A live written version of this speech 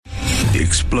The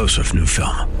explosive new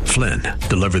film, Flynn,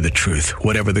 deliver the truth,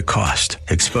 whatever the cost,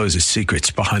 exposes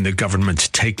secrets behind the government's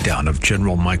takedown of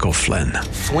General Michael Flynn.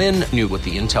 Flynn knew what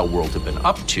the intel world had been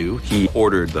up to. He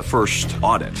ordered the first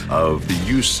audit of the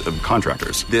use of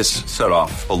contractors. This set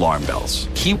off alarm bells.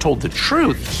 He told the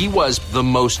truth. He was the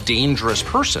most dangerous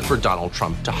person for Donald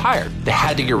Trump to hire. They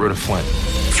had to get rid of Flynn.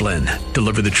 Flynn,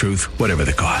 deliver the truth, whatever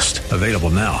the cost. Available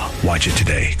now. Watch it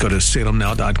today. Go to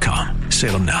salemnow.com.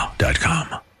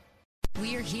 salemnow.com.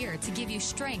 We're here to give you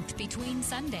strength between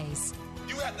Sundays.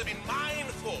 You have to be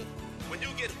mindful. When you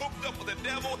get hooked up with the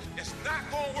devil, it's not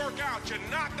going to work out. You're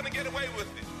not going to get away with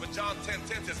it. But John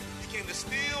 10:10 says he came to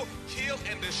steal, kill,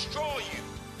 and destroy you.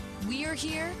 We're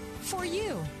here for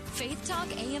you. Faith Talk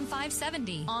AM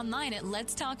 570. Online at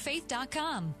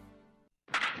letstalkfaith.com.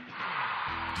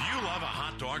 Do you love a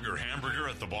hot dog or hamburger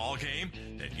at the ball game?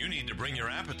 Then you need to bring your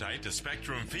appetite to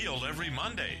Spectrum Field every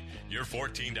Monday. Your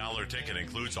 $14 ticket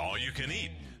includes all you can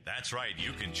eat. That's right,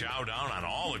 you can chow down on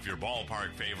all of your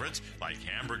ballpark favorites like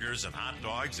hamburgers and hot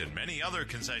dogs and many other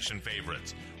concession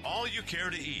favorites. All you care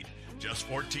to eat. Just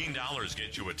 $14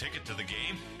 gets you a ticket to the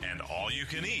game and all you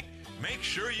can eat. Make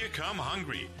sure you come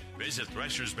hungry. Visit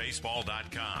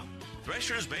threshersbaseball.com.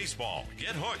 Threshers Baseball.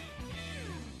 Get hooked.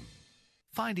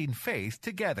 Finding faith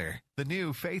together. The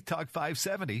new Faith Talk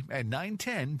 570 and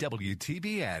 910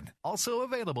 WTBN. Also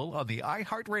available on the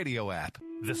iHeartRadio app.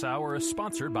 This hour is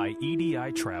sponsored by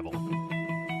EDI Travel.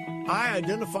 I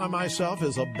identify myself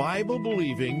as a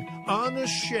Bible-believing,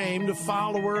 unashamed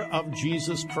follower of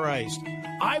Jesus Christ.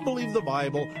 I believe the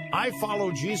Bible, I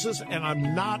follow Jesus, and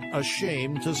I'm not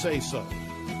ashamed to say so.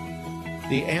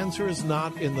 The answer is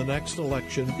not in the next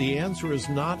election. The answer is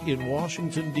not in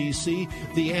Washington, D.C.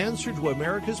 The answer to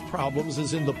America's problems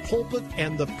is in the pulpit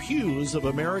and the pews of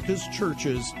America's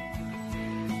churches.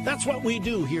 That's what we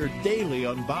do here daily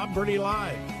on Bob Burney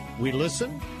Live. We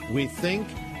listen, we think,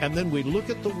 and then we look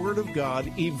at the Word of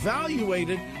God, evaluate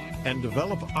it, and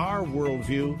develop our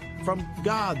worldview from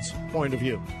God's point of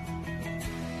view.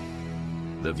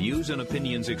 The views and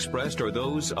opinions expressed are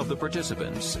those of the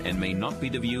participants and may not be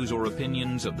the views or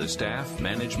opinions of the staff,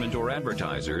 management, or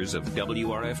advertisers of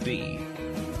WRFD.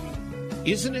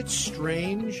 Isn't it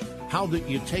strange how that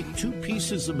you take two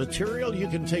pieces of material, you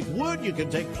can take wood, you can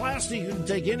take plastic, you can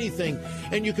take anything,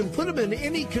 and you can put them in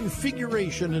any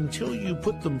configuration until you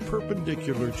put them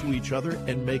perpendicular to each other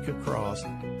and make a cross.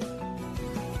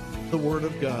 The Word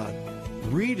of God.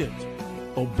 Read it.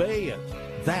 Obey it.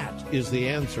 That is the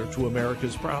answer to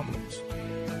America's problems.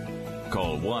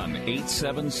 Call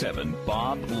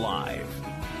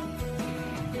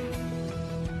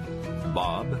 1-877-BOB-LIVE.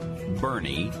 Bob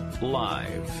Burney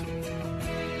Live.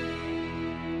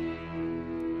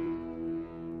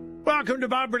 Welcome to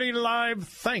Bob Burney Live.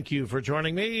 Thank you for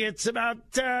joining me. It's about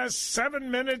 7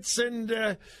 minutes, and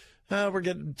we're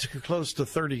getting close to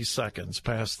 30 seconds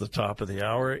past the top of the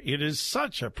hour. It is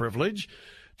such a privilege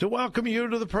to welcome you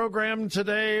to the program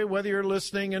today, whether you're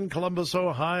listening in Columbus,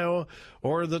 Ohio,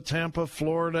 or the Tampa,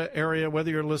 Florida area,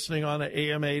 whether you're listening on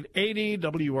AM 880,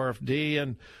 WRFD,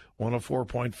 and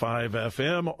 104.5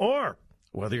 FM, or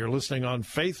whether you're listening on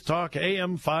Faith Talk,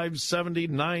 AM 570,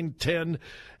 910,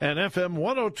 and FM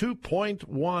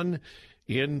 102.1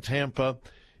 in Tampa.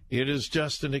 It is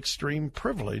just an extreme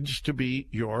privilege to be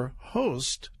your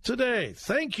host today.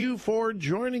 Thank you for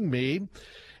joining me.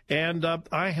 And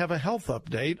I have a health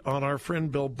update on our friend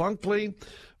Bill Bunkley.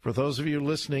 For those of you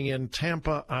listening in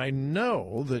Tampa, I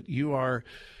know that you are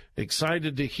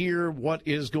excited to hear what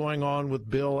is going on with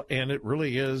Bill, and it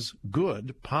really is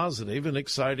good, positive, and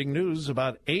exciting news.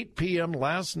 About 8 p.m.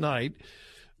 last night,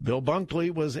 Bill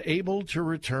Bunkley was able to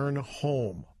return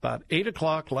home. About 8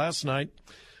 o'clock last night,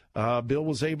 Bill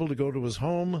was able to go to his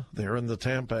home there in the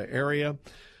Tampa area.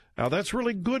 Now, that's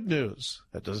really good news.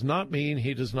 That does not mean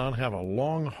he does not have a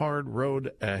long, hard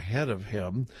road ahead of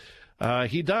him.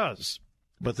 He does,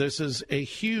 but this is a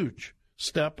huge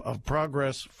step of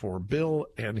progress for Bill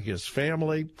and his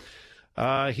family.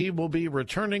 He will be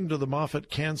returning to the Moffitt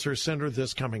Cancer Center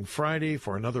this coming Friday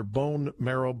for another bone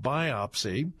marrow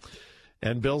biopsy.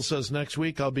 And Bill says, next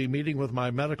week I'll be meeting with my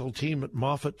medical team at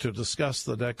Moffitt to discuss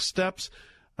the next steps.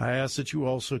 I ask that you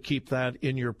also keep that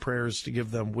in your prayers to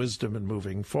give them wisdom in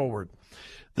moving forward.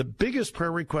 The biggest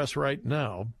prayer request right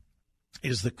now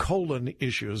is the colon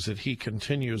issues that he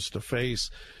continues to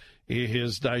face.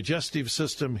 His digestive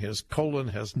system, his colon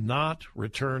has not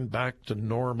returned back to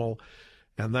normal,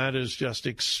 and that is just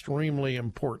extremely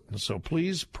important. So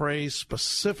please pray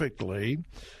specifically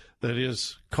that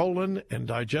his colon and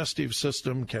digestive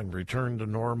system can return to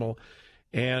normal.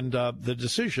 And the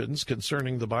decisions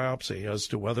concerning the biopsy as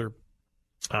to whether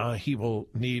he will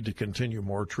need to continue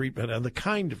more treatment and the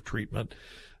kind of treatment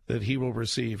that he will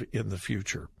receive in the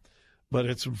future. But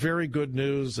it's very good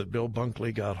news that Bill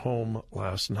Bunkley got home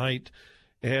last night.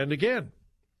 And again,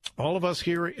 all of us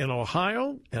here in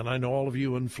Ohio, and I know all of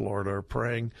you in Florida, are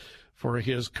praying for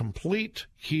his complete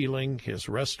healing, his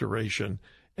restoration,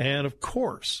 and, of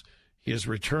course, his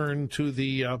return to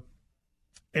the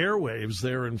airwaves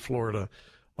there in Florida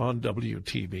on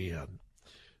WTBN.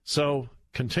 So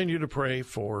continue to pray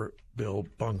for Bill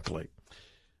Bunkley.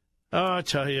 I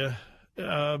tell you,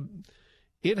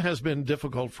 it has been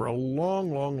difficult for a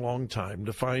long, long, long time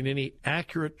to find any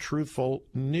accurate, truthful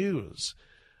news.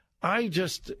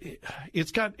 Listen,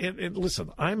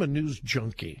 I'm a news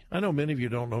junkie. I know many of you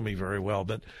don't know me very well,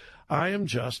 but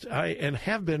and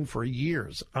have been for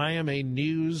years, I am a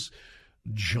news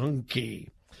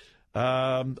junkie.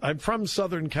 I'm from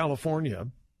Southern California,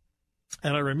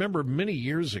 and I remember many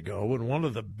years ago when one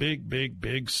of the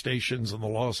big stations in the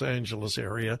Los Angeles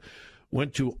area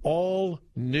went to all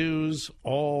news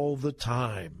all the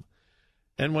time.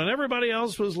 And when everybody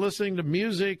else was listening to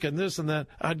music and this and that,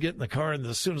 I'd get in the car, and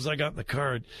as soon as I got in the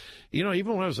car, even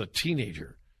when I was a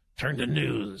teenager, turned to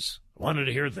news, wanted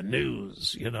to hear the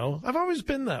news, I've always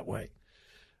been that way.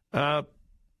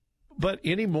 But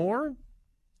anymore,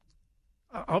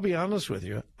 I'll be honest with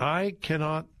you, I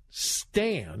cannot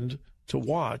stand to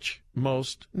watch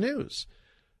most news.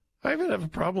 I even have a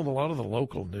problem with a lot of the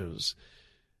local news.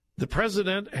 The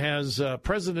President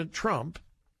Trump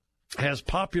has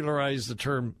popularized the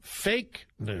term fake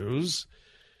news.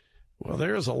 Well,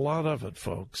 there's a lot of it,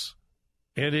 folks.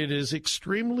 And it is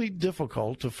extremely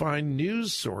difficult to find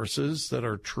news sources that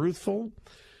are truthful,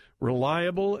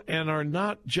 reliable, and are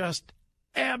not just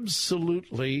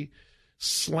absolutely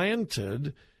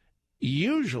slanted,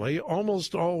 usually,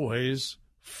 almost always,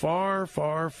 far,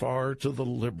 far, far to the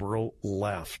liberal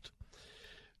left.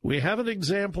 We have an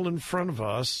example in front of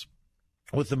us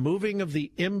with the moving of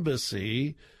the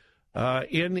embassy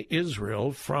in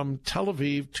Israel from Tel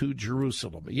Aviv to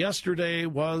Jerusalem. Yesterday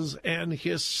was an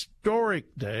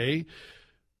historic day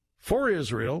for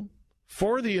Israel,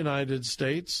 for the United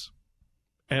States,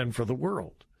 and for the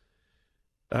world.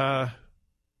 The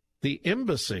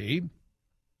embassy,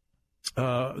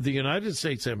 the United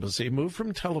States Embassy, moved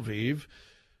from Tel Aviv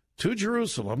to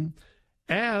Jerusalem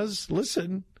as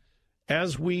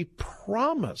we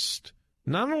promised,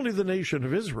 not only the nation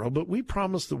of Israel, but we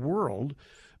promised the world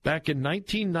back in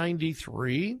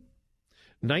 1993,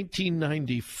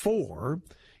 1994,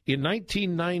 in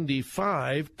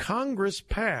 1995, Congress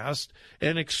passed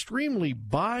an extremely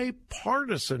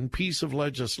bipartisan piece of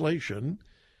legislation,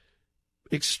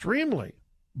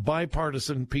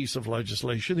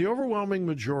 The overwhelming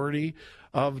majority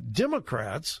of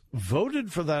Democrats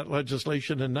voted for that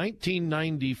legislation in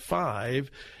 1995,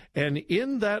 and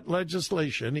in that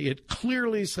legislation, it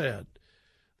clearly said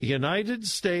the United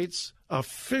States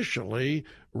officially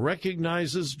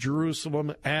recognizes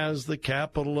Jerusalem as the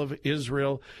capital of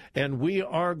Israel, and we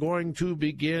are going to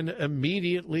begin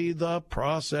immediately the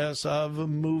process of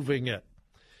moving it.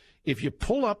 If you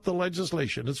pull up the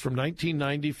legislation, it's from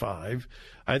 1995.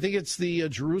 I think it's the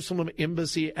Jerusalem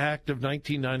Embassy Act of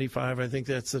 1995. I think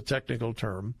that's the technical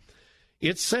term.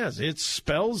 It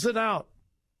spells it out.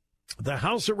 The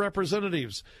House of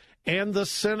Representatives and the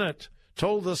Senate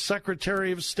told the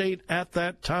Secretary of State at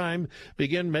that time,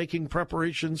 begin making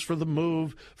preparations for the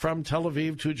move from Tel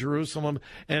Aviv to Jerusalem,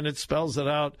 and it spells it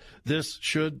out. This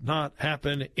should not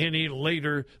happen any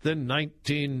later than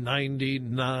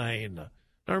 1999.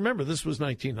 Now, remember, this was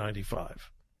 1995.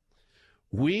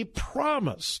 We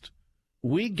promised,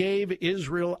 we gave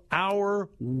Israel our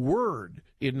word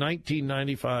in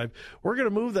 1995. We're going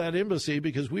to move that embassy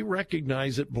because we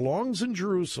recognize it belongs in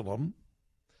Jerusalem,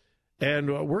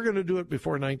 and we're going to do it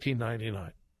before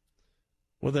 1999.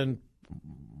 Well, then,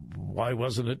 why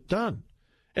wasn't it done?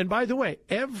 And by the way,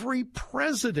 every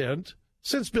president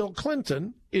since Bill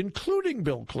Clinton, including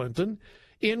Bill Clinton,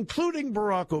 including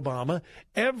Barack Obama,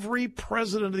 every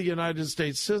president of the United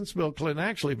States since Bill Clinton,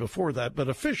 actually before that, but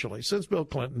officially since Bill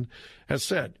Clinton, has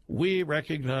said, we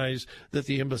recognize that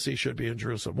the embassy should be in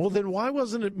Jerusalem. Well, then why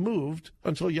wasn't it moved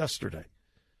until yesterday?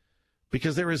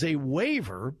 Because there is a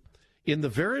waiver in the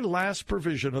very last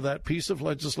provision of that piece of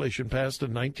legislation passed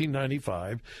in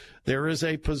 1995. There is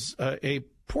a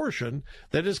portion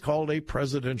that is called a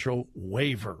presidential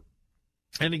waiver.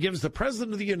 And it gives the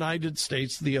President of the United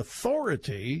States the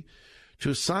authority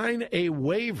to sign a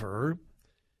waiver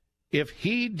if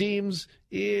he deems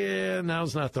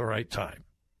now's not the right time.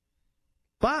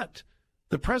 But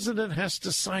the President has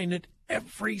to sign it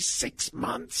every 6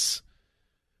 months.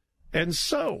 And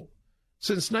so,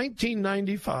 Since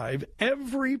 1995,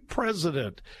 every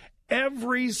president,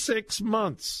 every 6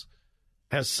 months,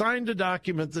 has signed a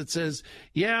document that says,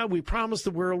 yeah, we promised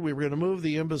the world we were going to move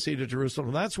the embassy to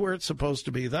Jerusalem. That's where it's supposed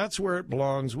to be. That's where it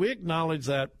belongs. We acknowledge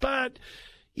that. But,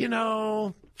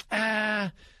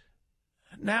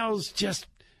 now's just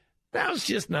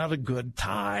not a good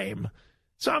time.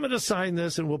 So I'm going to sign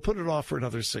this and we'll put it off for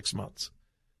another 6 months.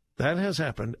 That has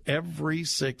happened every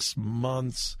 6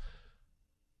 months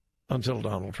until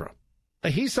Donald Trump.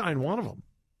 He signed one of them.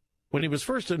 When he was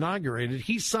first inaugurated,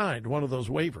 he signed one of those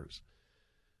waivers.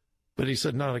 But he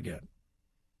said, not again.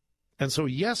 And so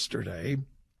yesterday,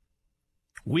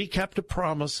 we kept a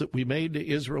promise that we made to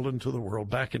Israel and to the world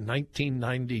back in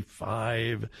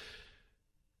 1995.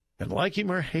 And like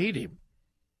him or hate him,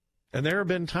 and there have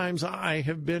been times I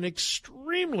have been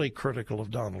extremely critical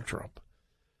of Donald Trump.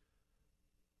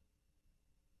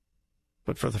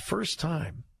 But for the first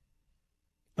time,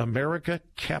 America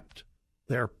kept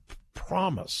their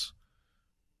promise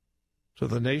to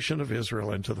the nation of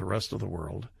Israel and to the rest of the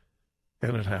world.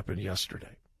 And it happened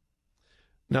yesterday.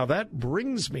 Now, that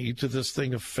brings me to this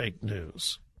thing of fake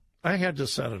news. I had to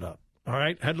set it up, all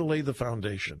right? Had to lay the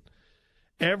foundation.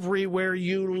 Everywhere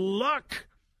you look,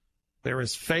 there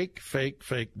is fake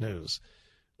news.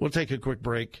 We'll take a quick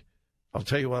break. I'll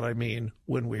tell you what I mean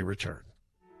when we return.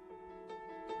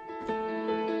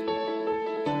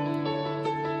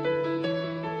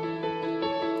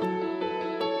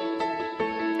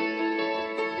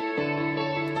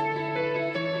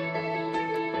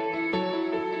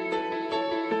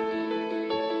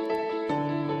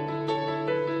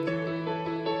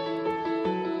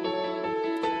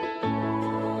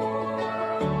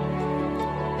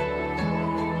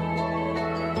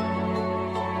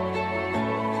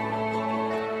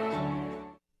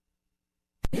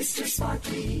 Mr.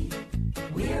 Sparky,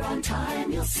 we're on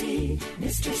time, you'll see.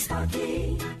 Mr.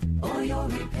 Sparky, or your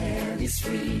repair is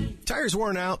free. Tires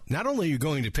worn out? Not only are you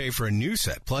going to pay for a new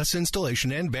set, plus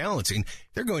installation and balancing,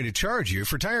 they're going to charge you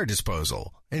for tire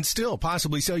disposal and still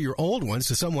possibly sell your old ones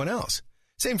to someone else.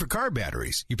 Same for car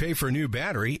batteries. You pay for a new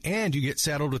battery and you get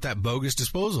saddled with that bogus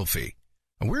disposal fee.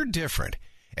 And we're different.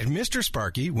 At Mr.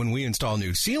 Sparky, when we install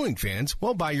new ceiling fans,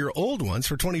 we'll buy your old ones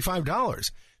for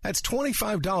 $25. That's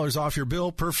 $25 off your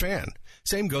bill per fan.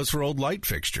 Same goes for old light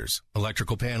fixtures.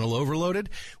 Electrical panel overloaded?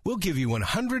 We'll give you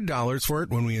 $100 for it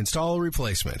when we install a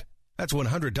replacement. That's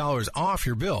 $100 off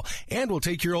your bill, and we'll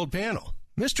take your old panel.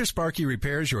 Mr. Sparky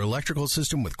repairs your electrical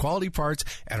system with quality parts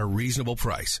at a reasonable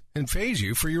price and pays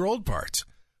you for your old parts.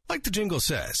 Like the jingle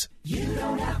says, you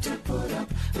don't have to put up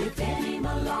with any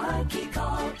malarkey.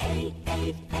 Call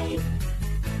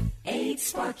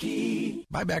 888-8-SPARKY.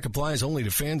 Buyback applies only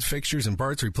to fans, fixtures, and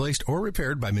parts replaced or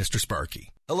repaired by Mr.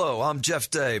 Sparky. Hello, I'm Jeff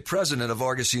Day, president of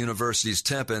Argosy University's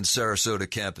Tampa and Sarasota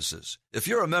campuses. If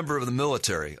you're a member of the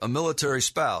military, a military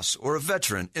spouse, or a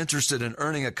veteran interested in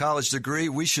earning a college degree,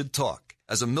 we should talk.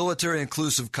 As a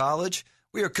military-inclusive college,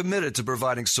 we are committed to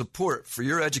providing support for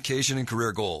your education and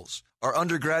career goals. Our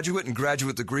undergraduate and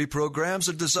graduate degree programs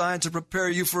are designed to prepare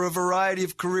you for a variety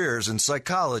of careers in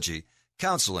psychology,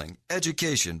 counseling,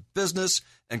 education, business,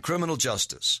 and criminal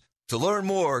justice. To learn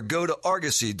more, go to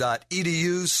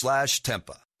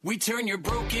argosy.edu/Tempa. We turn your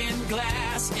broken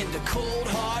glass into cold,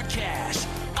 hard cash.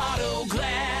 Auto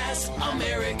Glass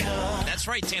America. That's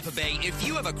right, Tampa Bay. If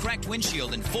you have a cracked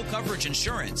windshield and full coverage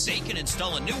insurance, they can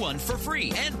install a new one for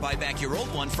free and buy back your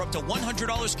old one for up to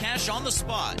 $100 cash on the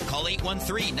spot. Call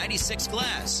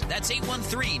 813-96-GLASS. That's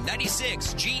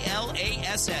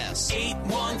 813-96-GLASS.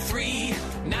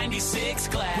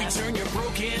 813-96-GLASS. We turn your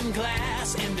broken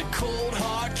glass into cold,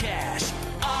 hard cash.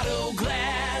 Auto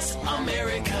Glass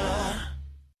America.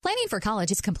 Planning for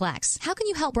college is complex. How can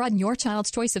you help broaden your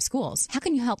child's choice of schools? How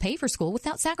can you help pay for school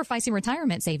without sacrificing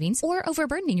retirement savings or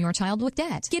overburdening your child with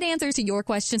debt? Get answers to your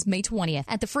questions May 20th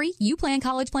at the free You Plan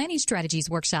College Planning Strategies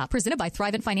Workshop presented by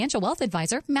Thrivent Financial Wealth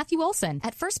Advisor Matthew Olson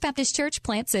at First Baptist Church,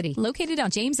 Plant City, located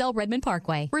on James L. Redmond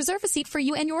Parkway. Reserve a seat for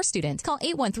you and your student. Call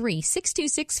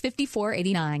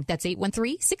 813-626-5489. That's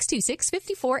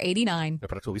 813-626-5489. No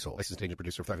products will be sold. Licensed agent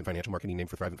producer of Thrivent Financial Marketing name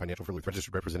for Thrivent Financial for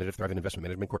registered representative Thrivent Investment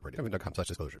Management Incorporated.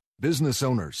 Thrivent.com/disclosure. Business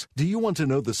owners, do you want to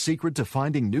know the secret to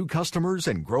finding new customers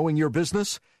and growing your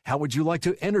business? How would you like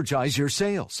to energize your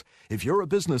sales? If you're a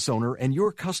business owner and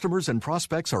your customers and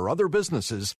prospects are other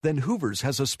businesses, then Hoover's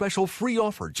has a special free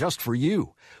offer just for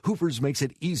you. Hoover's makes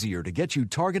it easier to get you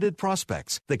targeted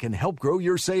prospects that can help grow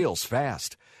your sales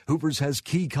fast. Hoover's has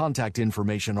key contact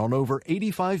information on over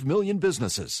 85 million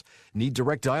businesses. Need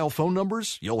direct dial phone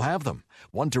numbers? You'll have them.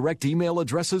 Want direct email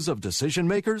addresses of decision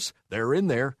makers? They're in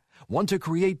there. Want to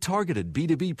create targeted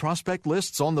B2B prospect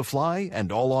lists on the fly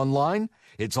and all online?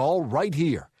 It's all right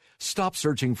here. Stop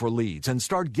searching for leads and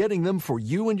start getting them for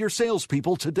you and your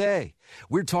salespeople today.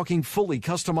 We're talking fully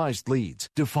customized leads,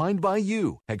 defined by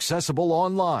you, accessible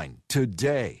online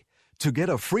today. To get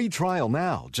a free trial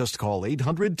now, just call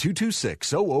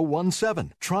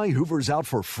 800-226-0017. Try Hoover's out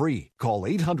for free. Call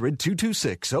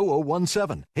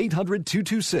 800-226-0017.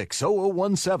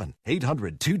 800-226-0017.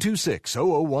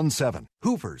 800-226-0017.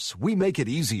 Hoover's, we make it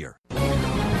easier.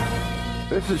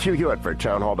 This is Hugh Hewitt for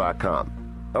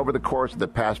townhall.com. Over the course of the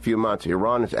past few months,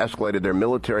 Iran has escalated their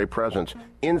military presence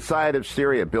inside of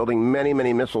Syria, building many,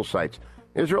 many missile sites.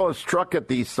 Israel has struck at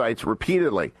these sites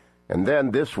repeatedly. And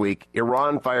then this week,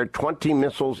 Iran fired 20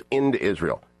 missiles into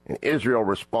Israel. And Israel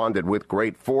responded with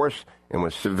great force and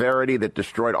with severity that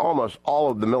destroyed almost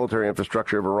all of the military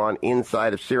infrastructure of Iran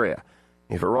inside of Syria.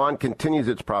 If Iran continues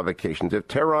its provocations, if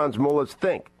Tehran's mullahs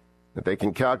think that they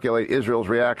can calculate Israel's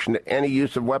reaction to any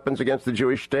use of weapons against the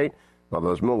Jewish state, well,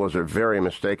 those mullahs are very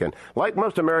mistaken. Like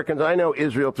most Americans, I know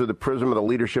Israel through the prism of the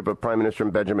leadership of Prime Minister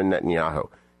Benjamin Netanyahu.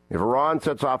 If Iran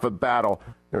sets off a battle,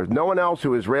 there is no one else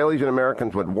who Israelis and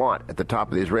Americans would want at the top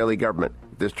of the Israeli government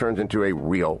if this turns into a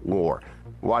real war.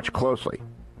 Watch closely.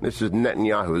 This is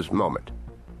Netanyahu's moment.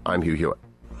 I'm Hugh Hewitt.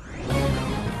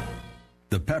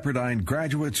 The Pepperdine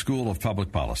Graduate School of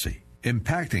Public Policy,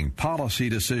 impacting policy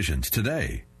decisions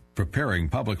today, preparing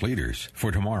public leaders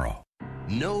for tomorrow.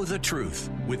 Know the Truth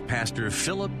with Pastor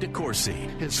Philip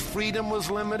DeCourcy. His freedom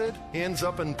was limited. He ends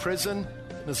up in prison.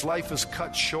 His life is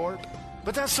cut short.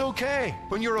 But that's okay.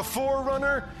 When you're a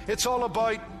forerunner, it's all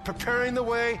about preparing the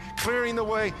way, clearing the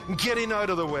way, and getting out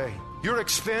of the way. You're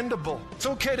expendable. It's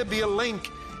okay to be a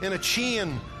link in a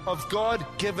chain of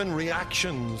God-given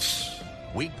reactions.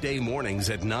 Weekday mornings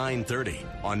at 9:30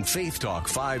 on Faith Talk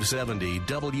 570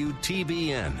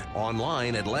 WTBN.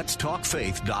 Online at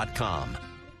letstalkfaith.com.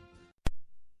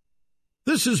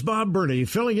 This is Bob Burney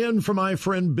filling in for my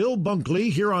friend Bill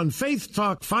Bunkley here on Faith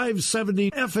Talk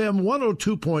 570 FM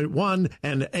 102.1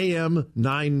 and AM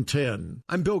 910.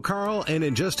 I'm Bill Carl, and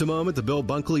in just a moment, the Bill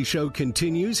Bunkley Show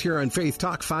continues here on Faith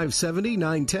Talk 570,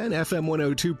 910, FM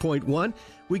 102.1.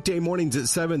 Weekday mornings at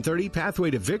 7:30, Pathway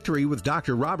to Victory with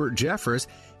Dr. Robert Jeffress.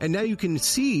 And now you can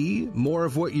see more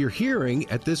of what you're hearing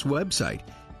at this website,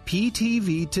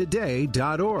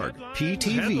 ptvtoday.org.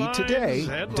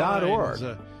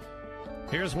 ptvtoday.org.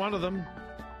 Here's one of them.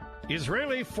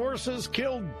 Israeli forces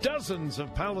killed dozens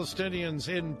of Palestinians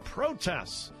in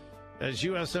protests as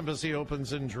U.S. Embassy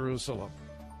opens in Jerusalem.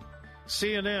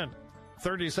 CNN,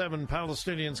 37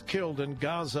 Palestinians killed in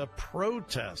Gaza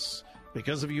protests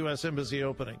because of U.S. Embassy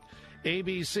opening.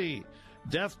 ABC,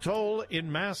 death toll in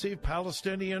massive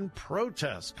Palestinian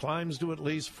protests climbs to at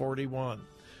least 41.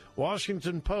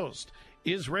 Washington Post,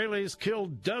 Israelis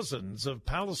killed dozens of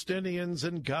Palestinians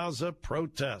in Gaza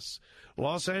protests.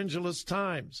 Los Angeles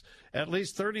Times, at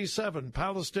least 37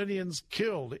 Palestinians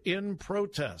killed in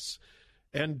protests,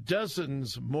 and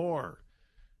dozens more.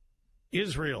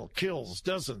 Israel kills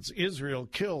dozens. Israel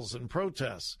kills in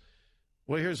protests.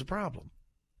 Well, here's the problem.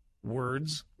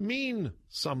 Words mean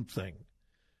something.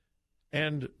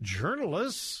 And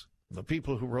journalists, the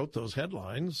people who wrote those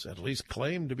headlines, at least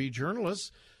claim to be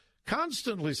journalists,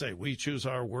 constantly say, we choose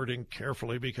our wording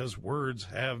carefully because words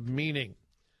have meaning.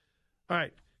 All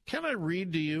right. Can I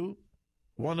read to you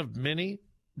one of many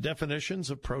definitions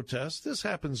of protest? This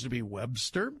happens to be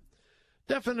Webster.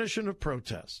 Definition of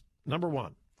protest. Number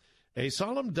one, a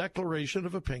solemn declaration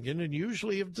of opinion and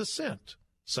usually of dissent,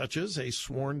 such as a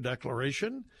sworn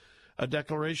declaration, a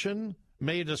declaration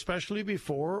made especially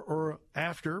before or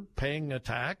after paying a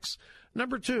tax.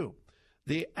 Number two,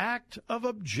 the act of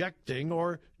objecting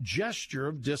or gesture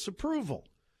of disapproval,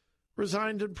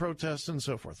 resigned in protest and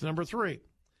so forth. Number three,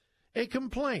 a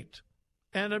complaint,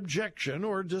 an objection,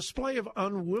 or display of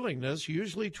unwillingness,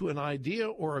 usually to an idea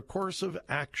or a course of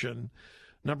action.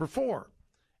 Number four,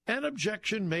 an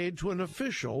objection made to an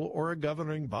official or a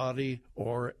governing body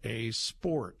or a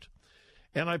sport.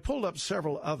 And I pulled up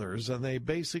several others, and they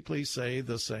basically say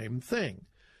the same thing.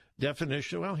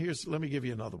 Definition, well, let me give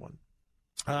you another one.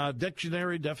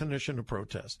 Dictionary definition of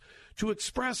protest: to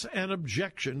express an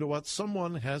objection to what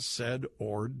someone has said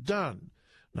or done.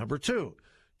 Number two,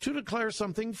 to declare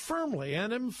something firmly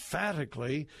and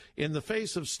emphatically in the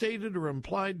face of stated or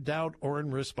implied doubt or in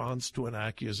response to an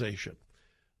accusation.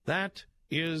 That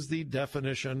is the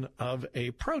definition of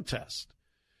a protest.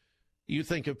 You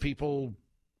think of people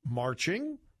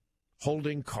marching,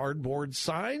 holding cardboard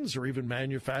signs or even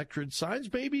manufactured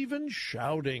signs, maybe even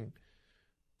shouting.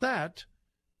 That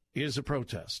is a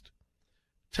protest.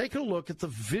 Take a look at the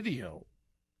video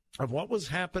of what was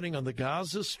happening on the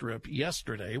Gaza Strip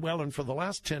yesterday, well, and for the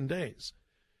last 10 days.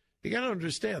 You got to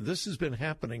understand, this has been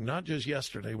happening not just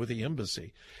yesterday with the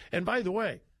embassy. And by the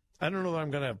way, I don't know that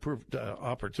I'm going to have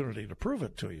opportunity to prove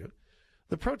it to you.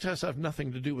 The protests have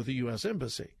nothing to do with the U.S.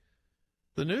 Embassy.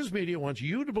 The news media wants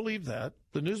you to believe that.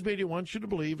 The news media wants you to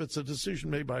believe it's a decision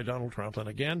made by Donald Trump. And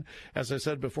again, as I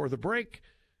said before the break,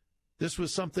 this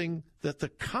was something that the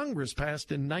Congress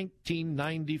passed in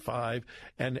 1995,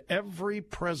 and every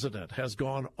president has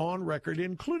gone on record,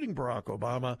 including Barack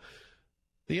Obama.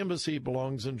 The embassy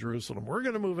belongs in Jerusalem. We're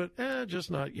going to move it,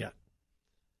 just not yet.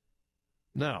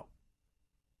 Now,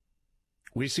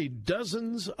 we see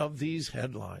dozens of these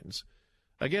headlines.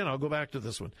 Again, I'll go back to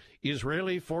this one.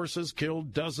 Israeli forces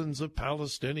killed dozens of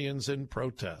Palestinians in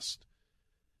protest.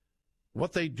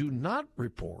 What they do not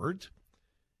report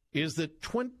is that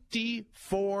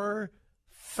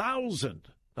 24,000,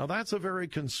 now that's a very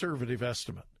conservative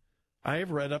estimate. I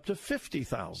have read up to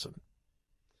 50,000.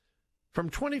 From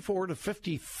 24 to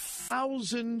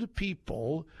 50,000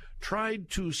 people tried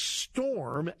to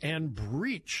storm and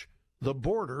breach the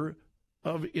border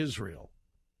of Israel.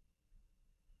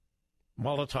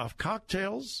 Molotov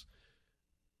cocktails,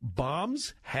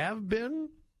 bombs have been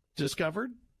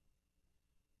discovered.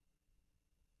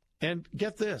 And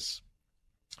get this,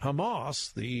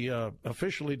 Hamas, the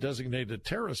officially designated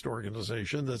terrorist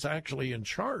organization that's actually in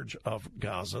charge of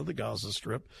Gaza, the Gaza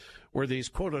Strip, where these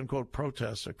quote-unquote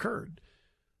protests occurred,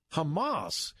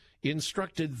 Hamas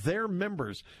instructed their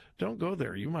members, don't go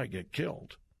there, you might get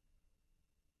killed.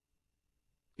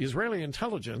 Israeli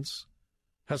intelligence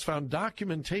has found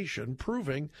documentation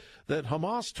proving that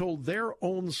Hamas told their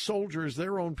own soldiers,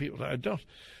 their own people,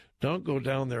 don't go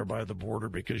down there by the border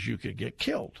because you could get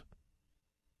killed.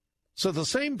 So the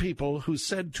same people who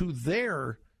said to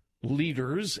their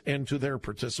leaders and to their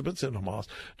participants in Hamas,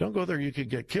 don't go there, you could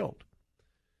get killed,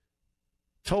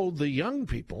 told the young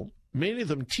people, many of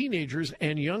them teenagers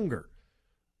and younger,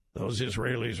 those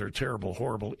Israelis are terrible,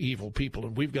 horrible, evil people,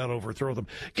 and we've got to overthrow them.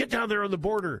 Get down there on the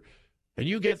border, and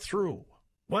you get through.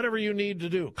 Whatever you need to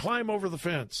do, climb over the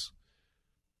fence.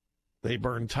 They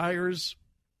burned tires.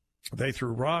 They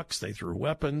threw rocks. They threw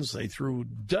weapons. They threw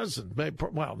dozens,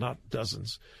 well, not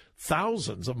dozens,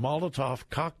 thousands of Molotov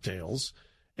cocktails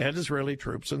at Israeli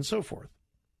troops and so forth.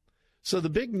 So the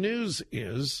big news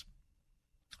is,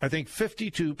 I think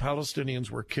 52 Palestinians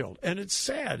were killed. And it's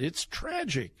sad. It's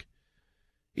tragic.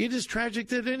 It is tragic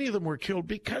that any of them were killed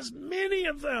because many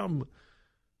of them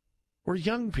were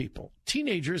young people,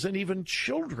 teenagers, and even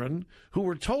children who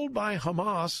were told by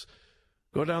Hamas,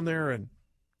 go down there and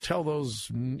tell those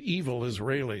evil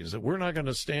Israelis that we're not going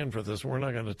to stand for this, we're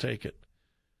not going to take it.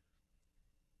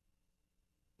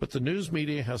 But the news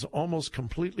media has almost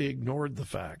completely ignored the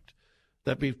fact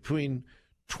that between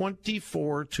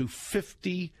 24 to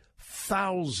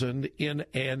 50,000 in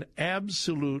an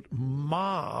absolute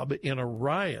mob in a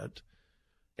riot,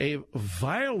 a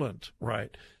violent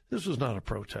riot. This was not a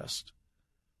protest.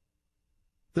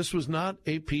 This was not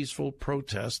a peaceful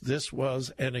protest. This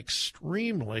was an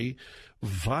extremely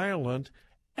violent,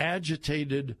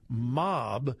 agitated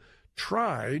mob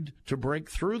tried to break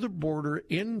through the border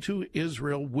into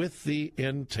Israel with the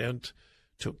intent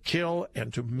to kill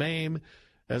and to maim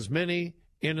as many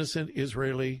innocent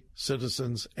Israeli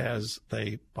citizens as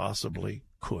they possibly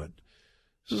could.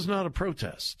 This is not a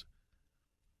protest.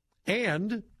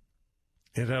 And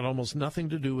it had almost nothing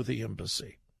to do with the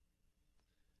embassy.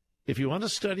 If you want to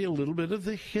study a little bit of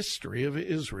the history of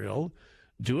Israel,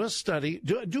 do a study,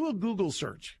 do a Google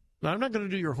search. Now, I'm not going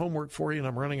to do your homework for you, and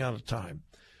I'm running out of time.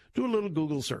 Do a little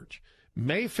Google search.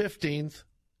 May 15th,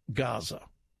 Gaza.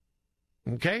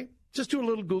 Okay? Just do a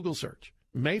little Google search.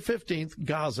 May 15th,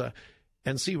 Gaza,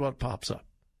 and see what pops up.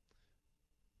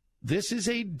 This is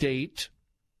a date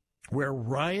where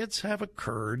riots have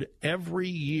occurred every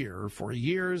year for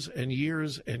years and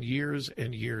years and years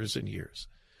and years and years.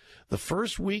 The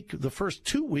first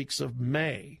 2 weeks of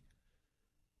May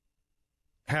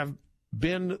have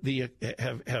been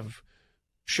have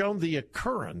shown the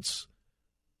occurrence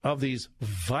of these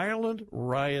violent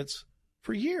riots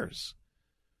for years.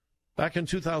 Back in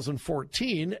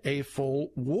 2014, a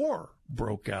full war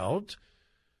broke out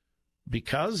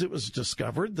because it was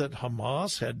discovered that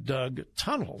Hamas had dug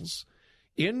tunnels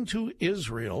into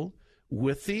Israel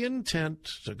with the intent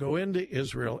to go into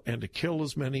Israel and to kill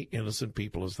as many innocent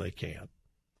people as they can.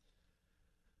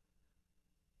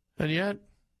 And yet,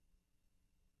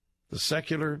 the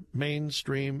secular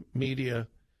mainstream media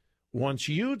wants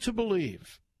you to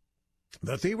believe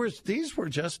that these were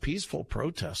just peaceful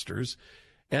protesters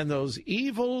and those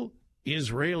evil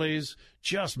Israelis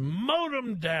just mowed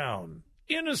them down.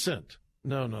 Innocent.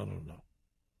 No.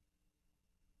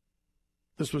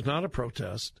 This was not a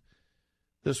protest.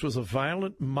 This was a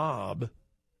violent mob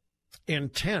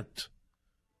intent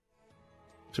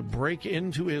to break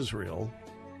into Israel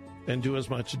and do as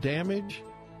much damage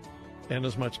and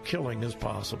as much killing as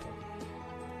possible.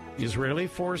 Israeli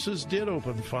forces did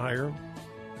open fire.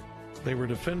 They were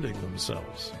defending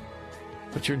themselves.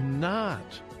 But you're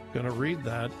not going to read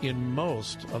that in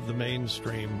most of the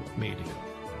mainstream media.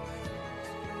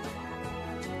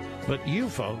 But you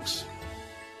folks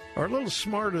are a little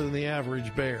smarter than the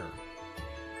average bear.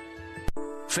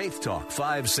 Faith Talk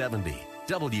 570,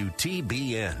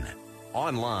 WTBN.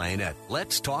 Online at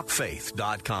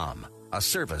letstalkfaith.com, a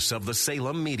service of the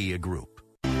Salem Media Group.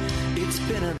 It's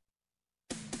been a...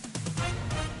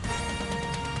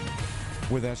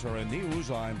 With SRN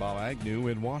News, I'm Bob Agnew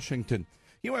in Washington.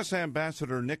 U.S.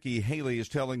 Ambassador Nikki Haley is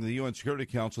telling the UN Security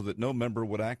Council that no member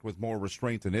would act with more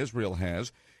restraint than Israel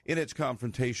has in its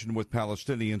confrontation with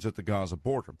Palestinians at the Gaza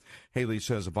border. Haley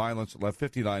says violence that left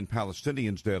 59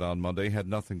 Palestinians dead on Monday had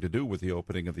nothing to do with the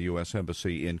opening of the U.S.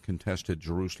 Embassy in contested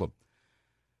Jerusalem.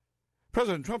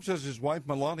 President Trump says his wife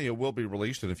Melania will be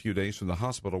released in a few days from the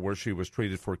hospital where she was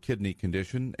treated for a kidney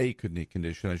condition.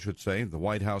 The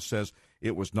White House says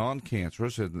it was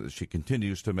non-cancerous and that she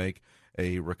continues to make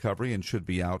a recovery and should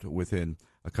be out within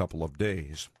a couple of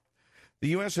days. The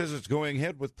U.S. says it's going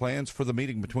ahead with plans for the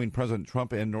meeting between President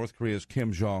Trump and North Korea's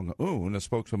Kim Jong-un. A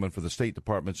spokeswoman for the State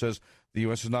Department says the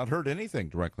U.S. has not heard anything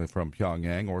directly from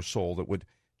Pyongyang or Seoul that would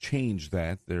change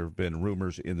that. There have been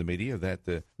rumors in the media that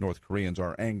the North Koreans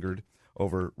are angered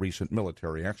over recent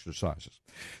military exercises.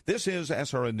 This is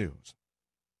SRN News.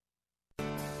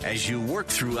 As you work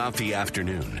throughout the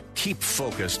afternoon, keep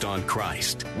focused on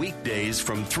Christ. Weekdays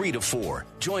from 3 to 4,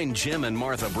 join Jim and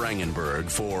Martha Brangenberg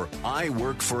for I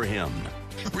Work for Him.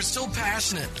 We're still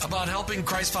passionate about helping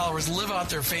Christ followers live out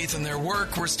their faith in their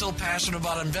work. We're still passionate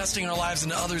about investing our lives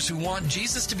into others who want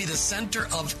Jesus to be the center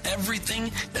of everything,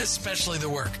 especially the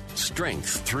work.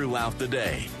 Strength throughout the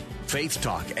day. Faith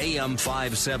Talk, AM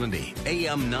 570,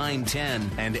 AM 910,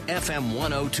 and FM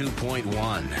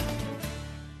 102.1.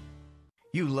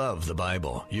 You love the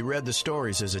Bible. You read the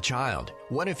stories as a child.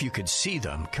 What if you could see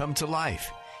them come to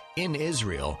life? In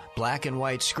Israel, black and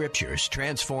white scriptures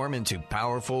transform into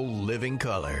powerful living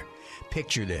color.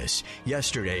 Picture this.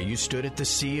 Yesterday, you stood at the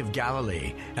Sea of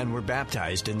Galilee and were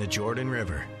baptized in the Jordan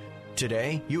River.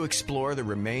 Today, you explore the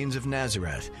remains of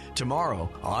Nazareth. Tomorrow,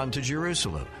 on to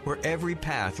Jerusalem, where every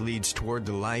path leads toward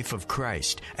the life of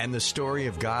Christ and the story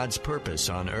of God's purpose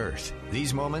on earth.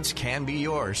 These moments can be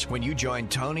yours when you join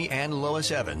Tony and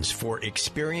Lois Evans for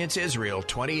Experience Israel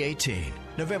 2018,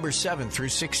 November 7th through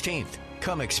 16th.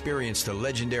 Come experience the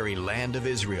legendary land of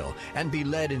Israel and be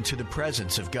led into the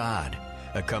presence of God.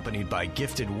 Accompanied by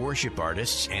gifted worship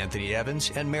artists Anthony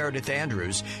Evans and Meredith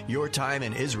Andrews, your time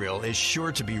in Israel is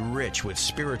sure to be rich with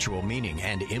spiritual meaning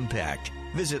and impact.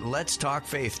 Visit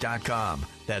letstalkfaith.com.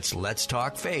 That's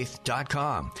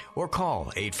letstalkfaith.com. Or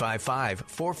call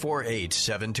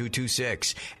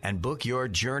 855-448-7226 and book your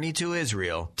journey to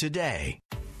Israel today.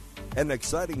 An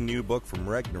exciting new book from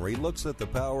Regnery looks at the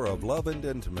power of love and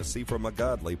intimacy from a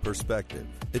godly perspective.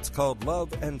 It's called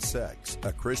Love and Sex,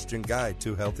 a Christian guide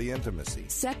to healthy intimacy.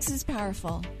 Sex is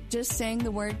powerful. Just saying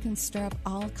the word can stir up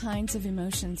all kinds of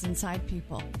emotions inside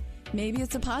people. Maybe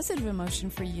it's a positive emotion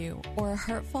for you, or a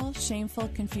hurtful, shameful,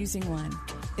 confusing one.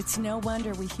 It's no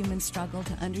wonder we humans struggle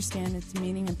to understand its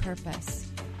meaning and purpose.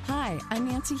 Hi, I'm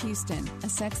Nancy Houston, a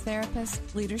sex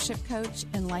therapist, leadership coach,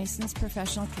 and licensed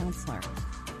professional counselor.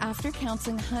 After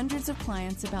counseling hundreds of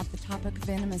clients about the topic of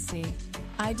intimacy,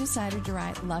 I decided to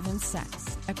write Love and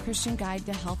Sex, a Christian guide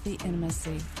to healthy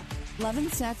intimacy. Love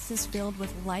and Sex is filled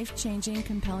with life-changing,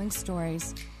 compelling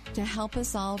stories to help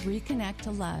us all reconnect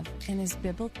to love and is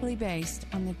biblically based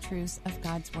on the truths of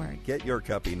God's Word. Get your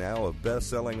copy now of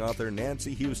best-selling author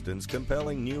Nancy Houston's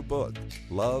compelling new book,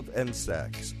 Love and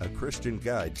Sex, a Christian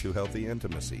guide to healthy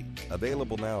intimacy.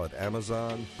 Available now at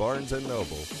Amazon, Barnes &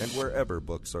 Noble, and wherever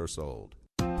books are sold.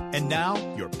 And now,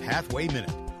 your Pathway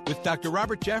Minute with Dr.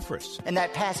 Robert Jeffress. And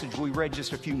that passage we read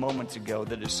just a few moments ago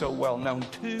that is so well known,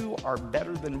 two are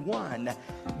better than one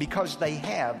because they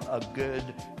have a good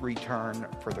return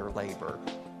for their labor.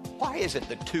 Why is it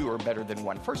that two are better than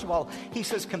one? First of all, he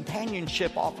says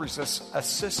companionship offers us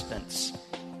assistance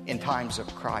in times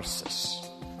of crisis.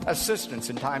 Assistance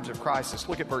in times of crisis.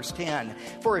 Look at verse 10.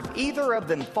 For if either of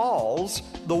them falls,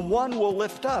 the one will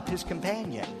lift up his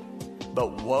companion.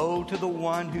 But woe to the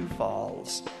one who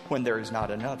falls when there is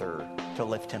not another to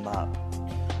lift him up.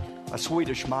 A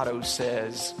Swedish motto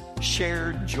says,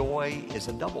 shared joy is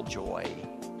a double joy.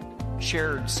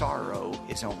 Shared sorrow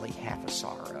is only half a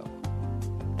sorrow.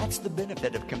 That's the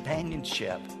benefit of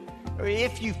companionship.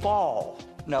 if you fall.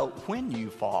 No, when you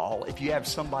fall, if you have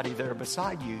somebody there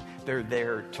beside you, they're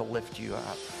there to lift you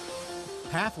up.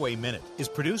 Pathway Minute is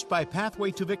produced by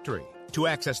Pathway to Victory. To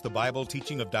access the Bible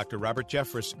teaching of Dr. Robert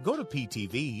Jeffress, go to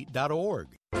ptv.org.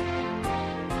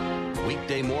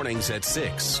 Weekday mornings at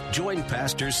 6, join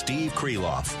Pastor Steve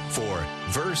Kreloff for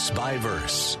Verse by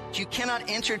Verse. You cannot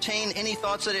entertain any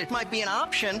thoughts that it might be an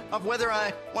option of whether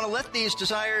I want to let these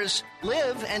desires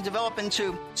live and develop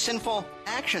into sinful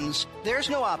actions. There's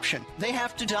no option. They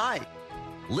have to die.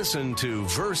 Listen to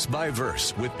Verse by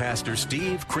Verse with Pastor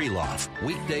Steve Kreloff,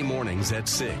 weekday mornings at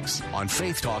 6 on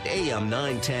Faith Talk AM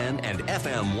 910 and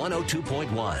FM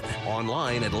 102.1.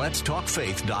 Online at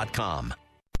letstalkfaith.com.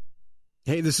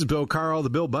 Hey, this is Bill Carl.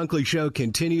 The Bill Bunkley Show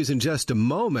continues in just a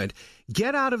moment.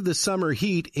 Get out of the summer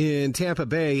heat in Tampa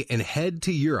Bay and head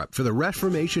to Europe for the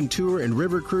Reformation Tour and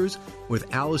River Cruise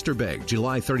with Alistair Begg,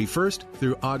 July 31st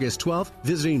through August 12th,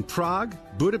 visiting Prague,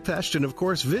 Budapest, and of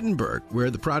course Wittenberg, where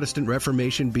the Protestant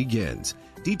Reformation begins.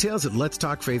 Details at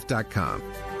letstalkfaith.com.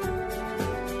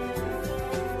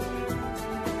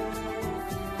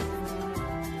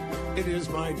 It is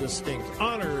my distinct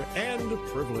honor and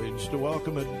privilege to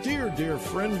welcome a dear, dear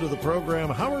friend to the program,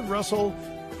 Howard Russell,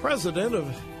 president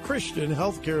of Christian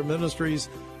Healthcare Ministries.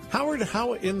 Howard,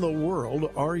 how in the world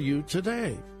are you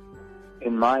today?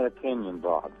 In my opinion,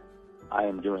 Bob, I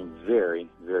am doing very,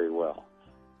 very well.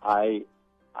 I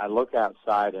look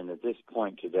outside, and at this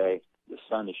point today, the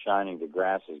sun is shining, the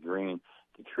grass is green,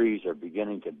 the trees are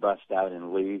beginning to bust out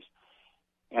in leaves,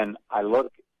 and I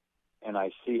look and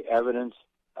I see evidence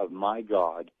of my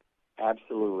God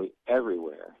absolutely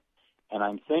everywhere. And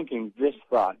I'm thinking this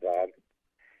thought, Dad,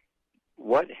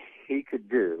 what he could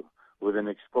do with an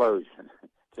explosion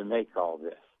to make all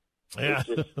this. Yeah. It's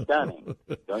just stunning,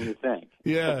 don't you think?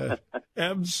 Yeah,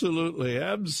 absolutely,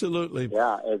 absolutely.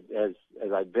 Yeah, as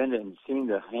I've been and seen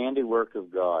the handiwork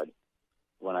of God,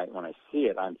 when I see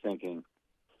it, I'm thinking,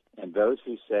 and those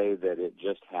who say that it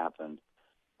just happened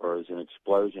or it was an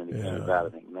explosion that came about,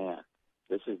 I think, man,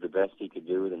 this is the best he could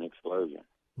do with an explosion.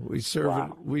 We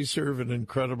serve an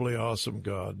incredibly awesome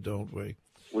God, don't we?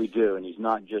 We do, and he's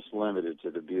not just limited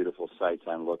to the beautiful sights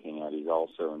I'm looking at. He's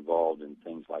also involved in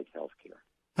things like healthcare.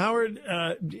 Howard,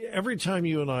 every time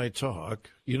you and I talk,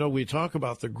 we talk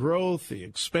about the growth, the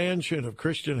expansion of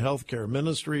Christian Healthcare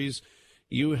Ministries.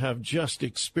 You have just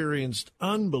experienced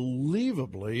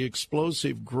unbelievably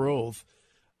explosive growth.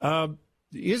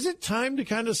 Is it time to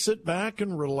kind of sit back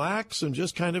and relax and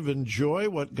just kind of enjoy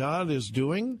what God is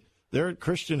doing there at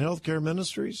Christian Healthcare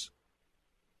Ministries?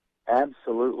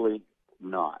 Absolutely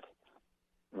not.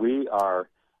 We are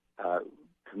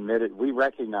committed. We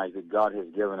recognize that God has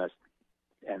given us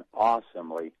an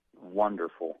awesomely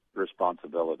wonderful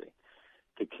responsibility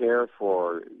to care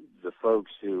for the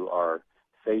folks who are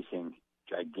facing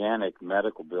gigantic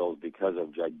medical bills because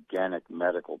of gigantic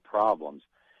medical problems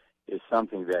is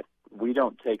something that we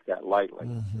don't take that lightly.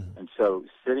 Mm-hmm. And so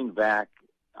sitting back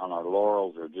on our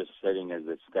laurels or just sitting as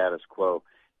the status quo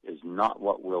is not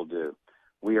what we'll do.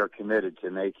 We are committed to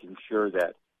making sure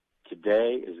that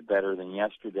today is better than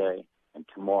yesterday and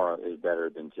tomorrow is better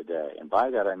than today. And by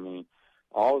that I mean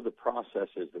all of the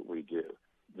processes that we do,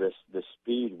 the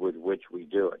speed with which we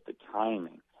do it, the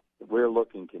timing. We're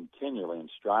looking continually and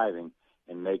striving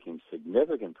and making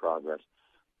significant progress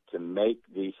to make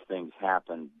these things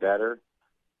happen better,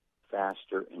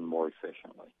 faster, and more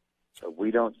efficiently. So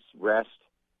we don't rest.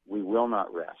 We will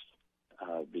not rest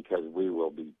because we will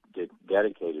be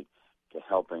dedicated to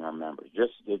helping our members.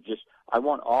 I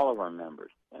want all of our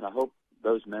members, and I hope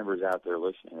those members out there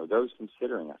listening or those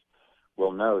considering us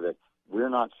will know that we're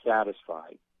not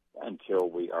satisfied until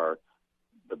we are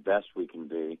the best we can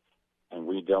be, and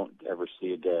we don't ever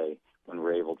see a day when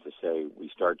we're able to say we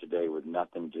start today with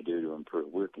nothing to do to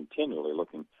improve. We're continually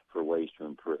looking for ways to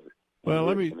improve. Well,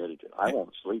 I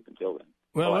won't sleep until then.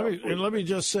 Well, let me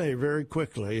just say very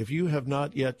quickly, if you have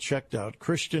not yet checked out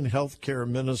Christian Healthcare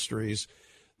Ministries,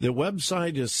 the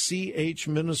website is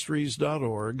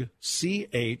chministries.org,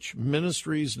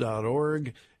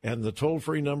 chministries.org, and the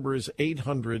toll-free number is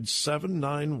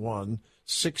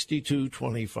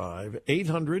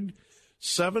 800-791-6225,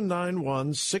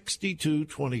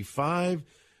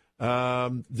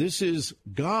 800-791-6225. This is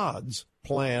God's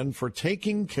plan for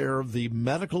taking care of the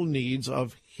medical needs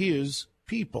of his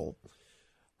people.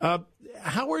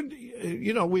 Howard,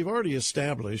 we've already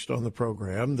established on the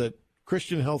program that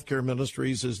Christian Healthcare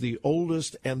Ministries is the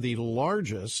oldest and the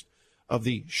largest of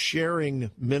the sharing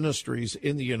ministries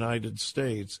in the United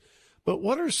States. But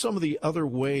what are some of the other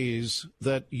ways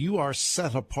that you are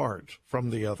set apart from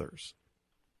the others?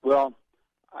 Well,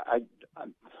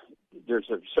 there's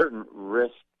a certain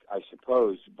risk, I suppose,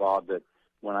 close, Bob, that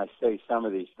when I say some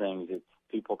of these things,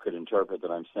 people could interpret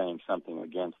that I'm saying something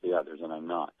against the others, and I'm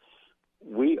not.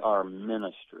 We are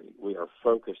ministry. We are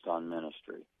focused on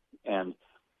ministry. And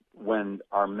when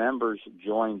our members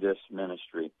join this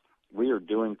ministry, we are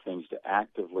doing things to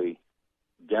actively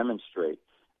demonstrate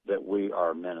that we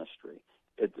are ministry.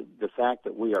 The fact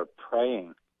that we are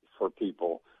praying for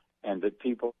people and that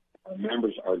our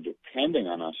members are depending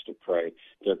on us to pray,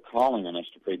 they're calling on us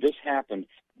to pray. This happened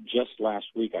just last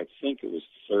week. I think it was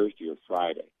Thursday or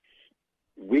Friday.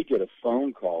 We get a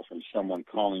phone call from someone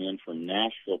calling in from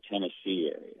Nashville,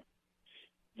 Tennessee area.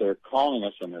 They're calling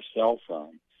us on their cell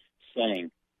phone saying,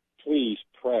 please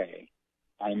pray.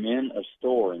 I'm in a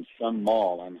store in some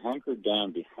mall. I'm hunkered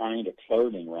down behind a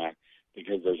clothing rack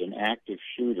because there's an active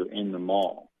shooter in the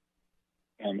mall.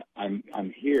 And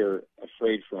I'm here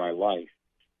afraid for my life.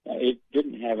 Now, it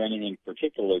didn't have anything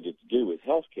particularly to do with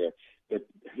health care, but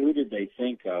who did they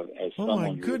think of as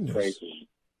someone who would pray for them?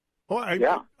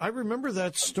 Oh, I remember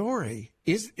that story.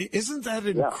 Isn't that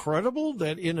incredible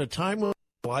that in a time when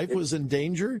life was in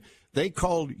danger, they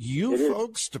called you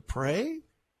folks to pray?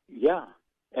 Yeah,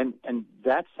 and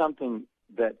that's something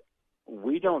that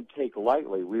we don't take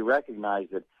lightly. We recognize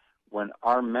that when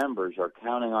our members are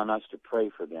counting on us to pray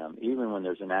for them, even when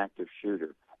there's an active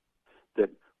shooter, that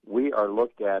we are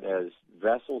looked at as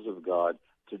vessels of God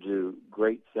to do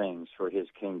great things for his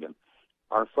kingdom.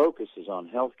 Our focus is on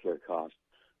health care costs,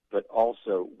 but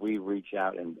also we reach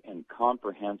out and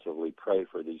comprehensively pray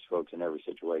for these folks in every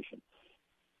situation.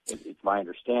 It's my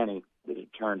understanding that it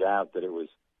turned out that it was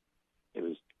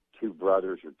two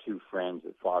brothers or two friends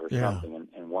that fought or something,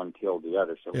 and one killed the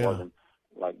other, so it wasn't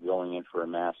like going in for a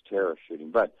mass terror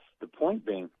shooting. But the point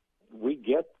being, we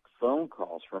get phone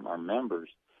calls from our members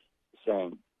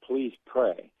saying, please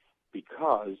pray,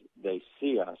 because they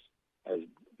see us as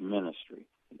ministry.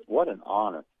 What an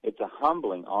honor. It's a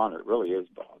humbling honor. It really is,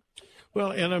 Bob.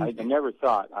 Well, and I never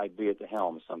thought I'd be at the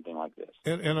helm of something like this.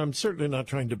 And I'm certainly not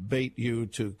trying to bait you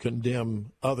to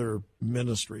condemn other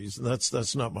ministries.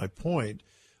 That's not my point.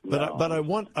 But I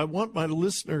want my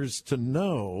listeners to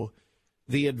know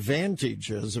the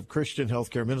advantages of Christian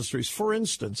healthcare ministries. For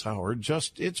instance, Howard,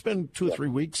 it's been 2 or 3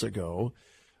 weeks ago,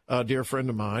 a dear friend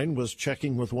of mine was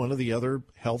checking with one of the other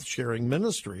health sharing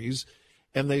ministries,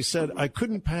 and they said, I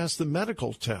couldn't pass the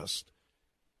medical test.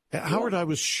 Howard, I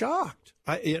was shocked.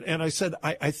 I said,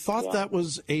 I thought that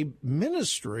was a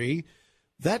ministry.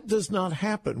 That does not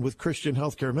happen with Christian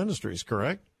healthcare ministries,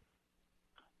 correct?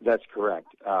 That's correct.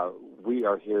 We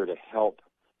are here to help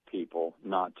people,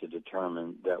 not to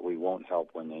determine that we won't help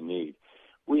when they need.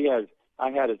 I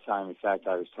had a time, in fact,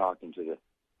 I was talking to the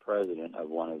president of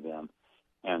one of them,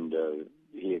 and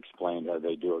he explained how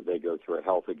they do it. They go through a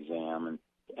health exam,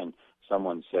 and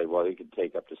someone said, well, it could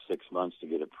take up to 6 months to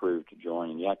get approved to join,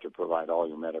 and you have to provide all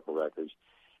your medical records.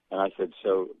 And I said,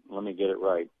 so let me get it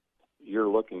right. You're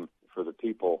looking for the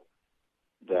people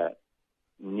that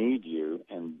need you,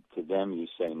 and to them you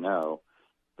say no,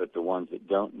 but the ones that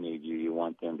don't need you, you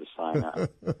want them to sign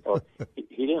up. Well,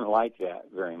 he didn't like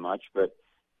that very much, but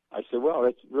I said, well,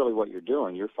 that's really what you're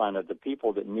doing. You're finding that the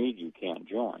people that need you can't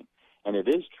join. And it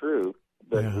is true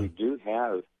that we do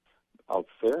have a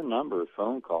fair number of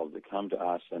phone calls that come to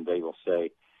us, and they will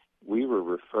say, we were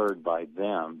referred by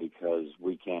them because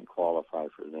we can't qualify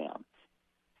for them.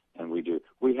 And we do.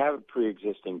 We have a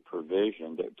pre-existing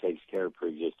provision that takes care of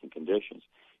pre-existing conditions.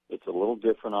 It's a little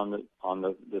different on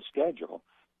the schedule,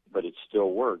 but it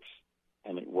still works,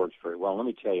 and it works very well. Let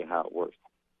me tell you how it works.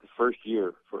 The first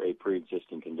year for a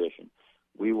pre-existing condition,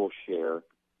 we will share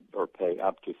or pay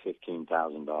up to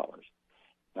 $15,000.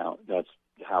 Now, that's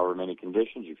however many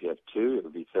conditions. If you have 2, it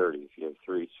would be 30. If you have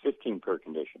 3, it's 15 per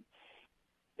condition.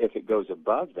 If it goes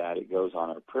above that, it goes on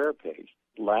our prayer page.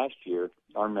 Last year,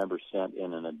 our members sent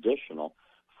in an additional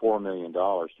 $4 million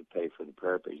to pay for the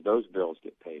prayer page. Those bills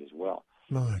get paid as well.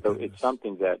 So it's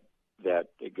something that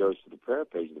it goes to the prayer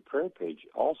page. The prayer page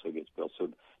also gets billed. So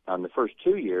now in the first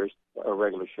 2 years, our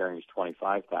regular sharing is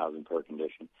 $25,000 per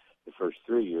condition. The first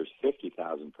 3 years,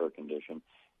 $50,000 per condition.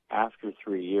 After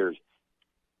 3 years,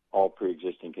 all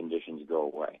pre-existing conditions go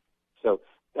away. So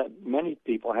that many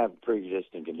people have a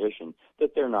pre-existing condition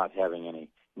that they're not having any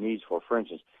needs for. For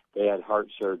instance, they had heart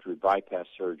surgery, bypass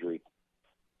surgery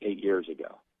 8 years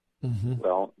ago. Mm-hmm.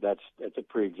 Well, that's a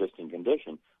pre-existing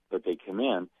condition, but they come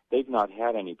in, they've not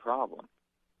had any problem.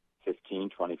 15,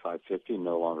 25, 50,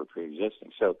 no longer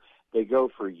pre-existing. So they go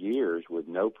for years with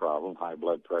no problem, high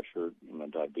blood pressure,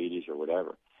 diabetes or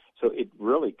whatever. So it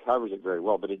really covers it very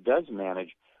well, but it does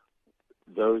manage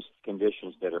those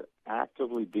conditions that are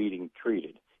actively being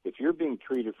treated. If you're being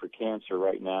treated for cancer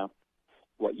right now,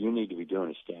 what you need to be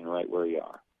doing is staying right where you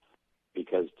are.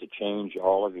 because to change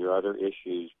all of your other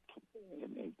issues,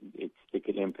 it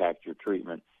could impact your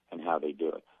treatment and how they do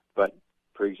it. But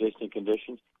pre-existing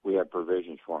conditions, we have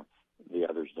provisions for them. The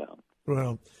others don't.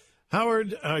 Well,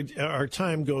 Howard, our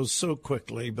time goes so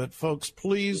quickly, but folks,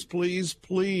 please, please,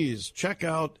 please check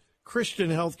out Christian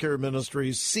Healthcare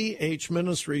Ministries,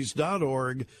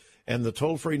 chministries.org, and the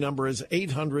toll-free number is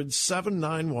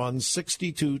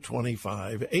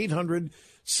 800-791-6225,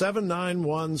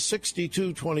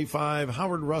 800-791-6225.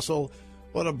 Howard Russell,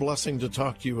 what a blessing to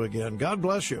talk to you again. God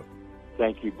bless you.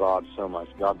 Thank you, Bob, so much.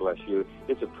 God bless you.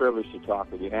 It's a privilege to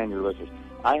talk with you and your listeners.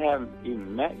 I haven't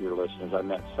even met your listeners. I've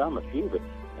met a few, but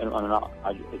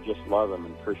I just love them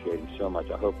and appreciate them so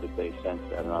much. I hope that they sense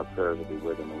that, and our prayers will be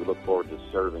with them. And we look forward to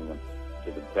serving them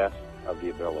to the best of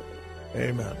the ability.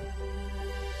 Amen.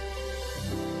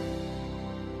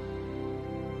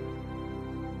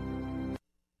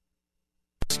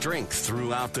 Strength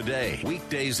throughout the day.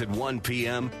 Weekdays at 1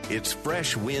 p.m., it's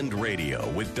Fresh Wind Radio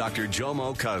with Dr.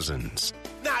 Jomo Cousins.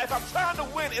 Now, if I'm trying to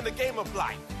win in the game of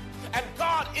life, and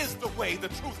God is the way, the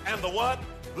truth, and the what?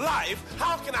 Life,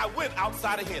 how can I win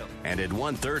outside of Him? And at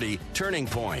 1:30, Turning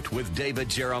Point with David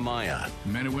Jeremiah.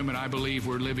 Men and women, I believe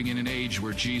we're living in an age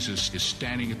where Jesus is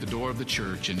standing at the door of the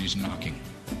church and He's knocking.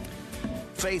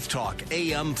 Faith Talk,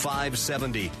 AM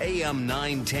 570, AM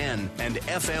 910, and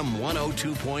FM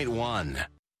 102.1.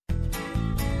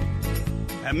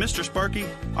 At Mr. Sparky,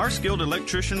 our skilled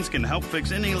electricians can help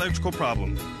fix any electrical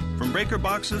problem. From breaker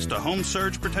boxes to home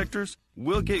surge protectors,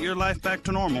 we'll get your life back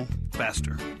to normal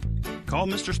faster. Call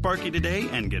Mr. Sparky today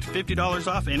and get $50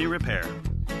 off any repair.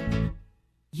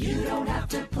 You don't have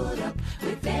to put up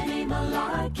with any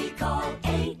malarkey. Call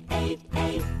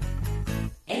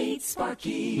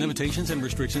 888-8-SPARKY. Limitations and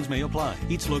restrictions may apply.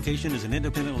 Each location is an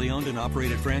independently owned and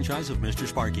operated franchise of Mr.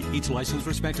 Sparky, each licensed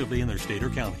respectively in their state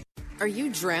or county. Are you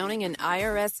drowning in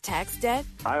IRS tax debt?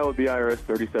 I owe the IRS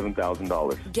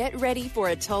 $37,000. Get ready for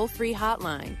a toll-free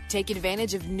hotline. Take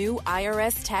advantage of new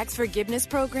IRS tax forgiveness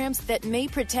programs that may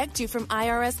protect you from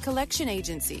IRS collection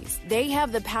agencies. They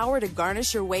have the power to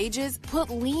garnish your wages, put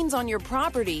liens on your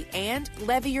property, and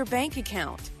levy your bank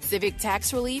account. Civic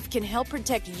Tax Relief can help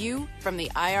protect you from the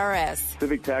IRS.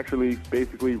 Civic Tax Relief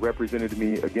basically represented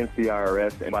me against the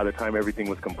IRS, and by the time everything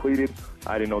was completed,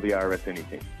 I didn't owe the IRS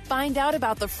anything. Find out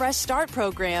about the Fresh Start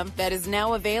program that is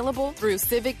now available through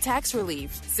Civic Tax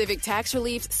Relief. Civic Tax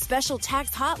Relief's special tax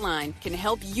hotline can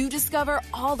help you discover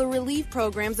all the relief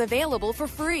programs available for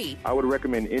free. I would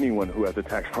recommend anyone who has a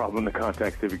tax problem to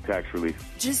contact Civic Tax Relief.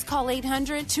 Just call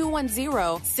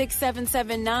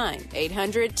 800-210-6779.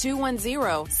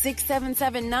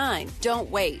 800-210-6779.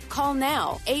 Don't wait. Call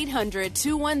now.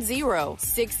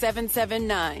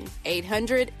 800-210-6779.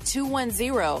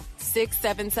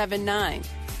 800-210-6779.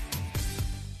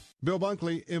 Bill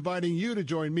Bunkley inviting you to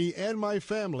join me and my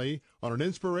family on an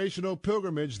inspirational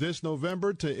pilgrimage this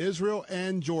November to Israel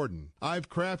and Jordan.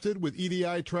 I've crafted with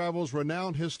EDI Travel's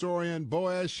renowned historian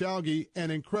Boaz Shalgi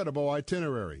an incredible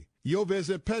itinerary. You'll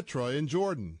visit Petra in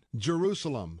Jordan,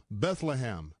 Jerusalem,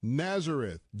 Bethlehem,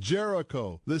 Nazareth,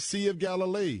 Jericho, the Sea of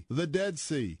Galilee, the Dead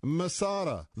Sea,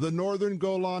 Masada, the northern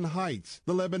Golan Heights,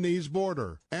 the Lebanese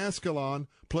border, Ascalon,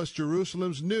 plus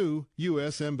Jerusalem's new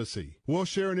U.S. Embassy. We'll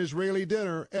share an Israeli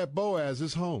dinner at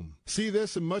Boaz's home. See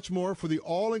this and much more for the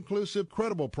all-inclusive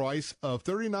credible price of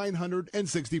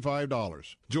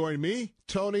 $3,965. Join me,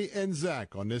 Tony, and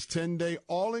Zach on this 10-day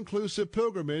all-inclusive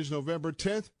pilgrimage November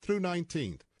 10th through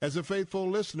 19th. As a faithful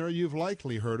listener, you've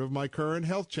likely heard of my current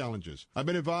health challenges. I've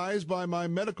been advised by my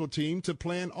medical team to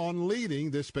plan on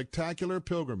leading this spectacular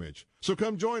pilgrimage. So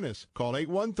come join us. Call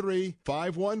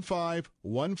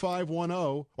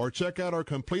 813-515-1510 or check out our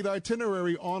complete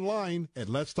itinerary online at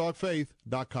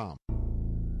letstalkfaith.com.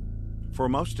 For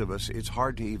most of us, it's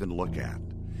hard to even look at.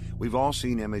 We've all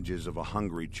seen images of a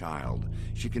hungry child.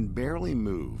 She can barely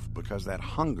move because that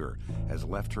hunger has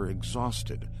left her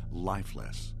exhausted,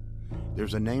 lifeless.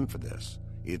 There's a name for this.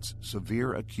 It's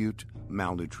severe acute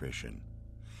malnutrition.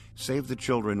 Save the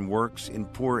Children works in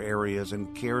poor areas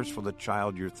and cares for the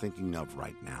child you're thinking of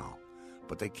right now.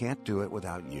 But they can't do it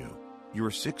without you. Your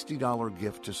 $60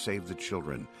 gift to Save the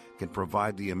Children can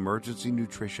provide the emergency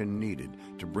nutrition needed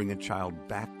to bring a child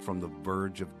back from the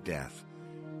verge of death.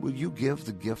 Will you give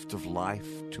the gift of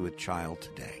life to a child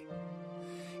today?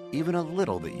 Even a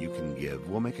little that you can give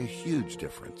will make a huge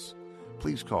difference.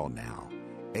 Please call now.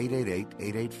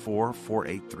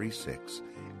 888-884-4836.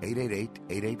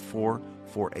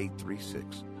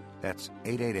 888-884-4836. That's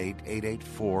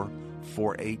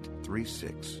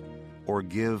 888-884-4836. Or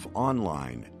give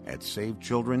online at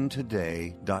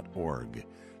SaveChildrenToday.org.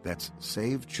 That's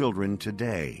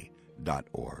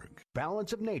SaveChildrenToday.org.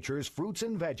 Balance of Nature's fruits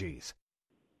and veggies.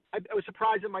 I was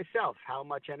surprised at myself how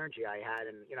much energy I had,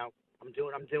 and I'm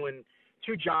doing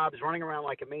 2 jobs, running around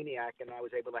like a maniac, and I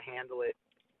was able to handle it.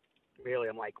 Really,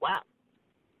 I'm like, wow,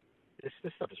 this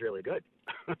stuff is really good.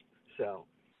 So,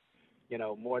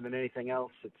 more than anything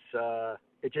else, it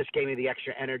just gave me the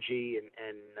extra energy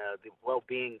and the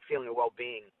well-being, feeling of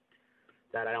well-being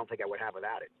that I don't think I would have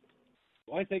without it.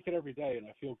 Well, I take it every day, and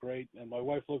I feel great. And my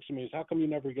wife looks at me and says, how come you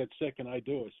never get sick? And I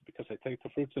do. It's because I take the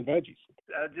fruits and veggies.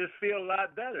 I just feel a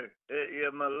lot better.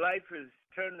 My life is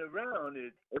turning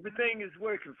around. Everything is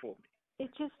working for me. It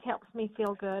just helps me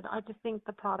feel good. I just think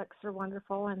the products are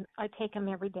wonderful, and I take them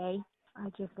every day. I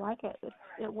just like it.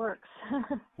 It works.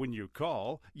 When you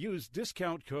call, use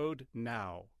discount code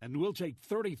NOW, and we'll take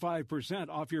 35%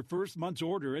 off your first month's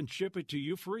order and ship it to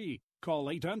you free. Call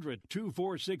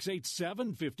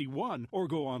 800-246-8751 or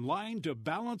go online to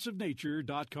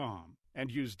balanceofnature.com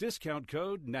and use discount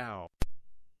code NOW.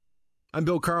 I'm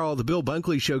Bill Carl. The Bill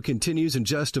Bunkley Show continues in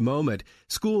just a moment.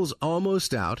 School's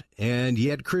almost out, and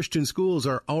yet Christian schools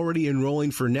are already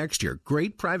enrolling for next year.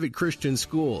 Great private Christian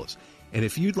schools. And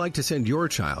if you'd like to send your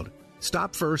child,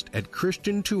 stop first at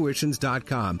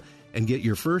ChristianTuitions.com and get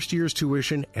your first year's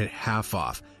tuition at half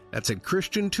off. That's at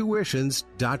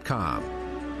ChristianTuitions.com.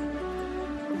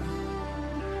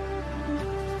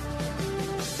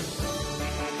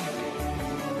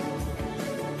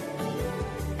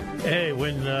 Hey,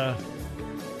 when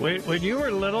you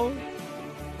were little,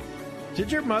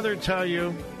 did your mother tell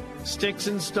you, sticks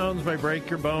and stones may break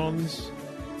your bones,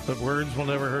 but words will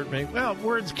never hurt me? Well,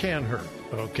 words can hurt,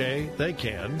 okay? They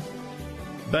can.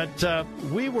 But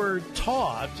we were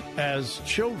taught as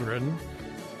children,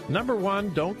 number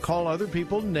one, don't call other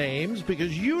people names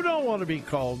because you don't want to be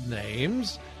called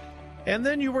names. And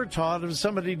then you were taught if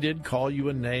somebody did call you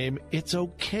a name, it's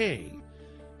okay.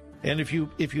 And if you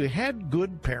had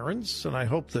good parents, and I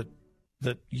hope that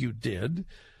you did,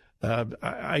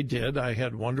 I did. I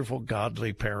had wonderful,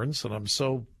 godly parents, and I'm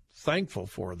so thankful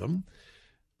for them.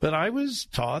 But I was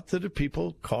taught that if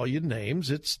people call you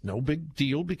names, it's no big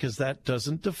deal because that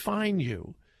doesn't define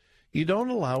you. You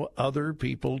don't allow other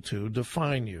people to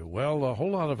define you. Well, a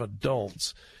whole lot of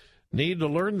adults need to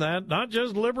learn that, not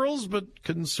just liberals, but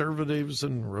conservatives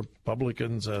and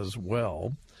Republicans as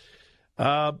well.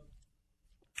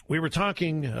 We were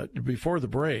talking before the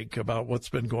break about what's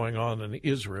been going on in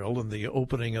Israel and the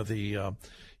opening of the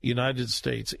United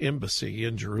States Embassy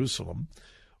in Jerusalem.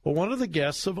 Well, one of the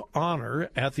guests of honor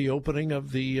at the opening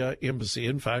of the embassy,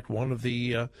 in fact, one of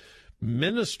the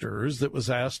ministers that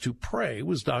was asked to pray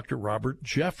was Dr. Robert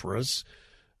Jeffress,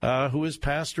 who is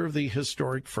pastor of the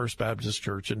historic First Baptist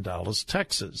Church in Dallas,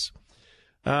 Texas.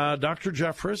 Dr.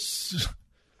 Jeffress,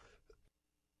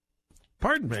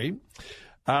 pardon me,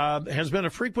 has been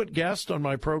a frequent guest on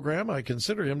my program. I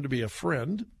consider him to be a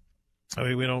friend. I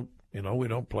mean, we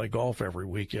don't play golf every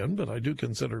weekend, but I do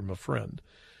consider him a friend.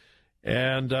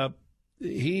 And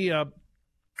he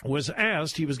was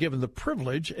asked, he was given the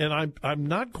privilege, and I'm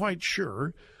not quite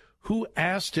sure who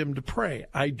asked him to pray.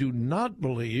 I do not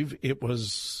believe it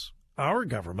was our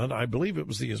government. I believe it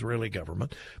was the Israeli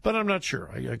government, but I'm not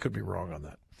sure. I could be wrong on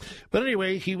that. But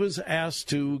anyway, he was asked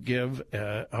to give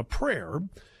a prayer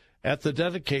at the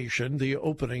dedication, the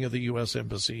opening of the U.S.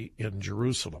 Embassy in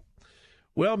Jerusalem.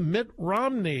 Well, Mitt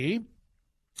Romney,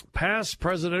 past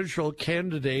presidential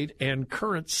candidate and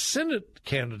current Senate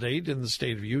candidate in the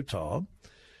state of Utah,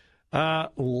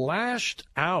 lashed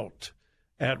out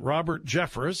at Robert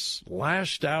Jeffress,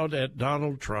 lashed out at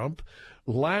Donald Trump,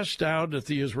 lashed out at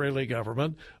the Israeli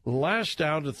government, lashed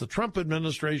out at the Trump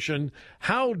administration.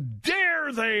 How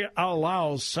dare they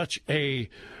allow such a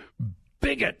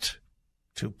bigot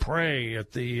to pray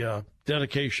at the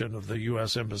dedication of the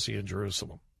U.S. Embassy in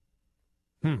Jerusalem?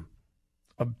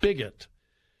 A bigot.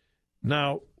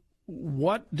 Now,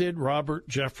 what did Robert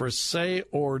Jeffress say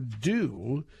or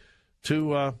do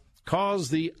to cause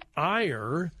the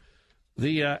ire,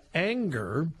 the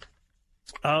anger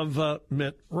of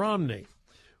Mitt Romney?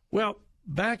 Well,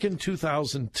 back in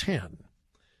 2010,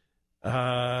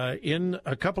 in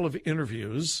a couple of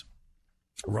interviews,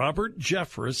 Robert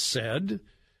Jeffress said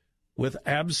with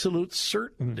absolute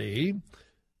certainty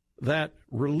that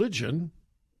religion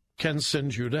can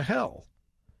send you to hell.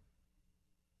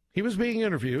 He was being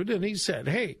interviewed, and he said,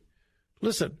 hey,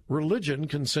 listen, religion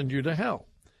can send you to hell.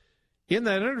 In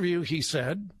that interview, he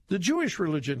said, the Jewish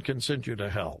religion can send you to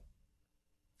hell.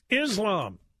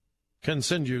 Islam can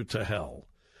send you to hell.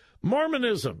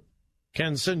 Mormonism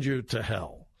can send you to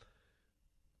hell.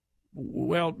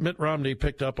 Well, Mitt Romney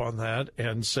picked up on that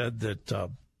and said that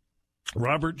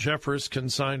Robert Jeffress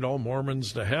consigned all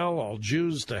Mormons to hell, all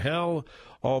Jews to hell,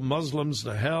 all Muslims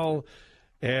to hell,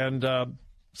 and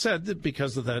said that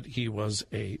because of that he was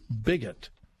a bigot.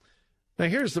 Now,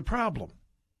 here's the problem.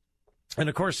 And,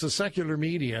 of course, the secular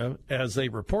media, as they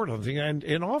report on things,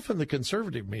 and often the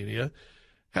conservative media,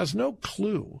 has no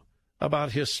clue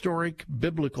about historic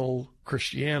biblical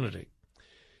Christianity.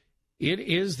 It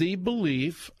is the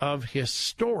belief of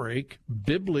historic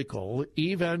biblical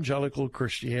evangelical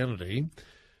Christianity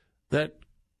that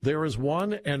there is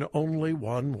one and only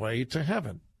one way to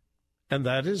heaven, and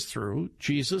that is through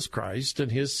Jesus Christ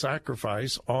and his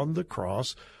sacrifice on the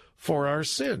cross for our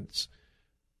sins.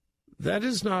 That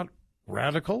is not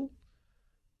radical.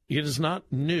 It is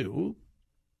not new.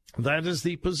 That is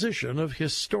the position of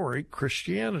historic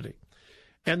Christianity.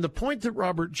 And the point that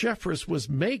Robert Jeffress was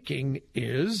making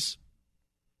is,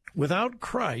 without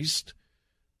Christ,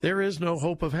 there is no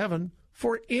hope of heaven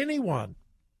for anyone.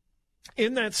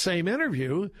 In that same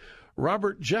interview,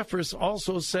 Robert Jeffress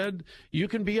also said you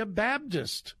can be a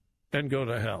Baptist and go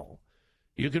to hell.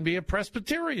 You can be a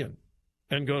Presbyterian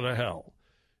and go to hell.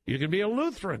 You can be a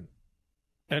Lutheran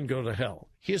and go to hell.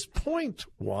 His point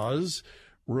was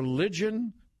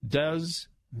religion does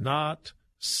not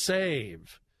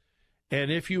save.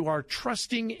 And if you are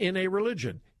trusting in a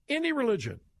religion, any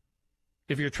religion,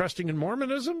 if you're trusting in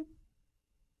Mormonism,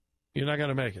 you're not going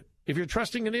to make it. If you're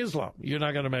trusting in Islam, you're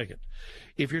not going to make it.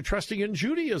 If you're trusting in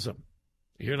Judaism,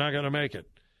 you're not going to make it.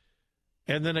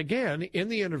 And then again, in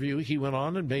the interview, he went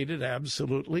on and made it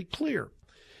absolutely clear.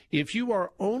 If you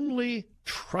are only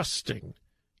trusting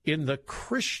in the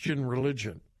Christian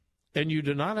religion and you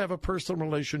do not have a personal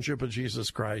relationship with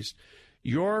Jesus Christ,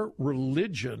 your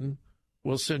religion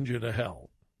will send you to hell.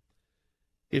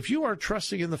 If you are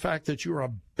trusting in the fact that you're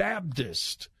a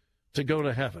Baptist to go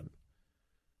to heaven,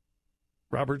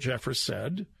 Robert Jeffress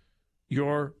said,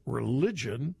 your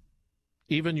religion,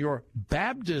 even your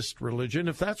Baptist religion,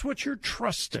 if that's what you're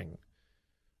trusting,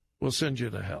 will send you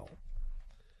to hell.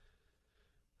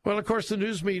 Well, of course, the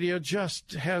news media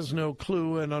just has no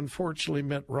clue, and unfortunately,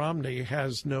 Mitt Romney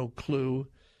has no clue.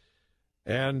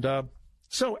 And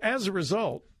so as a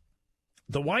result,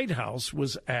 the White House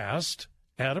was asked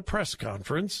at a press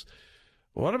conference,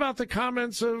 what about the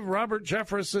comments of Robert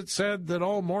Jeffress that said that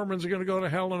all Mormons are going to go to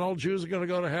hell and all Jews are going to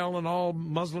go to hell and all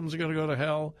Muslims are going to go to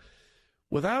hell?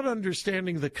 Without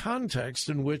understanding the context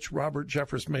in which Robert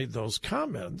Jeffress made those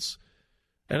comments,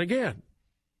 and again,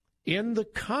 in the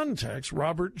context,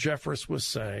 Robert Jeffress was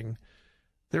saying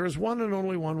there is one and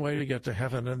only one way to get to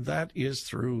heaven, and that is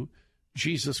through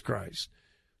Jesus Christ.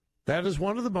 That is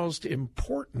one of the most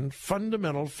important,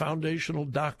 fundamental, foundational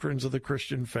doctrines of the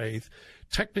Christian faith.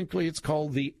 Technically, it's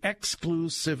called the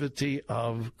exclusivity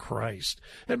of Christ.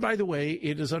 And by the way,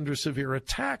 it is under severe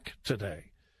attack today.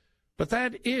 But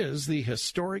that is the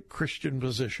historic Christian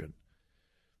position.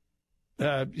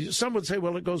 Some would say,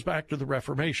 well, it goes back to the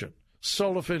Reformation.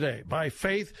 Sola fide, by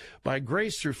faith, by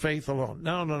grace through faith alone.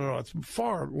 No. It's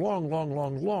far,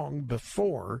 long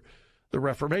before the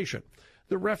Reformation.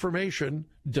 The Reformation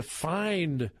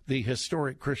defined the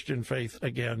historic Christian faith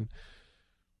again.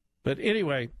 But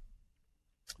anyway,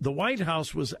 the White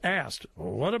House was asked,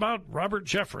 what about Robert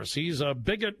Jeffress? He's a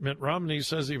bigot. Mitt Romney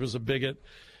says he was a bigot.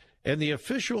 And the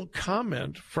official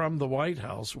comment from the White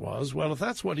House was, well, if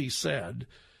that's what he said,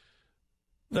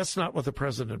 that's not what the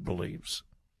president believes.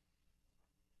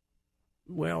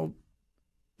 Well,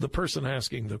 the person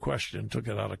asking the question took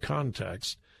it out of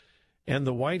context. And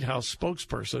the White House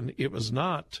spokesperson, it was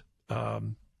not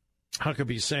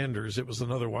Huckabee Sanders, it was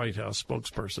another White House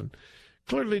spokesperson,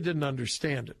 clearly didn't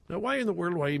understand it. Now, why in the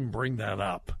world do I even bring that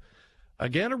up?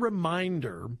 Again, a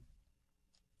reminder,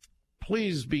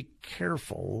 please be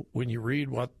careful when you read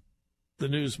what the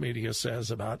news media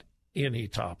says about any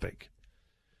topic.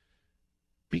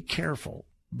 Be careful.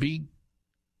 Be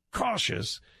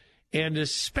cautious. And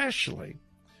especially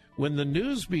when the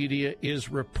news media is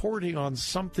reporting on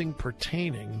something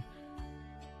pertaining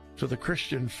to the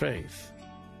Christian faith.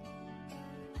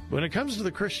 When it comes to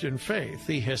the Christian faith,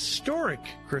 the historic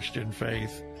Christian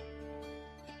faith,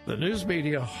 the news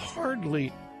media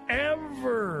hardly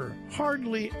ever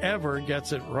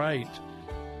gets it right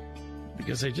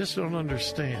because they just don't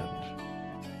understand.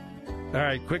 All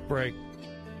right, quick break.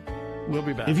 We'll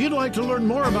be back. If you'd like to learn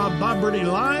more about Bob Burney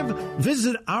Live,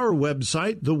 visit our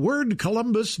website,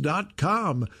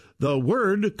 thewordcolumbus.com.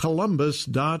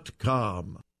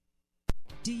 Thewordcolumbus.com.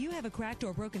 Do you have a cracked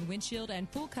or broken windshield and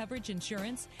full coverage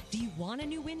insurance? Do you want a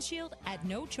new windshield at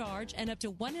no charge and up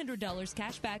to $100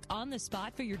 cash back on the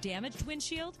spot for your damaged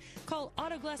windshield? Call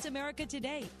Auto Glass America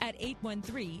today at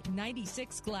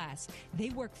 813-96-GLASS.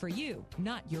 They work for you,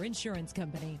 not your insurance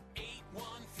company.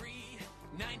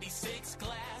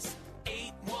 813-96-GLASS.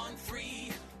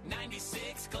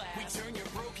 813-96-GLASS. We turn your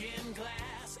broken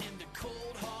glass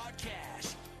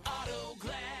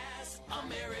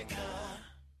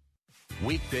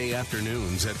weekday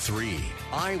afternoons at 3.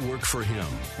 I Work for Him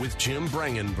with Jim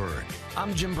Brangenberg.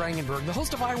 I'm Jim Brangenberg, the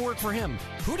host of I Work for Him.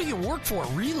 Who do you work for,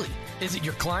 really? Is it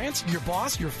your clients, your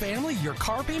boss, your family, your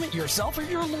car payment, yourself, or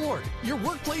your Lord? Your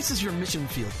workplace is your mission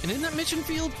field. And in that mission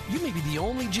field, you may be the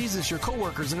only Jesus your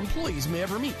coworkers and employees may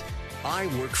ever meet. I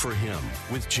Work for Him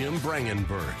with Jim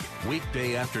Brangenberg.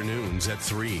 Weekday afternoons at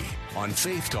 3 on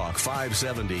Faith Talk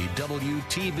 570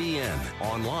 WTBN.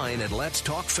 Online at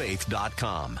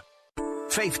letstalkfaith.com.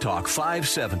 Faith Talk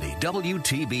 570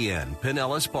 WTBN,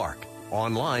 Pinellas Park.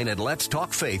 Online at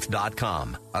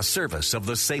letstalkfaith.com. A service of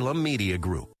the Salem Media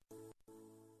Group.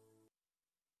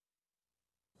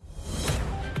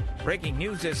 Breaking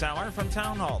news this hour from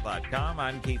townhall.com.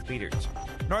 I'm Keith Peters.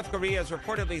 North Korea is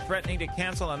reportedly threatening to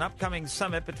cancel an upcoming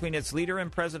summit between its leader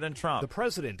and President Trump. The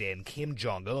president and Kim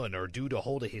Jong-un are due to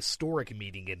hold a historic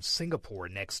meeting in Singapore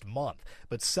next month.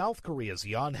 But South Korea's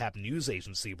Yonhap news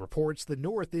agency reports the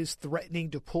North is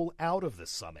threatening to pull out of the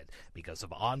summit because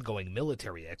of ongoing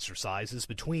military exercises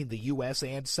between the U.S.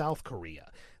 and South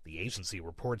Korea. The agency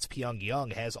reports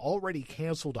Pyongyang has already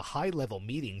canceled a high-level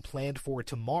meeting planned for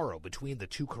tomorrow between the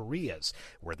two Koreas,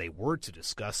 where they were to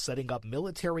discuss setting up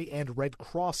military and Red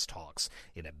Cross talks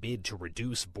in a bid to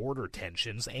reduce border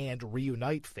tensions and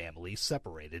reunite families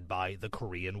separated by the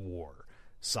Korean War.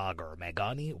 Sagar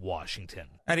Magani, Washington.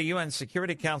 At a UN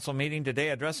Security Council meeting today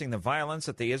addressing the violence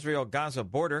at the Israel-Gaza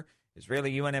border, Israeli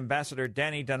UN Ambassador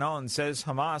Danny Danon says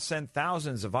Hamas sent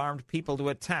thousands of armed people to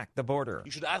attack the border.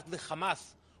 You should ask the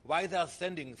Hamas why they are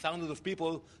sending thousands of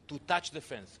people to touch the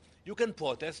fence. You can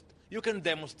protest, you can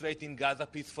demonstrate in Gaza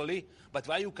peacefully, but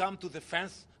why you come to the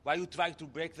fence, why you try to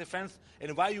break the fence,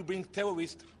 and why you bring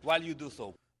terrorists while you do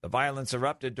so? The violence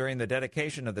erupted during the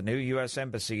dedication of the new U.S.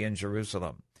 Embassy in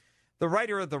Jerusalem. The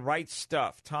writer of The Right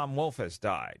Stuff, Tom Wolfe, has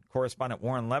died. Correspondent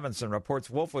Warren Levinson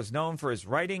reports Wolfe was known for his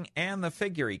writing and the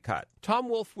figure he cut. Tom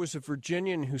Wolfe was a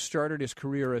Virginian who started his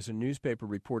career as a newspaper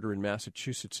reporter in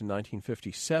Massachusetts in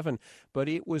 1957, but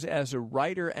it was as a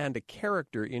writer and a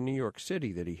character in New York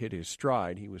City that he hit his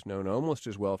stride. He was known almost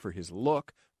as well for his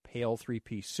look, pale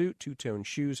three-piece suit, two-tone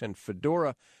shoes, and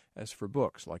fedora, as for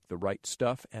books like The Right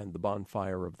Stuff and The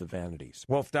Bonfire of the Vanities.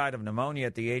 Wolfe died of pneumonia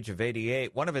at the age of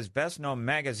 88. One of his best-known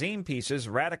magazine pieces,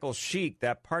 Radical Chic,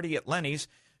 That Party at Lenny's,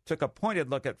 took a pointed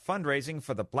look at fundraising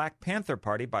for the Black Panther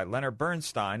Party by Leonard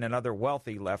Bernstein and other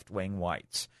wealthy left-wing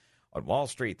whites. On Wall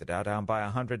Street, the Dow down by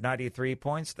 193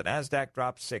 points, the Nasdaq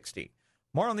dropped 60.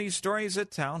 More on these stories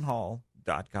at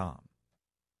townhall.com.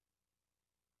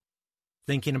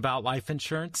 Thinking about life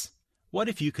insurance? What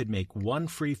if you could make one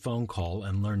free phone call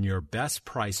and learn your best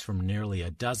price from nearly a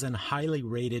dozen highly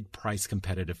rated,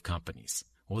 price-competitive companies?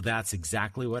 Well, that's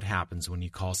exactly what happens when you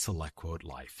call SelectQuote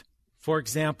Life. For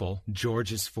example,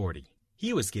 George is 40.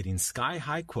 He was getting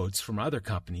sky-high quotes from other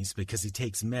companies because he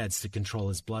takes meds to control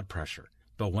his blood pressure.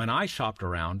 But when I shopped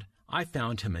around, I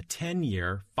found him a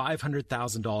 10-year,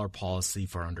 $500,000 policy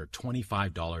for under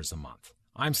 $25 a month.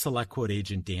 I'm SelectQuote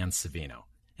agent Dan Savino.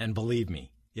 And believe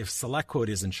me, if SelectQuote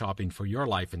isn't shopping for your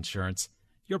life insurance,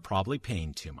 you're probably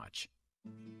paying too much.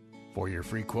 For your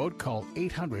free quote, call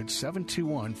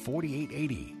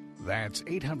 800-721-4880. That's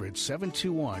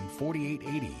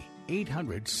 800-721-4880.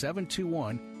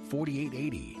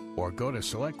 800-721-4880. Or go to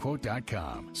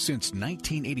SelectQuote.com. Since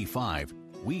 1985,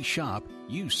 we shop,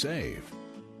 you save.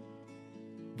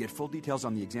 Get full details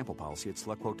on the example policy at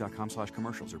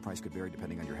SelectQuote.com/commercials. Or price could vary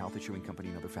depending on your health, issuing company,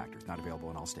 and other factors. Not available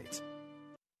in all states.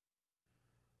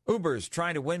 Uber's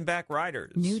trying to win back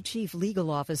riders. New Chief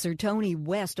Legal Officer Tony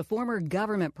West, a former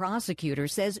government prosecutor,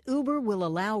 says Uber will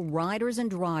allow riders and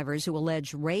drivers who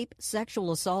allege rape,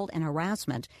 sexual assault, and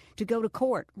harassment to go to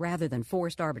court rather than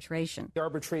forced arbitration.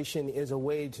 Arbitration is a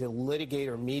way to litigate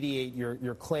or mediate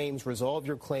your claims, resolve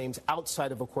your claims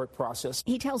outside of a court process.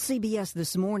 He tells CBS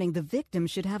This Morning the victim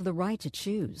should have the right to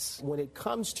choose. When it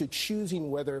comes to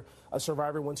choosing whether a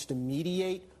survivor wants to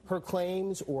mediate her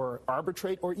claims or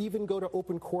arbitrate or even go to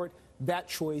open court, that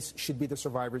choice should be the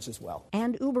survivor's as well.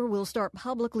 And Uber will start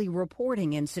publicly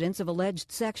reporting incidents of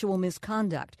alleged sexual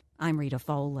misconduct. I'm Rita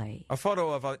Foley. A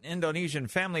photo of an Indonesian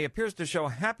family appears to show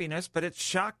happiness, but it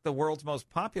shocked the world's most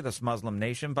populous Muslim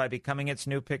nation by becoming its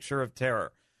new picture of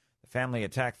terror. The family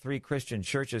attacked 3 Christian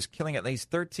churches, killing at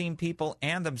least 13 people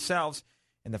and themselves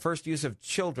in the first use of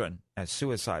children as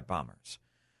suicide bombers.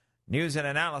 News and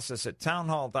analysis at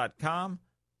townhall.com.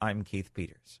 I'm Keith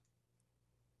Peters.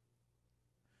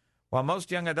 While most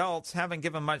young adults haven't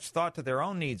given much thought to their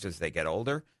own needs as they get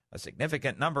older, a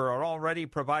significant number are already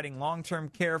providing long-term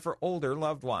care for older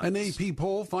loved ones. An AP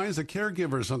poll finds that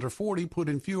caregivers under 40 put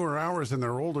in fewer hours than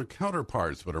their older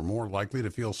counterparts, but are more likely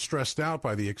to feel stressed out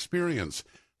by the experience.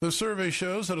 The survey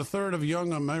shows that a third of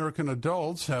young American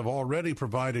adults have already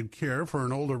provided care for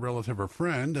an older relative or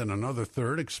friend, and another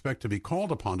third expect to be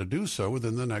called upon to do so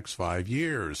within the next 5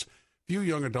 years. Few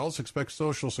young adults expect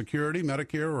Social Security,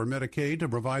 Medicare, or Medicaid to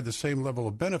provide the same level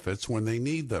of benefits when they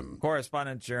need them.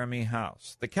 Correspondent Jeremy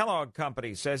House. The Kellogg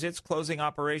Company says it's closing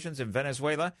operations in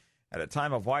Venezuela at a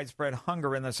time of widespread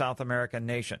hunger in the South American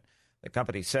nation. The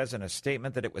company says in a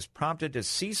statement that it was prompted to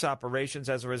cease operations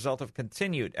as a result of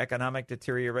continued economic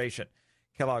deterioration.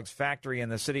 Kellogg's factory in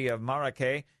the city of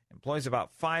Maracay employs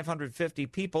about 550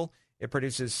 people. It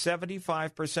produces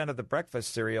 75% of the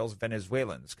breakfast cereals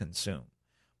Venezuelans consume.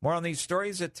 More on these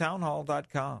stories at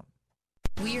townhall.com.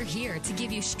 We're here to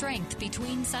give you strength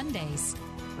between Sundays.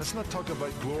 Let's not talk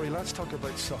about glory, let's talk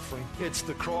about suffering. It's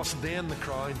the cross, then the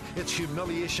crown. It's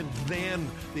humiliation, then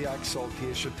the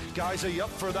exaltation. Guys, are you up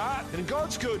for that? In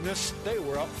God's goodness, they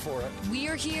were up for it.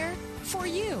 We're here for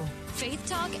you. Faith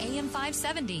Talk AM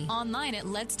 570. Online at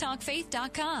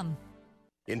letstalkfaith.com.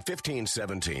 In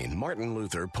 1517, Martin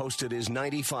Luther posted his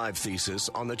 95 thesis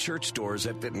on the church doors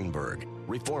at Wittenberg,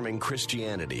 reforming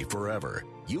Christianity forever.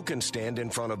 You can stand in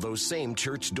front of those same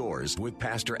church doors with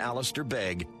Pastor Alistair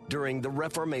Begg during the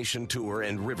Reformation Tour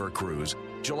and River Cruise,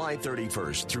 July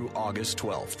 31st through August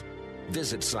 12th.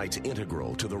 Visit sites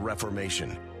integral to the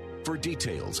Reformation. For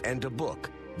details and to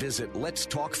book, visit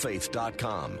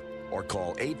letstalkfaith.com or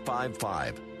call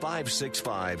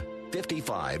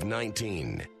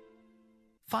 855-565-5519.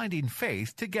 Finding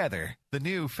faith together. The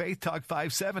new Faith Talk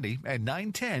 570 and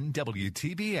 910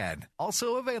 WTBN.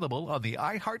 Also available on the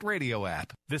iHeartRadio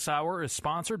app. This hour is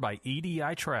sponsored by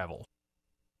EDI Travel.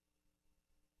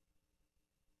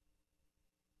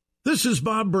 This is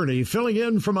Bob Burney filling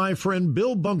in for my friend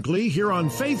Bill Bunkley here on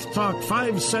Faith Talk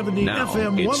 570 now,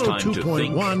 FM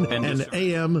 102.1 and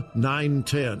AM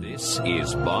 910. This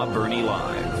is Bob Burney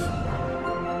Live.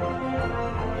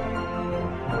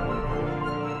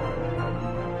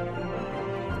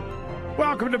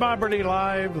 Welcome to Bob Burney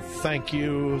Live. Thank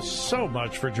you so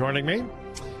much for joining me.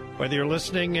 Whether you're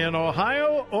listening in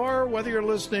Ohio or whether you're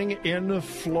listening in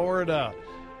Florida,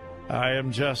 I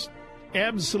am just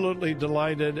absolutely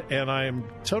delighted and I am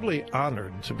totally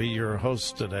honored to be your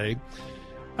host today.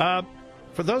 For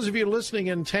those of you listening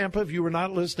in Tampa, if you were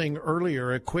not listening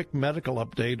earlier, a quick medical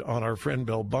update on our friend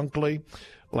Bill Bunkley.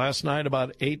 Last night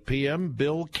about 8 p.m.,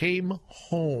 Bill came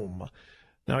home.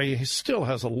 Now, he still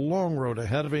has a long road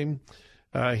ahead of him.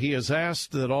 He has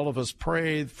asked that all of us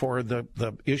pray for the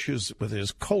issues with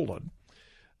his colon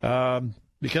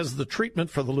because of the treatment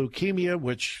for the leukemia,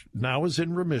 which now is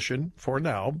in remission for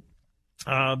now,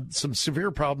 some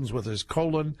severe problems with his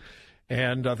colon,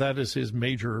 and that is his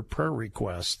major prayer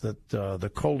request, that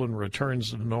the colon returns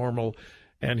to normal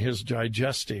and his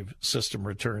digestive system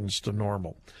returns to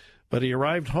normal. But he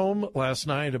arrived home last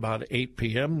night about 8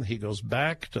 p.m. He goes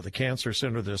back to the cancer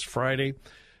center this Friday.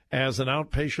 As an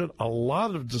outpatient, a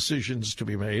lot of decisions to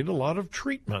be made, a lot of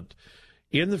treatment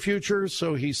in the future,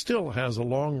 so he still has a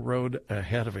long road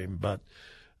ahead of him. But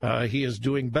he is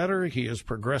doing better. He is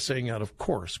progressing, and of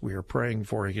course, we are praying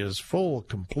for his full,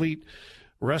 complete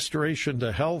restoration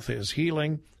to health, his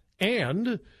healing,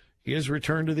 and his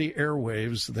return to the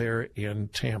airwaves there in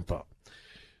Tampa.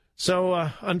 So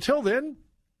until then,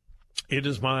 it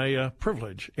is my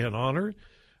privilege and honor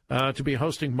to be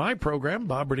hosting my program,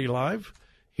 Bob Burney Live,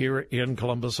 here in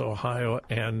Columbus, Ohio,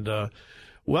 and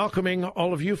welcoming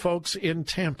all of you folks in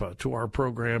Tampa to our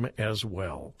program as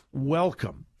well.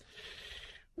 Welcome.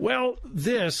 Well,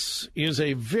 this is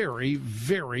a very,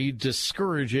 very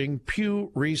discouraging Pew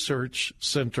Research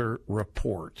Center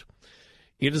report.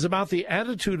 It is about the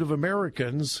attitude of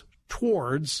Americans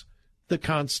towards the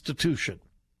Constitution.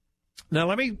 Now,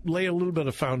 let me lay a little bit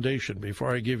of foundation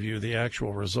before I give you the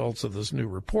actual results of this new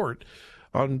report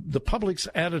on the public's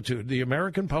attitude, the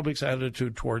American public's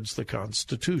attitude towards the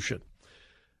Constitution.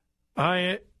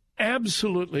 I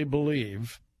absolutely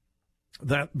believe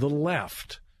that the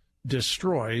left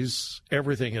destroys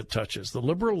everything it touches. The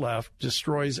liberal left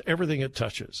destroys everything it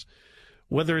touches.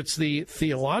 Whether it's the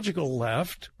theological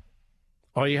left,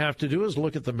 all you have to do is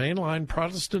look at the mainline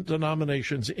Protestant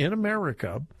denominations in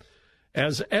America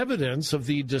as evidence of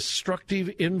the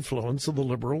destructive influence of the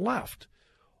liberal left.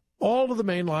 All of the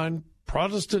mainline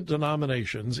Protestant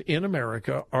denominations in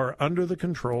America are under the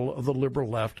control of the liberal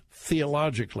left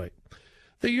theologically.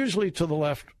 They're usually to the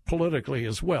left politically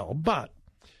as well, but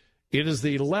it is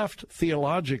the left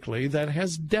theologically that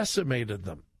has decimated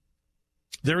them.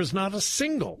 There is not a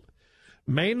single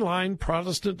mainline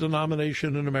Protestant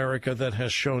denomination in America that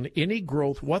has shown any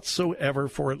growth whatsoever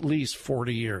for at least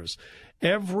 40 years.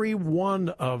 Every one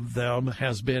of them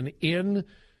has been in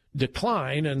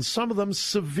decline, and some of them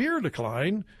severe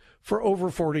decline, for over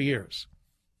 40 years.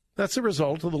 That's a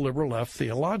result of the liberal left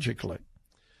theologically.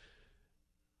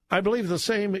 I believe the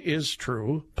same is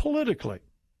true politically.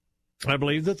 I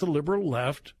believe that the liberal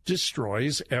left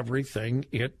destroys everything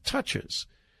it touches.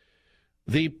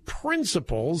 The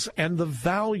principles and the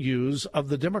values of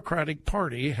the Democratic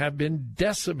Party have been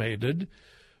decimated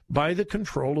by the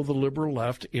control of the liberal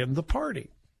left in the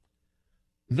party.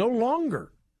 No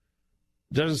longer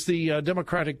does the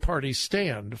Democratic Party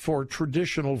stand for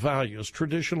traditional values,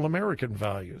 traditional American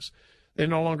values. They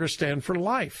no longer stand for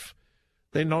life.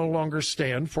 They no longer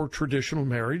stand for traditional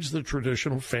marriage, the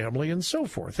traditional family, and so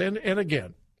forth. And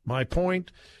again, my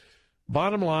point,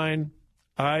 bottom line,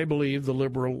 I believe the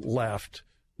liberal left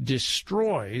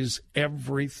destroys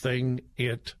everything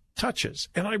it touches.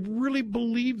 And I really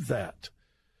believe that.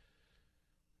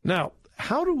 Now,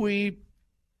 how do we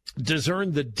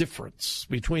discern the difference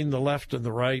between the left and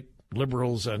the right,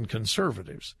 liberals and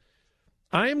conservatives?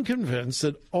 I am convinced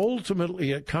that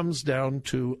ultimately it comes down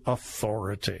to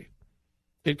authority.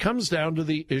 It comes down to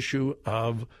the issue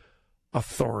of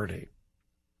authority.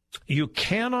 You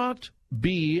cannot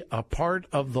be a part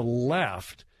of the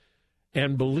left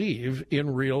and believe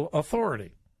in real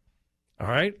authority. All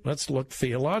right, let's look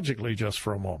theologically just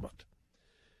for a moment.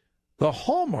 The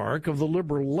hallmark of the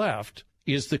liberal left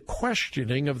is the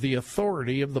questioning of the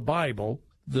authority of the Bible,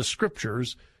 the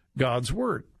Scriptures, God's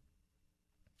Word.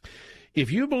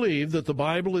 If you believe that the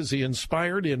Bible is the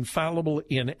inspired, infallible,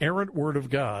 inerrant Word of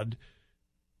God,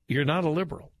 you're not a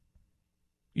liberal.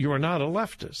 You are not a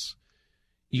leftist.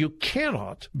 You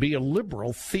cannot be a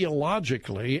liberal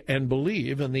theologically and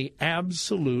believe in the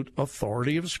absolute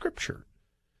authority of Scripture.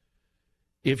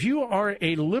 If you are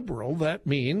a liberal, that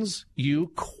means you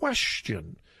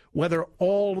question whether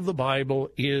all of the Bible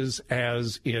is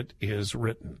as it is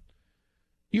written.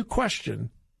 You question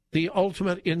the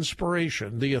ultimate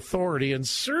inspiration, the authority, and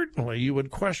certainly you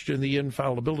would question the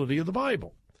infallibility of the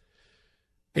Bible.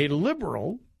 A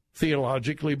liberal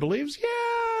theologically believes,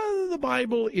 the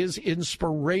Bible is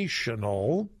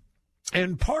inspirational,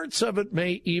 and parts of it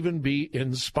may even be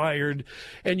inspired,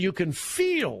 and you can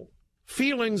feel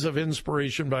feelings of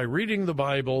inspiration by reading the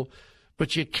Bible,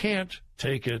 but you can't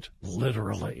take it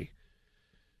literally.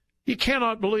 You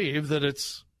cannot believe that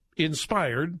it's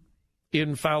inspired,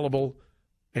 infallible,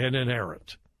 and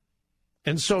inerrant.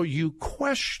 And so you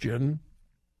question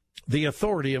the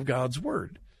authority of God's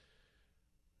Word.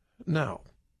 Now,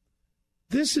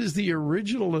 this is the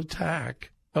original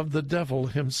attack of the devil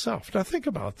himself. Now, think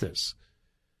about this.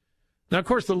 Now, of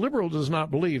course, the liberal does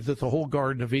not believe that the whole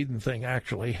Garden of Eden thing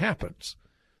actually happens.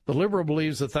 The liberal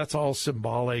believes that that's all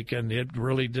symbolic and it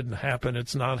really didn't happen.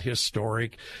 It's not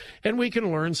historic. And we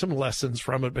can learn some lessons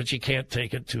from it, but you can't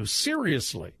take it too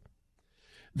seriously.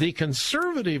 The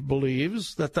conservative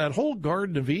believes that that whole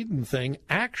Garden of Eden thing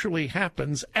actually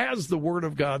happens as the Word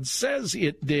of God says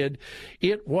it did.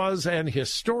 It was an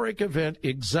historic event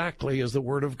exactly as the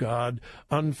Word of God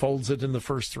unfolds it in the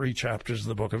first 3 chapters of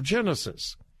the book of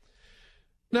Genesis.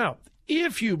 Now,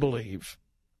 if you believe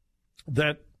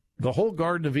that the whole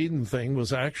Garden of Eden thing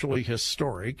was actually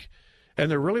historic,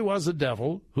 and there really was a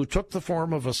devil who took the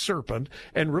form of a serpent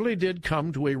and really did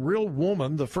come to a real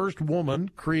woman, the first woman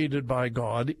created by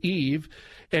God, Eve,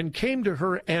 and came to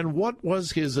her, and what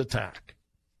was his attack?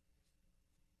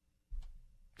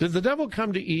 Did the devil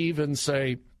come to Eve and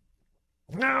say,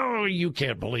 no, you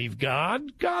can't believe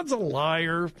God. God's a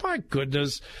liar. My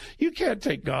goodness, you can't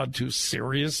take God too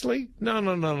seriously. No.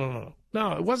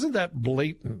 No, it wasn't that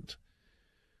blatant.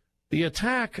 The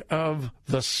attack of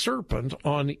the serpent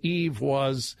on Eve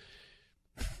was,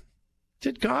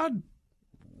 did God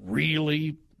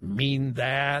really mean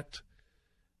that?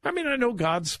 I mean, I know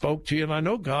God spoke to you, and I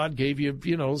know God gave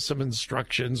you, some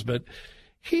instructions, but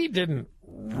he didn't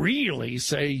really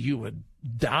say you would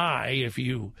die if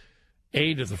you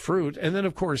ate of the fruit. And then,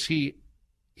 of course, he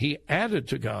added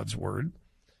to God's word.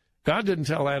 God didn't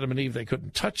tell Adam and Eve they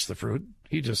couldn't touch the fruit.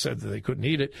 He just said that they couldn't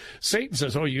eat it. Satan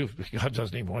says, God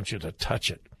doesn't even want you to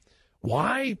touch it.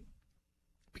 Why?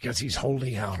 Because he's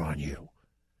holding out on you.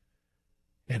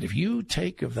 And if you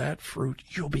take of that fruit,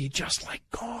 you'll be just like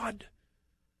God.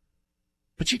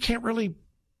 But you can't really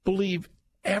believe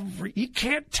you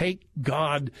can't take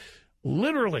God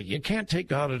literally. You can't take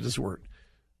God at his word.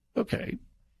 Okay.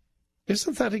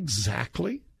 Isn't that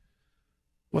exactly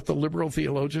what the liberal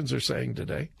theologians are saying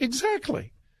today?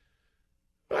 Exactly.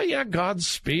 Well, yeah, God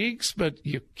speaks, but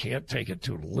you can't take it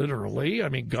too literally. I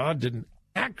mean, God didn't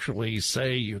actually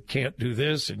say you can't do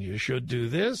this and you should do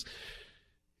this.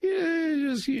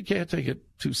 is you can't take it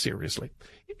too seriously.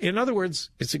 In other words,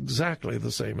 it's exactly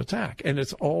the same attack, and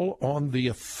it's all on the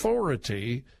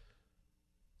authority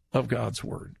of God's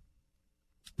word.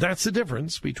 That's the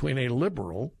difference between a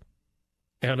liberal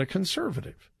and a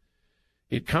conservative.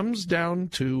 It comes down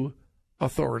to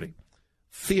authority.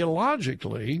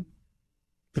 Theologically,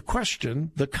 the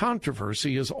question, the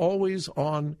controversy is always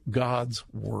on God's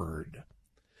word.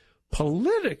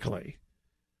 Politically,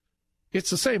 it's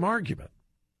the same argument.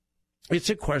 It's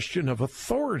a question of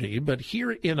authority, but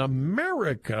here in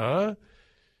America,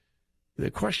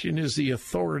 the question is the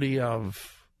authority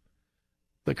of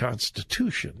the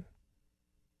Constitution.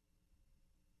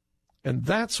 And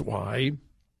that's why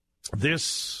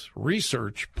this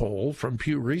research poll from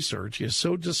Pew Research is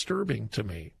so disturbing to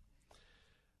me.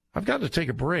 I've got to take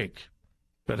a break,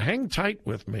 but hang tight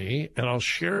with me, and I'll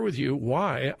share with you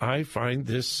why I find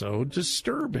this so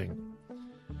disturbing.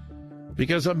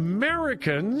 Because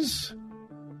Americans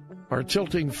are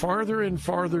tilting farther and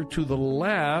farther to the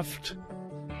left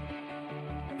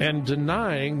and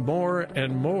denying more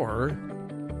and more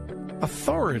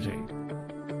authority.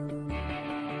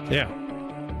 Yeah,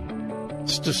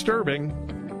 it's disturbing.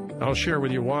 I'll share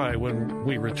with you why when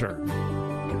we return.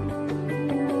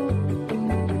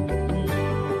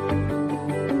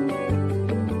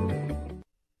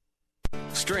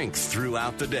 Strength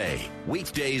throughout the day.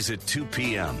 Weekdays at 2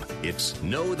 p.m. It's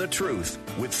Know the Truth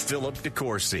with Philip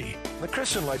DeCourcy. The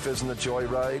Christian life isn't a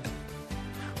joyride,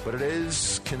 but it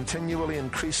is continually,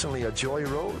 increasingly a joy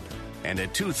road. And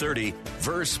at 2:30,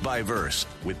 Verse by Verse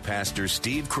with Pastor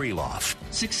Steve Kreloff.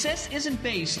 Success isn't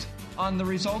based on the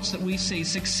results that we see.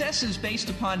 Success is based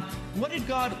upon what did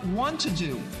God want to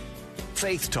do.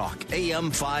 Faith Talk,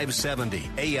 AM 570,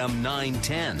 AM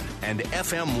 910, and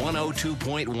FM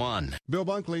 102.1. Bill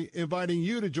Bunkley inviting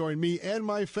you to join me and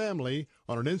my family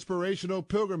on an inspirational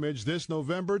pilgrimage this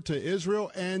November to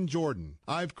Israel and Jordan.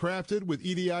 I've crafted with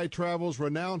EDI Travel's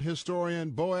renowned historian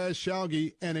Boaz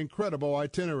Shalgi an incredible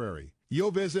itinerary.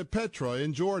 You'll visit Petra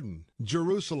in Jordan,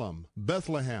 Jerusalem,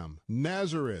 Bethlehem,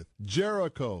 Nazareth,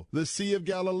 Jericho, the Sea of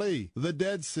Galilee, the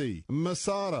Dead Sea,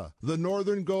 Masada, the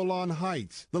northern Golan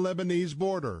Heights, the Lebanese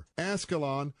border,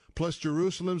 Ascalon, plus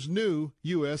Jerusalem's new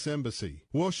U.S. Embassy.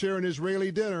 We'll share an Israeli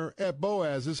dinner at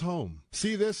Boaz's home.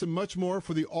 See this and much more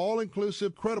for the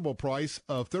all-inclusive credible price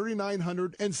of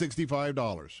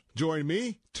 $3,965. Join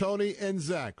me, Tony, and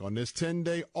Zach on this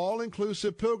 10-day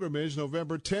all-inclusive pilgrimage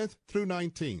November 10th through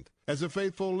 19th. As a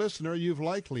faithful listener, you've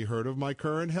likely heard of my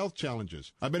current health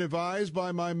challenges. I've been advised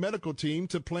by my medical team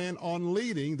to plan on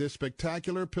leading this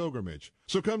spectacular pilgrimage.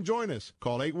 So come join us.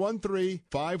 Call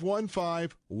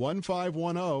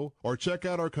 813-515-1510 or check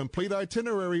out our complete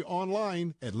itinerary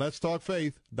online at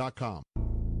letstalkfaith.com.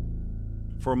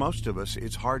 For most of us,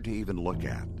 it's hard to even look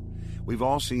at. We've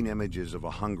all seen images of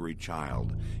a hungry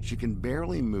child. She can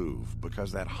barely move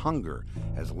because that hunger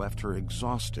has left her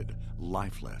exhausted,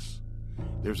 lifeless.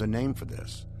 There's a name for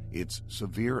this. It's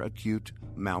severe acute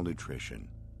malnutrition.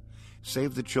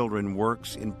 Save the Children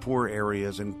works in poor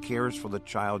areas and cares for the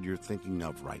child you're thinking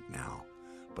of right now.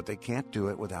 But they can't do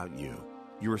it without you.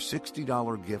 Your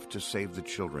 $60 gift to Save the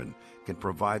Children can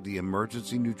provide the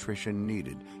emergency nutrition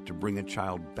needed to bring a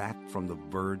child back from the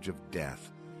verge of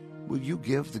death. Will you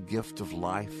give the gift of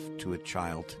life to a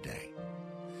child today?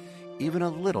 Even a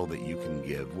little that you can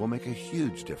give will make a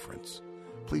huge difference.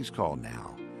 Please call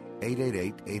now.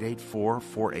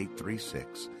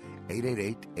 888-884-4836.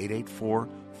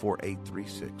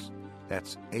 888-884-4836.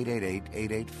 That's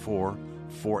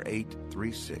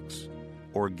 888-884-4836.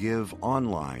 Or give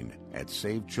online at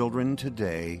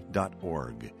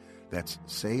SaveChildrenToday.org. That's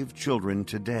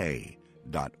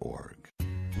SaveChildrenToday.org.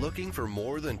 Looking for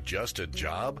more than just a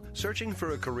job? Searching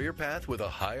for a career path with a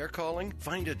higher calling?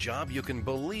 Find a job you can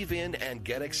believe in and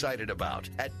get excited about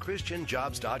at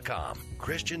ChristianJobs.com.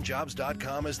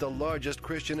 ChristianJobs.com is the largest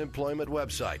Christian employment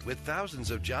website with thousands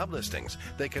of job listings.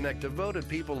 They connect devoted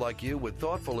people like you with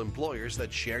thoughtful employers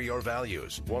that share your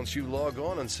values. Once you log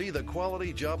on and see the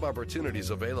quality job opportunities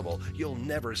available, you'll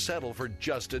never settle for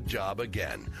just a job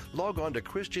again. Log on to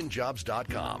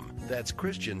ChristianJobs.com. That's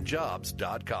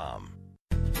ChristianJobs.com.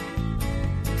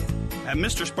 At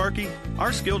Mr. Sparky,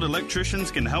 our skilled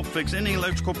electricians can help fix any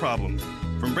electrical problem.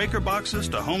 From breaker boxes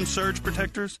to home surge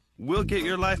protectors, we'll get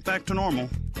your life back to normal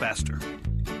faster.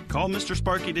 Call Mr.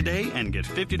 Sparky today and get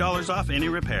 $50 off any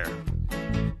repair.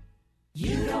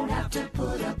 You don't have to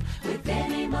put up with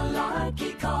any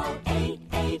malarkey. Call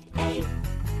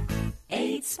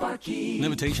 888-8-SPARKY.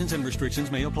 Limitations and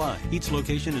restrictions may apply. Each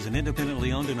location is an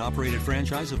independently owned and operated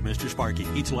franchise of Mr. Sparky,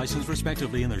 each licensed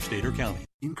respectively in their state or county.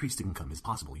 Increased income is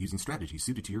possible using strategies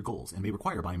suited to your goals and may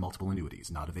require buying multiple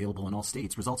annuities. Not available in all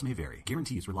states. Results may vary.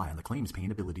 Guarantees rely on the claims paying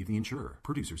ability of the insurer.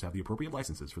 Producers have the appropriate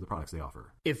licenses for the products they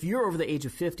offer. If you're over the age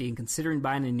of 50 and considering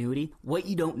buying an annuity, what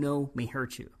you don't know may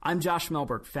hurt you. I'm Josh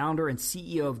Melberg, founder and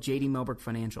CEO of J.D. Melberg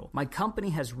Financial. My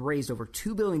company has raised over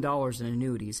 $2 billion in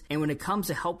annuities, and when it comes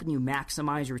to helping you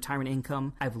maximize your retirement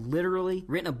income, I've literally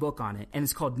written a book on it, and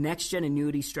it's called Next Gen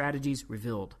Annuity Strategies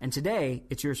Revealed. And today,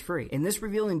 it's yours free. In this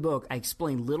revealing book, I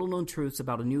explain little-known truths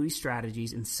about annuity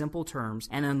strategies in simple terms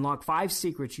and unlock 5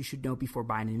 secrets you should know before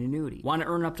buying an annuity. Want to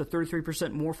earn up to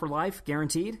 33% more for life,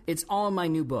 guaranteed? It's all in my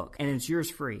new book, and it's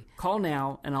yours free. Call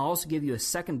now, and I'll also give you a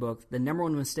second book, The Number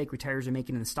One Mistake Retirees Are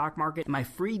Making in the Stock Market, and my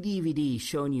free DVD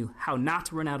showing you how not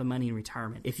to run out of money in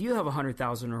retirement. If you have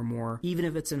 $100,000 or more, even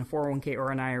if it's in a 401k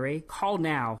or an IRA, call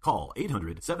now. Call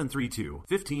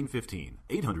 800-732-1515.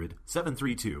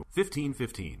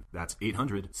 800-732-1515. That's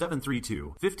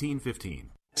 800-732-1515.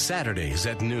 Saturdays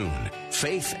at noon,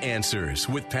 Faith Answers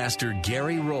with Pastor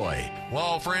Gary Roy.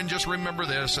 Well, friend, just remember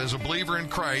this. As a believer in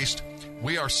Christ,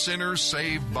 we are sinners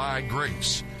saved by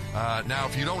grace. Now,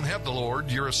 if you don't have the Lord,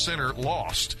 you're a sinner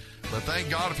lost. But thank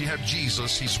God if you have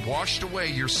Jesus, He's washed away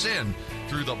your sin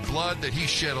through the blood that He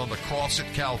shed on the cross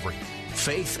at Calvary.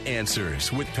 Faith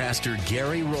Answers with Pastor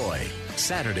Gary Roy.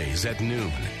 Saturdays at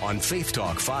noon on Faith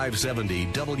Talk 570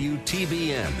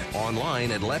 WTBN.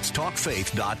 Online at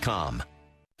letstalkfaith.com.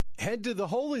 Head to the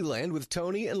Holy Land with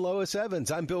Tony and Lois Evans.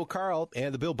 I'm Bill Carl,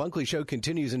 and the Bill Bunkley Show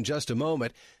continues in just a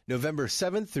moment. November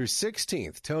 7th through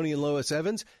 16th, Tony and Lois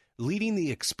Evans leading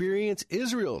the Experience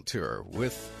Israel Tour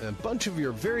with a bunch of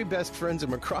your very best friends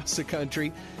from across the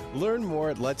country. Learn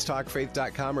more at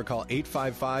letstalkfaith.com or call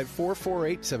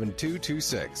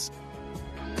 855-448-7226.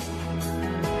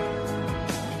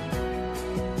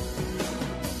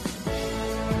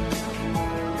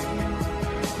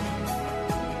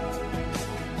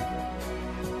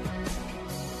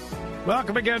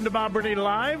 Welcome again to Bob Burney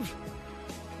Live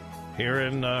here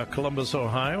in Columbus,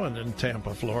 Ohio, and in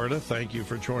Tampa, Florida. Thank you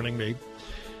for joining me.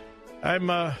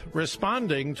 I'm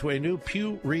responding to a new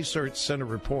Pew Research Center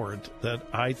report that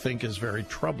I think is very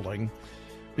troubling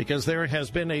because there has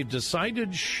been a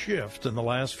decided shift in the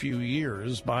last few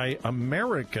years by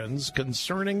Americans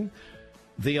concerning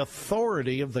the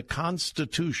authority of the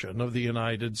Constitution of the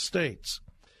United States.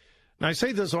 Now, I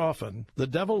say this often, the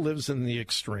devil lives in the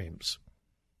extremes.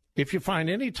 If you find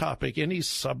any topic, any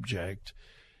subject,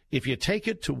 if you take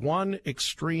it to one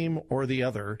extreme or the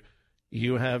other,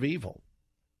 you have evil.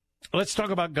 Let's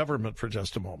talk about government for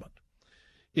just a moment.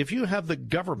 If you have the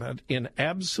government in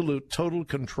absolute total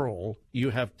control,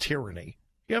 you have tyranny.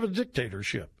 You have a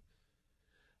dictatorship.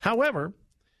 However,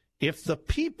 if the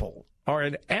people are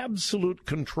in absolute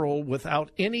control without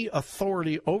any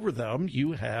authority over them,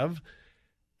 you have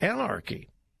anarchy.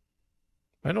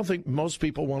 I don't think most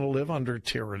people want to live under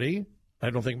tyranny. I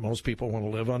don't think most people want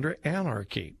to live under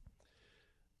anarchy.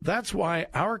 That's why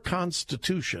our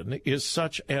Constitution is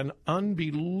such an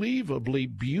unbelievably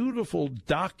beautiful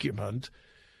document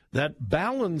that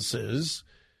balances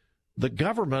the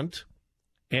government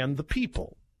and the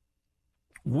people.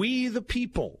 We the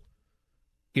people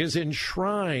is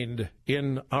enshrined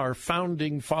in our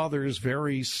founding fathers'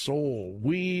 very soul.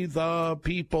 We the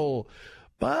people.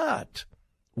 But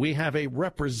we have a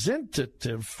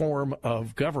representative form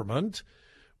of government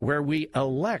where we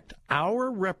elect our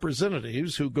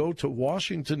representatives who go to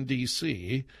Washington,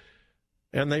 D.C.,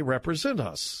 and they represent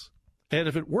us. And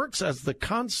if it works as the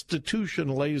Constitution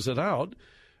lays it out,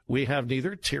 we have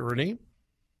neither tyranny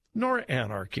nor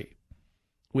anarchy.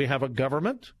 We have a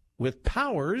government with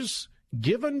powers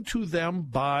given to them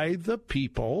by the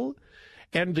people,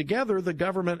 and together the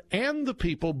government and the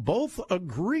people both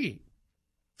agree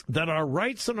that our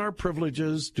rights and our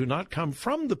privileges do not come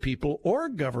from the people or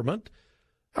government.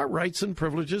 Our rights and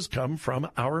privileges come from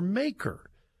our Maker,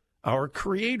 our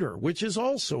Creator, which is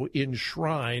also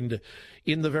enshrined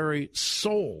in the very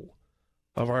soul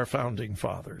of our founding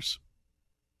fathers.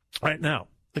 All right, now,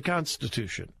 the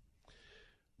Constitution.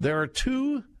 There are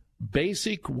two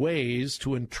basic ways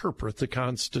to interpret the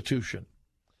Constitution.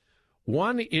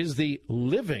 One is the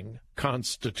living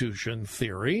Constitution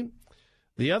theory.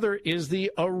 The other is the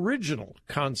original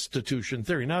Constitution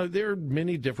theory. Now, there are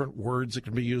many different words that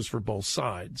can be used for both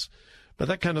sides, but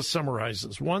that kind of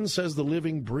summarizes. One says the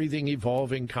living, breathing,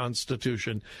 evolving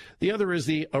Constitution. The other is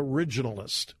the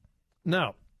originalist.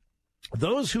 Now,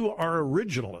 those who are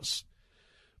originalists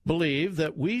believe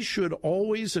that we should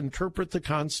always interpret the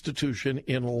Constitution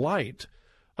in light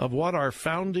of what our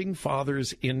founding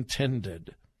fathers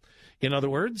intended. In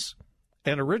other words,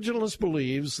 An originalist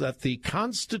believes that the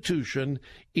Constitution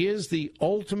is the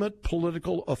ultimate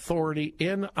political authority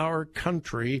in our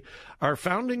country. Our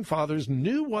founding fathers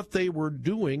knew what they were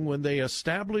doing when they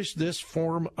established this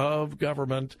form of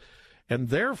government, and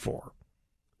therefore,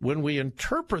 when we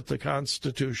interpret the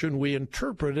Constitution, we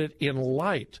interpret it in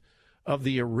light of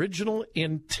the original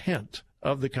intent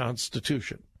of the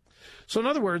Constitution. So in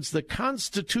other words, the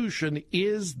Constitution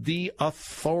is the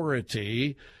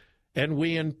authority, and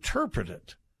we interpret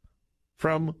it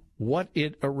from what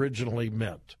it originally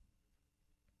meant.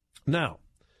 Now,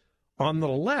 on the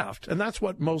left, and that's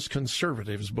what most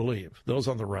conservatives believe, those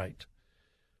on the right.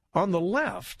 On the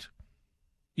left,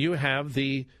 you have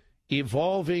the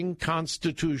evolving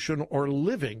Constitution or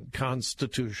living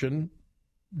Constitution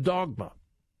dogma.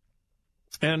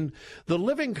 And the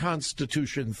living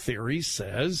Constitution theory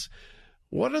says,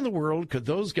 what in the world could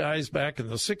those guys back in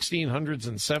the 1600s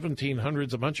and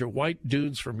 1700s, a bunch of white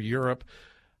dudes from Europe,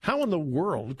 how in the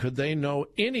world could they know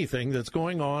anything that's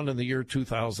going on in the year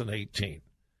 2018?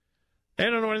 They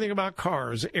don't know anything about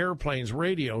cars, airplanes,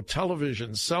 radio,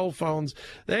 television, cell phones.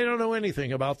 They don't know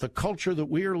anything about the culture that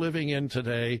we are living in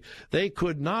today. They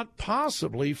could not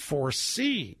possibly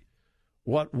foresee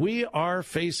what we are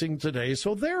facing today.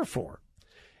 So therefore,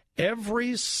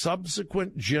 every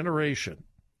subsequent generation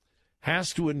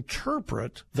has to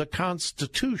interpret the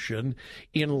Constitution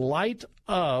in light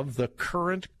of the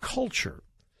current culture,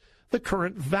 the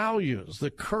current values,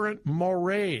 the current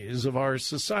mores of our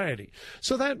society.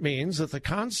 So that means that the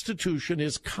Constitution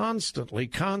is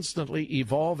constantly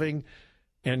evolving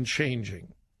and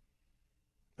changing.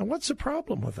 And what's the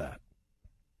problem with that?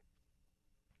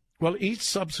 Well, each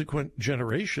subsequent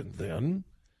generation then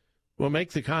will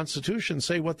make the Constitution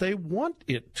say what they want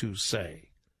it to say.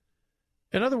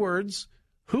 In other words,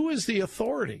 who is the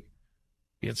authority?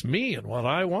 It's me and what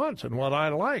I want and what I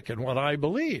like and what I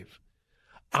believe.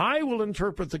 I will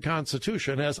interpret the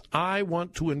Constitution as I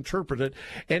want to interpret it,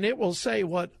 and it will say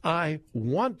what I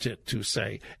want it to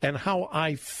say and how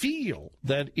I feel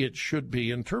that it should be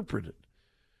interpreted.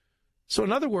 So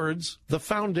in other words, the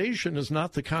foundation is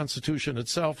not the Constitution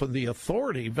itself and the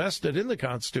authority vested in the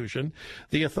Constitution.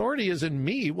 The authority is in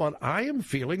me, what I am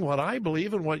feeling, what I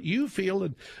believe, and what you feel.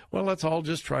 And, well, let's all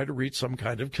just try to reach some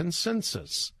kind of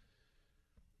consensus.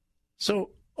 So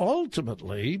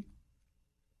ultimately,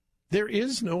 there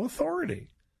is no authority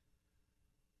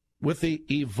with the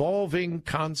evolving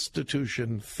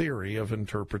Constitution theory of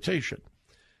interpretation.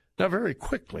 Now, very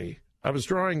quickly, I was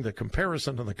drawing the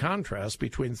comparison and the contrast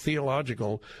between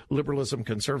theological liberalism,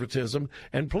 conservatism,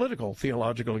 and political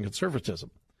theological and conservatism.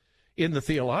 In the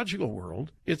theological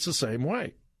world, it's the same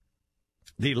way.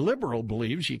 The liberal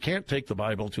believes you can't take the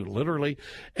Bible too literally.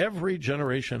 Every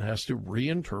generation has to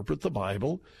reinterpret the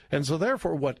Bible, and so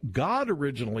therefore what God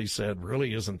originally said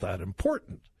really isn't that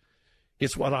important.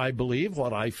 It's what I believe,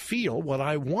 what I feel, what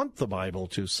I want the Bible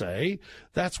to say.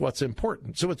 That's what's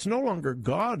important. So it's no longer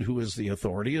God who is the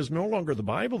authority. It's no longer the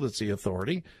Bible that's the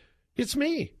authority. It's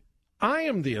me. I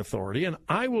am the authority, and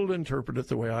I will interpret it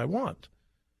the way I want.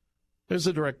 There's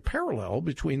a direct parallel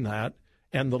between that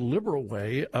and the liberal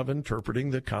way of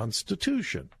interpreting the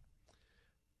Constitution.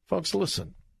 Folks,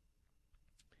 listen.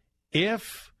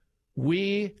 If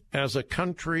we as a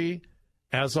country,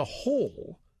 as a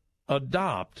whole,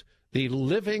 adopt the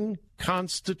living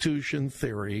Constitution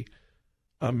theory,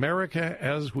 America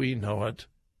as we know it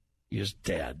is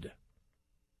dead.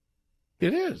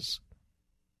 It is.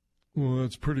 Well,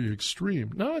 that's pretty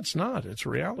extreme. No, it's not. It's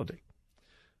reality.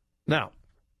 Now,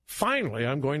 finally,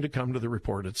 I'm going to come to the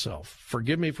report itself.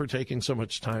 Forgive me for taking so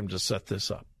much time to set this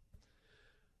up.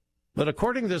 But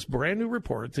according to this brand new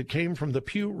report that came from the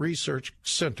Pew Research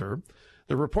Center,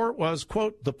 the report was,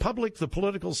 quote, "The Public, the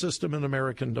Political System in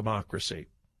American Democracy."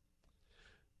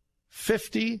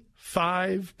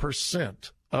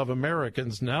 55% of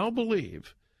Americans now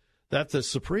believe that the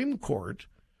Supreme Court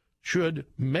should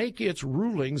make its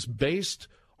rulings based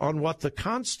on what the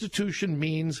Constitution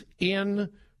means in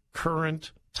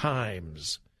current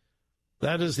times.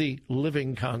 That is the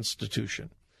living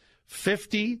Constitution.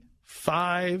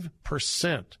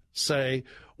 55% say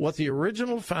what the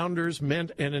original founders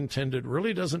meant and intended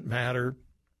really doesn't matter.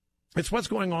 It's what's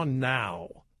going on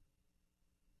now.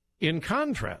 In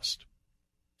contrast,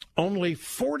 only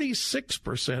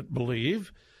 46%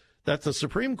 believe that the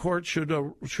Supreme Court should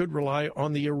rely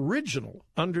on the original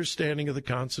understanding of the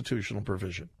constitutional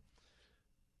provision.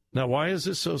 Now, why is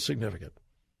this so significant?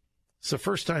 It's the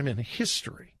first time in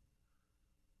history,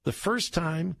 the first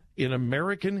time in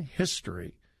American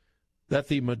history, that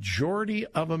the majority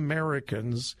of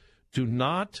Americans do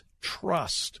not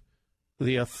trust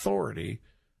the authority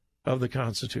of the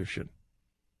Constitution.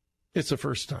 It's the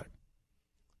first time.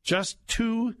 Just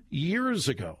 2 years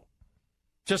ago,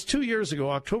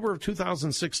 October of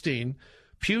 2016,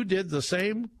 Pew did the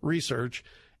same research,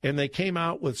 and they came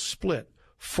out with split.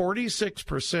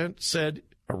 46% said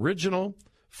original,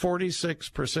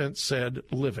 46% said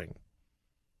living.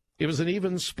 It was an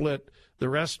even split. The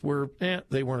rest were,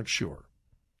 they weren't sure.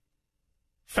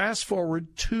 Fast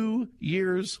forward 2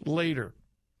 years later,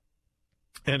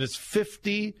 and it's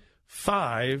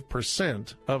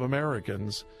 55% of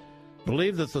Americans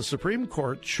believe that the Supreme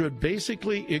Court should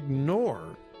basically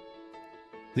ignore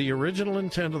the original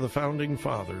intent of the Founding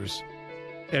Fathers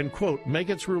and, quote, make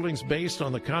its rulings based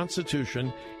on the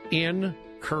Constitution in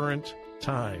current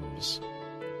times.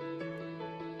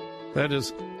 That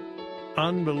is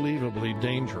unbelievably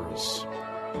dangerous.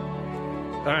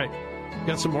 All right,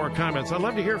 got some more comments. I'd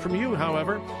love to hear from you,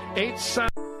 however.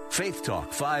 Faith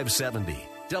Talk 570,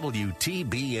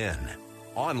 WTBN.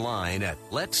 Online at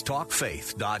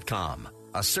letstalkfaith.com,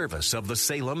 a service of the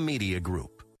Salem Media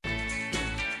Group.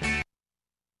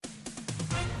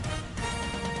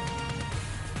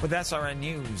 With SRN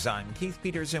News, I'm Keith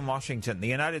Peters in Washington. The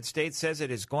United States says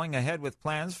it is going ahead with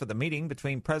plans for the meeting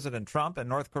between President Trump and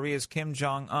North Korea's Kim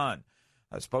Jong-un.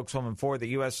 A spokeswoman for the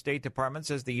U.S. State Department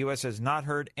says the U.S. has not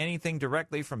heard anything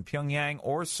directly from Pyongyang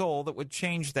or Seoul that would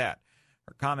change that.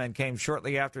 Her comment came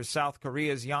shortly after South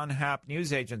Korea's Yonhap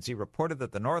news agency reported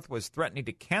that the North was threatening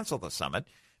to cancel the summit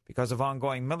because of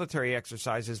ongoing military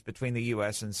exercises between the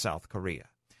U.S. and South Korea.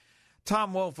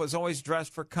 Tom Wolfe was always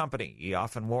dressed for company. He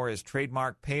often wore his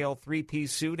trademark pale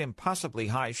three-piece suit, impossibly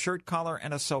high shirt collar,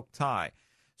 and a silk tie.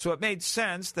 So it made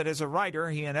sense that as a writer,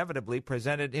 he inevitably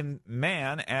presented him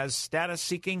man as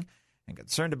status-seeking and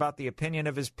concerned about the opinion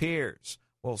of his peers.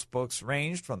 Wolfe's books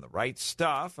ranged from The Right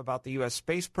Stuff about the U.S.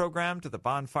 space program to The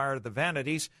Bonfire of the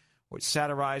Vanities, which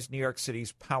satirized New York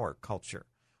City's power culture.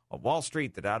 On Wall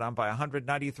Street, the Dow down by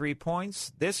 193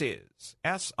 points. This is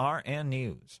SRN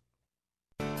News.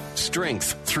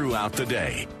 Strength throughout the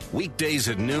day. Weekdays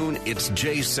at noon, it's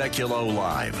Jay Sekulow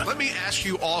Live. Let me ask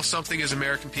you all something as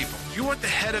American people. You want the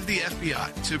head of the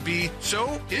FBI to be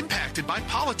so impacted by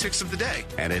politics of the day.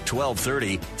 And at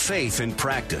 12:30, Faith in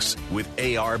Practice with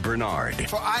A.R. Bernard.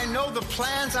 For I know the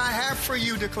plans I have for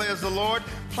you, declares the Lord,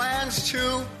 plans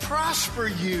to prosper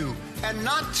you and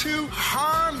not to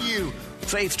harm you.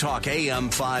 Faith Talk AM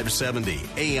 570,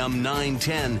 AM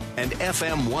 910, and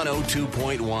FM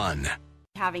 102.1.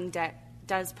 Having debt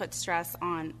does put stress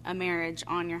on a marriage,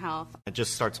 on your health. It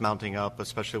just starts mounting up,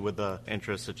 especially with the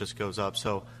interest. It just goes up.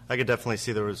 So I could definitely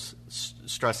see there was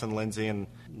stress in Lindsay, and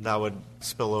that would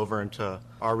spill over into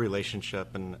our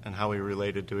relationship and how we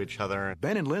related to each other.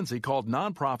 Ben and Lindsay called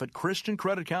nonprofit Christian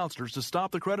credit counselors to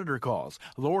stop the creditor calls,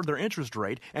 lowered their interest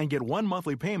rate, and get one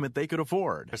monthly payment they could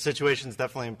afford. Our situation's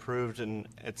definitely improved, and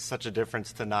it's such a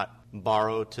difference to not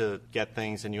borrow to get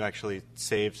things and you actually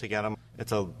save to get them.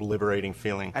 It's a liberating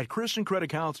feeling. At Christian Credit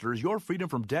Counselors, your freedom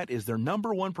from debt is their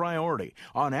number one priority.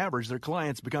 On average, their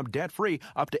clients become debt-free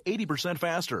up to 80%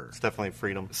 faster. It's definitely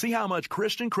freedom. See how much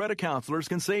Christian Credit Counselors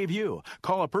can save you.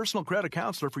 Call a personal credit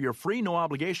counselor for your free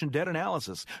no-obligation debt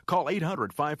analysis. Call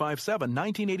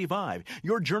 800-557-1985.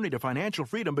 Your journey to financial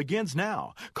freedom begins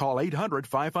now. Call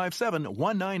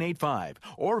 800-557-1985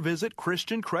 or visit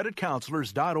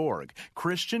ChristianCreditCounselors.org.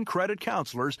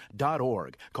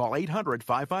 ChristianCreditCounselors.org. Call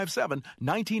 800-557-1985.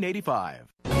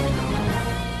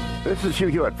 This is Hugh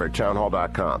Hewitt for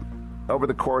townhall.com. Over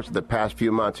the course of the past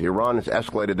few months, Iran has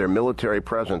escalated their military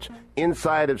presence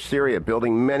inside of Syria,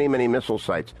 building many, many missile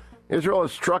sites. Israel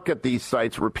has struck at these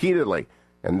sites repeatedly.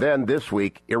 And then this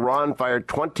week, Iran fired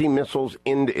 20 missiles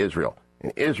into Israel.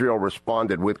 And Israel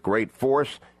responded with great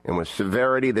force and with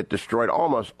severity that destroyed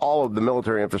almost all of the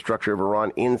military infrastructure of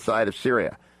Iran inside of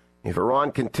Syria. If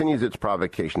Iran continues its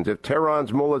provocations, if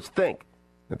Tehran's mullahs think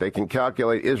that they can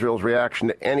calculate Israel's reaction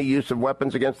to any use of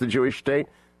weapons against the Jewish state,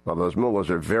 well, those mullahs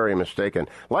are very mistaken.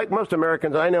 Like most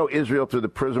Americans, I know Israel through the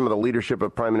prism of the leadership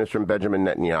of Prime Minister Benjamin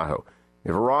Netanyahu.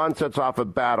 If Iran sets off a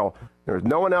battle, there is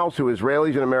no one else who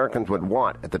Israelis and Americans would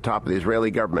want at the top of the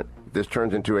Israeli government if this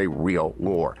turns into a real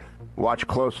war. Watch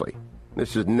closely.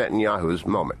 This is Netanyahu's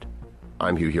moment.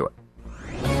 I'm Hugh Hewitt.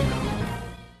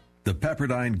 The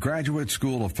Pepperdine Graduate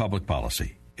School of Public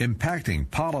Policy, impacting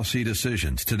policy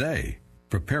decisions today,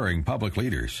 preparing public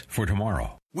leaders for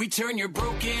tomorrow. We turn your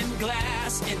broken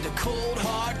glass into cold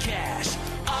hard cash.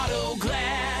 Auto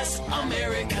Glass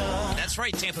America. That's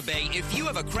right, Tampa Bay. If you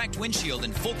have a cracked windshield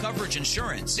and full coverage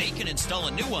insurance, they can install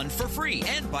a new one for free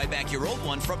and buy back your old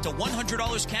one for up to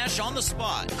 $100 cash on the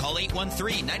spot. Call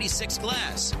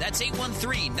 813-96-GLASS. That's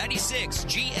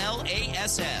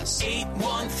 813-96-GLASS.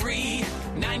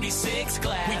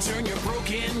 813-96-GLASS. We turn your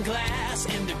broken glass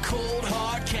into cold,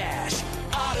 hard cash.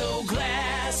 Auto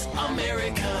Glass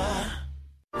America.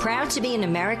 Proud to be an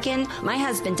American? My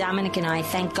husband Dominic and I,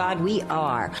 thank God we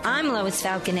are. I'm Lois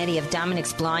Falconetti of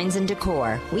Dominic's Blinds and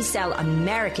Decor. We sell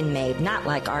American-made, not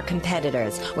like our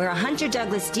competitors. We're a Hunter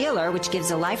Douglas dealer, which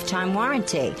gives a lifetime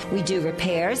warranty. We do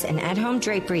repairs and at-home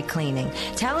drapery cleaning.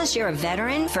 Tell us you're a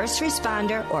veteran, first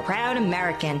responder, or proud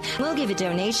American. We'll give a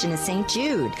donation to St.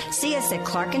 Jude. See us at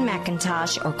Clark and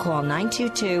McIntosh or call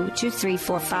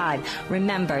 922-2345.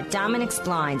 Remember, Dominic's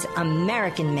Blinds,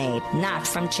 American-made, not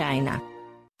from China.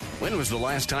 When was the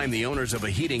last time the owners of a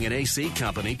heating and AC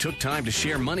company took time to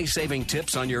share money-saving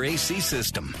tips on your AC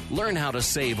system? Learn how to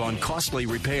save on costly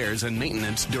repairs and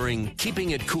maintenance during Keeping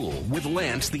It Cool with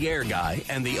Lance, the air guy,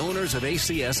 and the owners of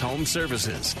ACS Home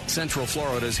Services, Central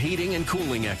Florida's heating and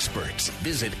cooling experts.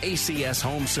 Visit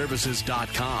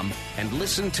acshomeservices.com and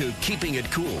listen to Keeping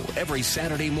It Cool every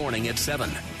Saturday morning at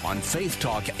 7 on Faith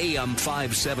Talk AM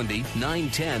 570,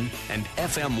 910, and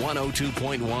FM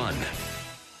 102.1.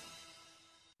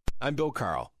 I'm Bill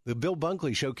Carl. The Bill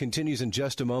Bunkley Show continues in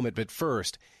just a moment, but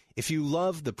first, if you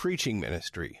love the preaching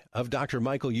ministry of Dr.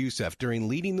 Michael Youssef during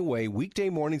Leading the Way weekday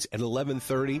mornings at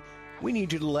 11:30, we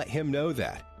need you to let him know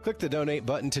that. Click the donate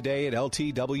button today at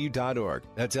ltw.org.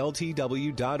 That's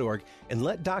ltw.org, and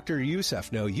let Dr.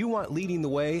 Youssef know you want Leading the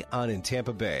Way on in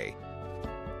Tampa Bay.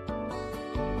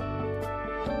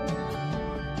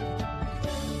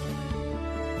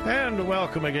 And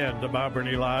welcome again to Bob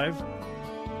Burney Live.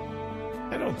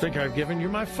 I don't think I've given you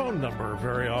my phone number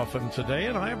very often today,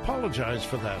 and I apologize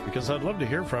for that because I'd love to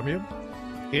hear from you.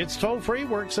 It's toll-free,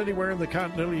 works anywhere in the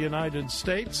continental United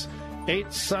States,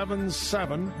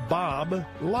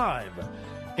 877-BOB-LIVE,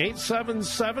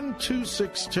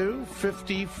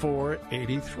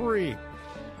 877-262-5483.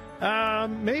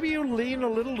 Maybe you lean a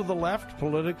little to the left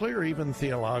politically or even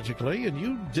theologically, and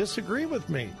you disagree with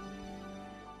me.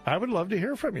 I would love to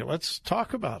hear from you. Let's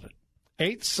talk about it.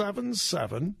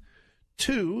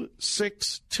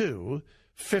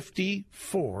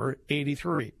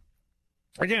 877-262-5483.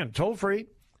 Again, toll free,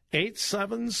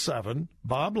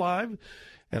 877-BOB-LIVE.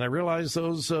 And I realize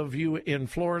those of you in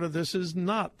Florida, this is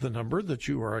not the number that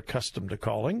you are accustomed to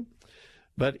calling,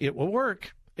 but it will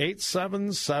work.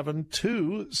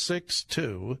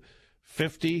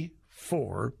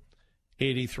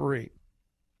 877-262-5483.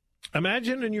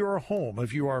 Imagine in your home,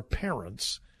 if you are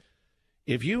parents,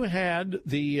 if you had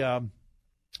the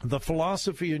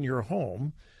philosophy in your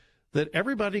home that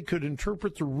everybody could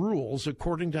interpret the rules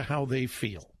according to how they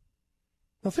feel.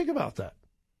 Now think about that.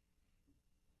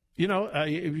 You know,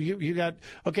 you got,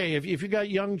 okay, if you got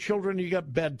young children, you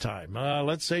got bedtime.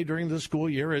 Let's say during the school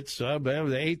year, it's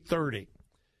 8:30.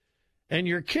 And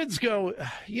your kids go,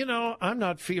 you know, I'm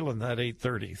not feeling that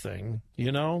 8:30 thing,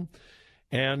 you know.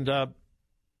 And I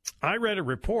read a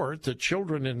report that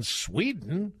children in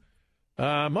Sweden,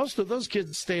 most of those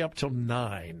kids stay up till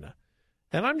 9.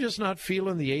 And I'm just not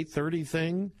feeling the 8:30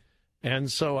 thing.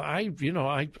 And so I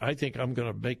think I'm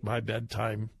going to make my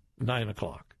bedtime 9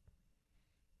 o'clock.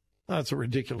 That's a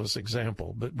ridiculous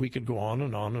example, but we could go on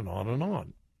and on and on and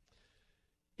on.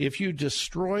 If you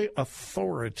destroy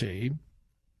authority,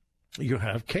 you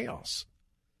have chaos.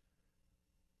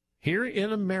 Here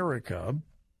in America,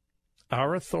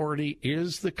 our authority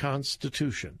is the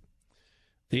Constitution.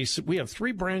 We have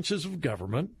 3 branches of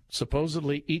government,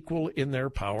 supposedly equal in their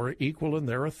power, equal in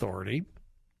their authority.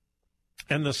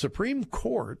 And the Supreme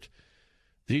Court,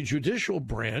 the judicial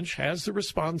branch, has the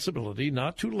responsibility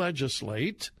not to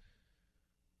legislate,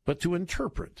 but to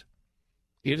interpret.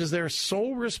 It is their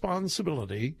sole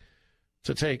responsibility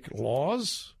to take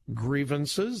laws,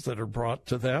 grievances that are brought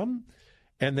to them,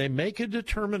 and they make a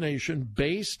determination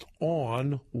based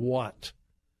on what?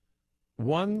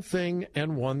 One thing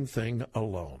and one thing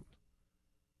alone: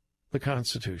 the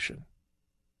Constitution.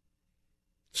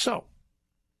 So,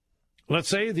 let's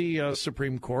say the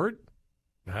Supreme Court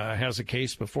has a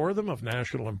case before them of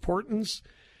national importance,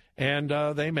 and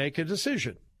they make a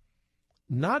decision,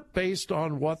 not based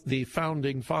on what the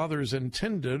Founding Fathers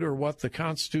intended or what the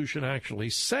Constitution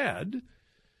actually said,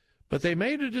 but they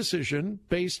made a decision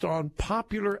based on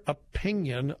popular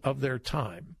opinion of their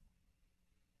time.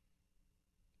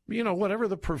 You know, whatever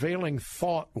the prevailing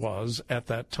thought was at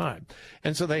that time.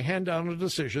 And so they hand down a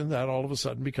decision that all of a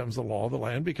sudden becomes the law of the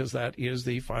land, because that is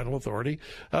the final authority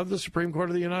of the Supreme Court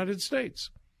of the United States.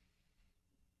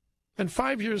 And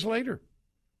 5 years later,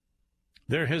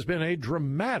 there has been a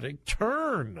dramatic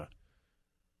turn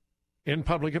in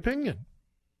public opinion.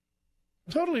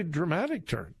 Totally dramatic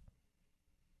turn.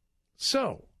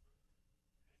 So,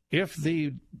 if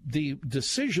the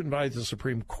decision by the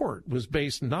Supreme Court was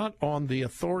based not on the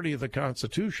authority of the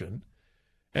Constitution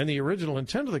and the original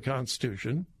intent of the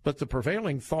Constitution, but the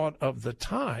prevailing thought of the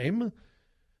time,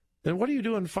 then what do you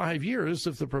do in 5 years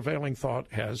if the prevailing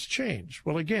thought has changed?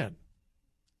 Well, again,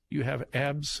 you have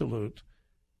absolute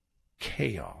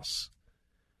chaos.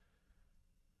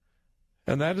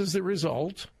 And that is the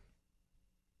result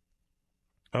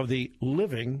of the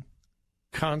living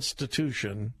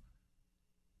Constitution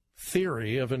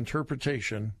theory of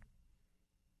interpretation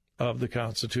of the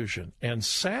Constitution. And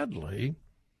sadly,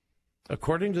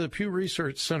 according to the Pew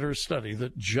Research Center study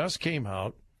that just came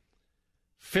out,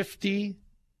 55%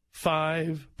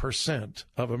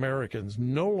 of Americans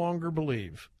no longer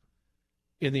believe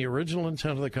in the original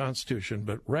intent of the Constitution,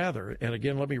 but rather, and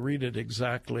again, let me read it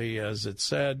exactly as it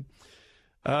said,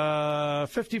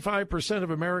 55%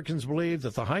 of Americans believe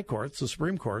that the high courts, the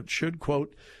Supreme Court, should,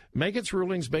 quote, make its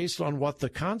rulings based on what the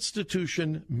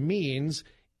Constitution means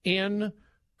in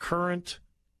current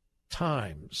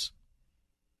times.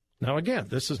 Now, again,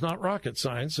 this is not rocket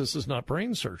science. This is not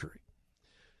brain surgery.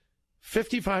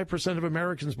 55% of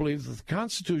Americans believe that the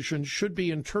Constitution should be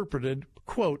interpreted,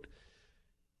 quote,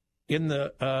 in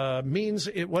the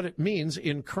what it means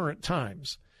in current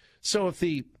times. So if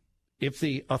the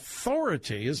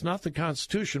authority is not the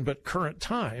Constitution but current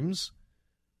times,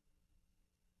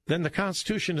 then the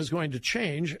Constitution is going to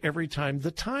change every time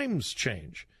the times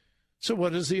change. So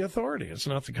what is the authority? It's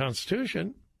not the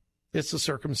Constitution. It's the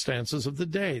circumstances of the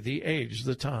day, the age,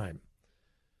 the time.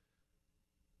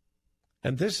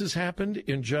 And this has happened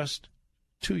in just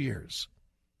 2 years.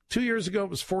 2 years ago, it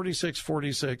was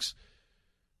 46-46.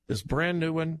 This brand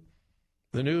new one,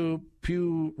 the new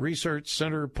Pew Research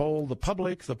Center poll, the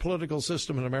public, the political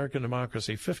system, and American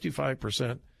democracy,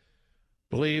 55%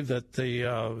 believe that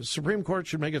the Supreme Court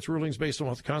should make its rulings based on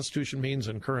what the Constitution means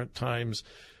in current times.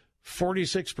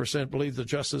 46% believe the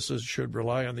justices should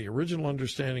rely on the original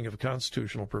understanding of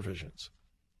constitutional provisions.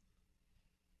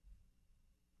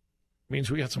 Means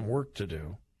we got some work to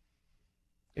do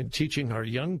in teaching our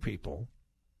young people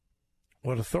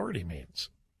what authority means.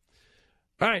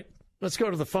 All right, let's go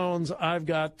to the phones. I've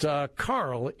got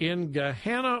Carl in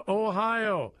Gahanna,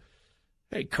 Ohio.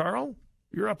 Hey, Carl,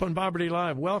 you're up on Bob Burney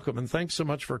Live. Welcome, and thanks so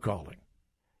much for calling.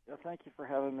 Yeah, thank you for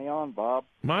having me on, Bob.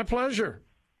 My pleasure.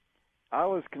 I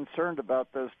was concerned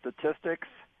about those statistics,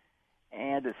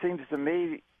 and it seems to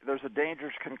me there's a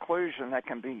dangerous conclusion that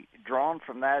can be drawn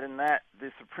from that, in that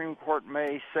the Supreme Court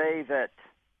may say that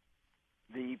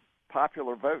the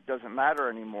popular vote doesn't matter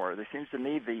anymore. It seems to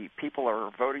me the people are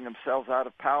voting themselves out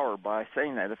of power by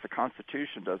saying that if the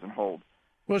Constitution doesn't hold.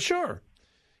 Well, sure.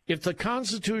 If the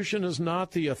Constitution is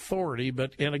not the authority,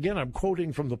 but, and again, I'm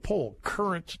quoting from the poll,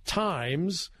 current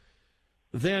times,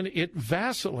 then it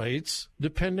vacillates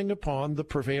depending upon the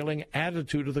prevailing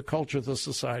attitude of the culture of the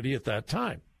society at that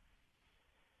time.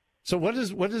 So what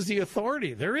is the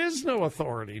authority? There is no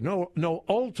authority, no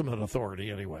ultimate authority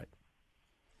anyway.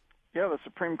 Yeah, the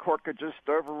Supreme Court could just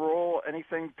overrule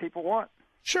anything people want.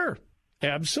 Sure,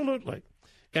 absolutely.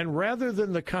 And rather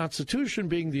than the Constitution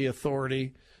being the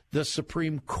authority, the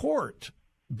Supreme Court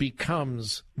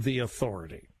becomes the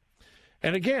authority.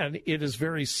 And again, it is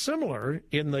very similar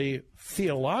in the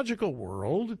theological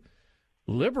world.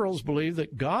 Liberals believe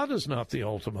that God is not the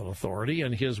ultimate authority,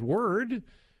 and his word,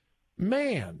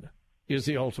 man, is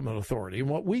the ultimate authority. And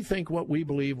what we think, what we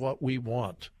believe, what we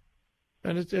want.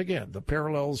 And it's, again, the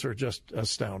parallels are just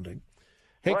astounding.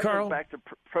 Hey, well, Carl. Goes back to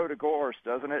Protagoras,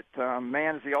 doesn't it?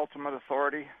 Man is the ultimate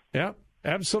authority. Yeah,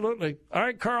 absolutely. All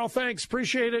right, Carl, thanks.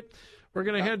 Appreciate it. We're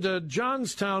going to head to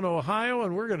Johnstown, Ohio,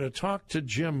 and we're going to talk to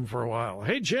Jim for a while.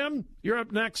 Hey, Jim, you're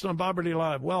up next on Bob Burney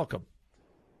Live. Welcome.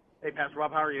 Hey, Pastor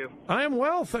Rob, how are you? I am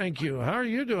well, thank you. How are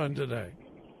you doing today?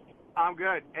 I'm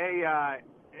good. Hey,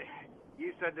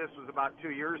 you said this was about 2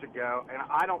 years ago, and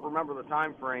I don't remember the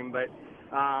time frame, but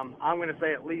I'm going to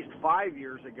say at least 5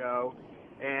 years ago,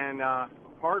 and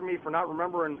pardon me for not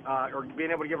remembering or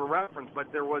being able to give a reference,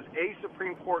 but there was a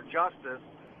Supreme Court justice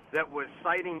that was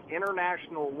citing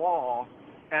international law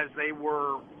as they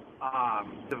were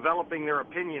developing their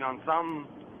opinion on some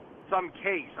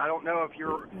case. I don't know if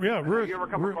you're have you ever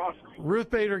come across Ruth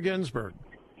Bader Ginsburg.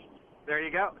 There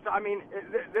you go. So I mean,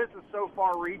 this is so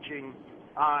far-reaching.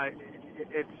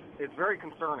 It's very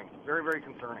concerning. Very, very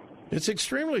concerning. It's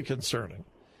extremely concerning.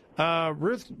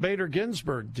 Ruth Bader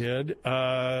Ginsburg did.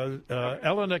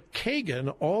 Elena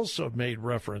Kagan also made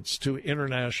reference to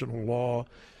international law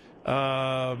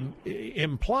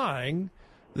implying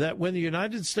that when the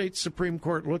United States Supreme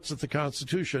Court looks at the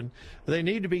Constitution, they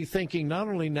need to be thinking not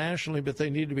only nationally, but they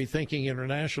need to be thinking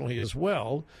internationally as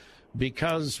well,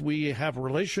 because we have a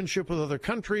relationship with other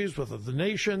countries, with other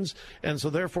nations, and so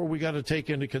therefore we got to take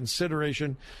into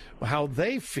consideration how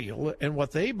they feel and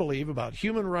what they believe about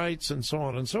human rights and so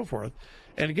on and so forth.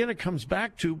 And again, it comes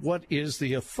back to what is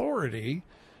the authority,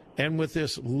 and with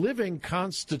this living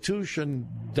Constitution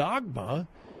dogma,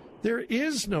 there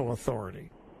is no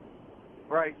authority.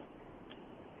 Right.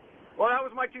 Well, that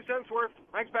was my 2 cents worth.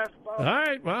 Thanks, Pastor Bob. All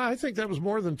right. Well, I think that was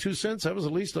more than 2 cents. That was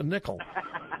at least a nickel.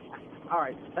 All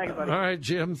right. Thanks, buddy. All right,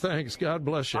 Jim. Thanks. God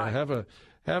bless you. Bye.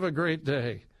 Have a great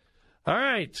day. All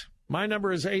right. My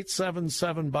number is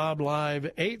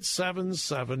 877-BOB-LIVE,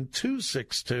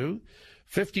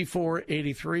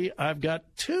 877-262-5483. I've got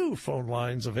 2 phone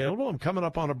lines available. I'm coming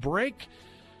up on a break,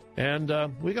 and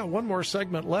we got one more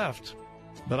segment left.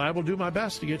 But I will do my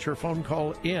best to get your phone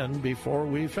call in before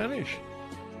we finish.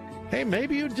 Hey,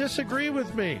 maybe you disagree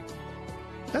with me.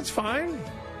 That's fine.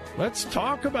 Let's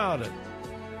talk about it.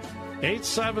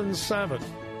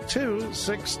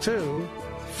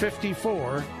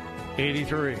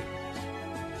 877-262-5483.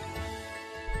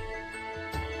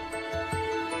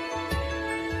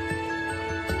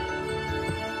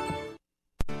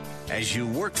 As you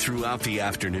work throughout the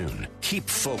afternoon, keep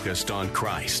focused on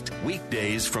Christ.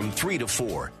 Weekdays from 3 to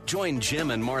 4, join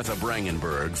Jim and Martha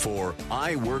Brangenberg for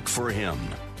I Work for Him.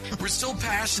 We're still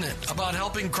passionate about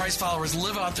helping Christ followers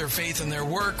live out their faith in their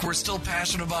work. We're still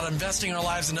passionate about investing our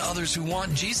lives into others who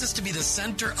want Jesus to be the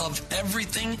center of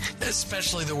everything,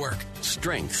 especially the work.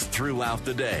 Strength throughout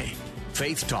the day.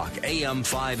 Faith Talk, AM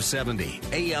 570,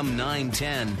 AM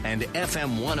 910, and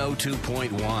FM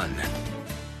 102.1.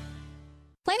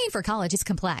 Planning for college is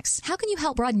complex. How can you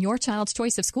help broaden your child's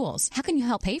choice of schools? How can you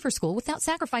help pay for school without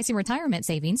sacrificing retirement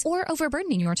savings or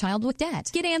overburdening your child with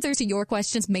debt? Get answers to your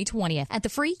questions May 20th at the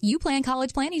free You Plan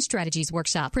College Planning Strategies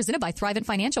Workshop presented by Thrivent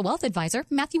Financial Wealth Advisor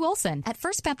Matthew Olson at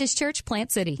First Baptist Church,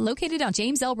 Plant City, located on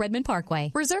James L. Redmond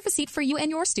Parkway. Reserve a seat for you and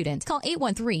your student. Call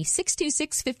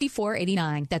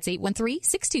 813-626-5489. That's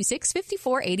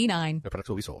 813-626-5489. No products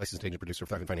will be sold. Licensed agent producer of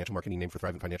Thrivent Financial, marketing name for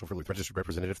Thrivent Financial for registered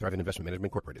representative, Thrivent Investment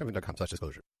Management Incorporated.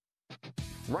 Thrivent.com/disclosure.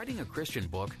 Writing a Christian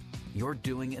book, you're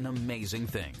doing an amazing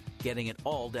thing, getting it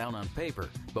all down on paper.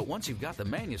 But once you've got the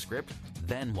manuscript,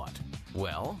 then what?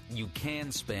 Well, you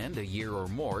can spend a year or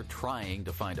more trying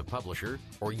to find a publisher,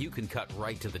 or you can cut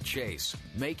right to the chase.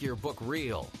 Make your book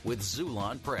real with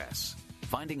Xulon Press.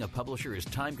 Finding a publisher is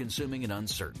time-consuming and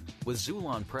uncertain. With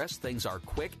Xulon Press, things are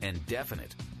quick and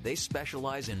definite. They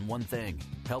specialize in one thing,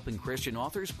 helping Christian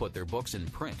authors put their books in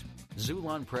print.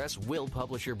 Xulon Press will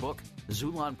publish your book.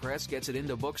 Xulon Press gets it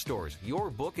into bookstores. Your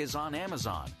book is on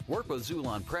Amazon. Work with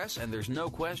Xulon Press and there's no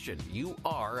question, you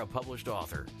are a published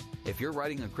author. If you're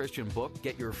writing a Christian book,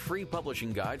 get your free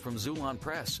publishing guide from Xulon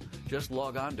Press. Just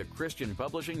log on to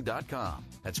ChristianPublishing.com.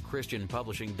 That's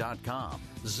ChristianPublishing.com.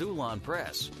 Xulon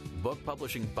Press. Book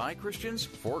publishing by Christians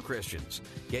for Christians.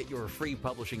 Get your free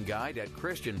publishing guide at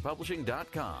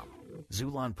ChristianPublishing.com.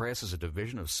 Xulon Press is a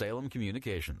division of Salem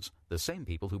Communications, the same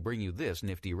people who bring you this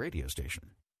nifty radio station.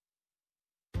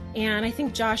 And I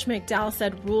think Josh McDowell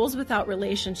said rules without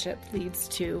relationship leads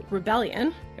to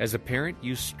rebellion. As a parent,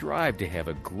 you strive to have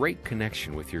a great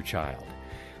connection with your child.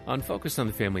 On Focus on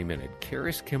the Family Minute,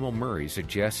 Karis Kimmel Murray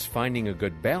suggests finding a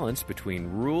good balance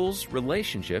between rules,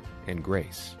 relationship, and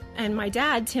grace. And my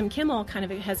dad, Tim Kimmel, kind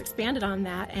of has expanded on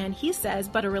that, and he says,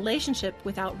 but a relationship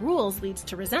without rules leads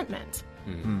to resentment.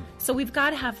 Mm-hmm. So we've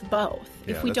got to have both.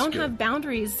 Yeah, if we don't have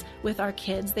boundaries with our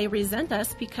kids, they resent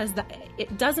us because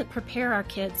it doesn't prepare our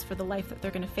kids for the life that they're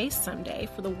going to face someday,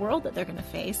 for the world that they're going to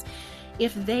face,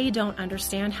 if they don't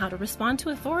understand how to respond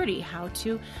to authority, how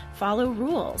to follow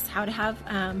rules, how to have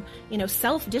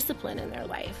self-discipline in their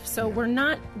life. So we're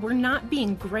not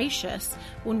being gracious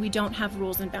when we don't have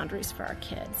rules and boundaries for our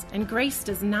kids. And grace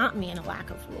does not mean a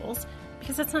lack of rules,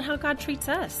 because that's not how God treats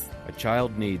us. A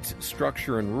child needs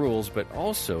structure and rules, but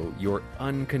also your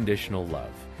unconditional love.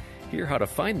 Hear how to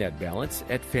find that balance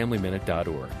at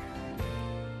FamilyMinute.org.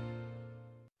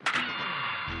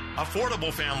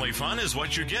 Affordable family fun is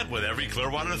what you get with every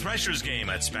Clearwater Threshers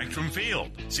game at Spectrum Field.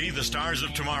 See the Stars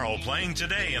of Tomorrow playing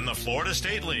today in the Florida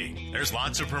State League. There's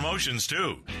lots of promotions,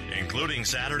 too, including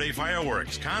Saturday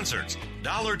fireworks, concerts,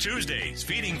 Dollar Tuesdays,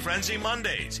 Feeding Frenzy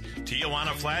Mondays,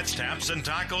 Tijuana Flats Taps and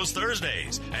Tacos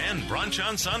Thursdays, and brunch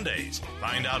on Sundays.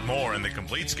 Find out more in the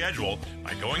complete schedule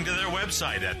by going to their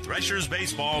website at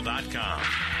ThreshersBaseball.com.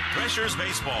 Threshers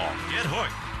Baseball. Get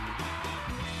hooked.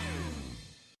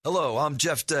 Hello, I'm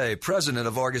Jeff Day, president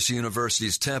of Argosy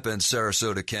University's Tampa and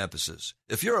Sarasota campuses.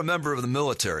 If you're a member of the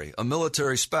military, a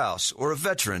military spouse, or a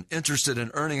veteran interested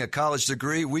in earning a college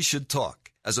degree, we should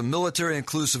talk. As a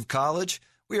military-inclusive college,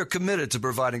 we are committed to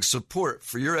providing support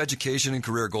for your education and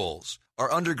career goals.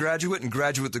 Our undergraduate and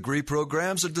graduate degree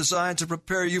programs are designed to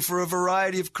prepare you for a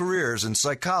variety of careers in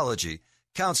psychology,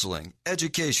 counseling,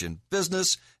 education,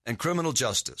 business, and criminal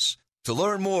justice. To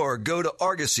learn more, go to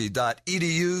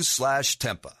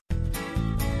argosy.edu/Tempa.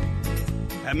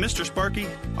 At Mr. Sparky,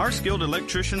 our skilled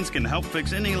electricians can help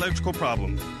fix any electrical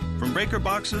problem. From breaker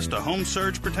boxes to home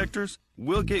surge protectors,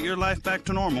 we'll get your life back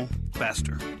to normal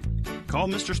faster. Call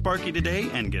Mr. Sparky today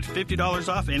and get $50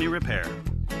 off any repair.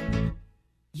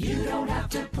 You don't have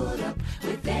to put up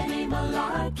with any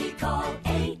malarkey. Call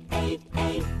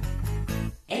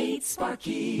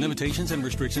 888-8-SPARKY. Limitations and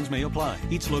restrictions may apply.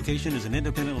 Each location is an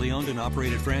independently owned and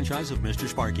operated franchise of Mr.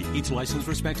 Sparky, each licensed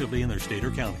respectively in their state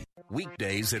or county.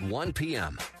 Weekdays at 1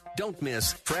 p.m. Don't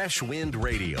miss Fresh Wind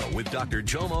Radio with Dr.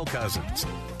 Jomo Cousins.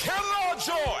 Count it all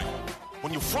joy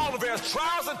when you fall into various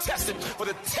trials and testing, for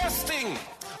the testing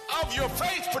of your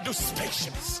faith produces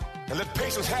patience. And let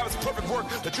patience have its perfect work,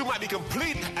 that you might be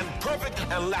complete and perfect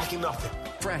and lacking nothing.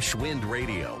 Fresh Wind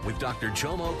Radio with Dr.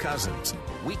 Jomo Cousins.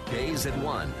 Weekdays at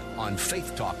 1 on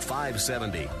Faith Talk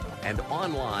 570 and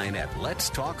online at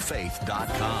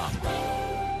letstalkfaith.com.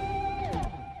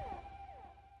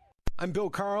 I'm Bill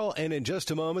Carl, and in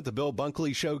just a moment, the Bill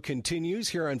Bunkley Show continues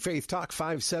here on Faith Talk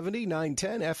 570,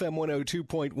 910, FM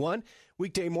 102.1.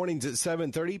 Weekday mornings at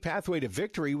 7:30, Pathway to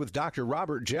Victory with Dr.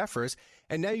 Robert Jeffress.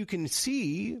 And now you can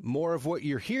see more of what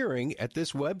you're hearing at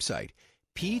this website,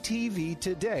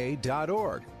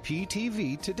 ptvtoday.org,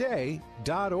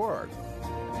 ptvtoday.org.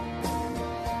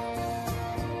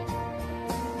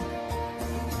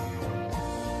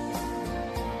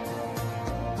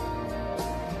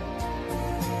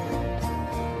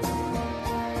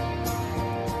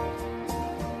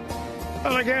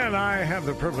 Well, again, I have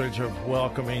the privilege of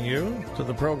welcoming you to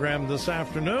the program this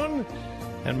afternoon,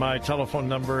 and my telephone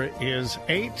number is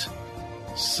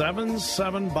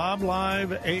 877-BOB-LIVE,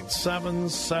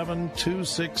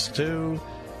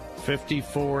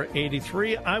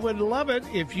 877-262-5483. I would love it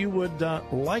if you would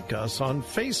like us on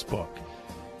Facebook.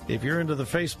 If you're into the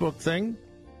Facebook thing,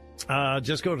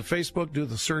 just go to Facebook, do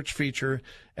the search feature,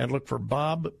 and look for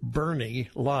Bob Burney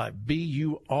Live,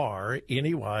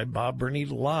 B-U-R-N-E-Y, Bob Burney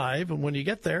Live. And when you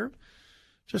get there,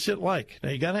 just hit like. Now,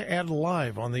 you got to add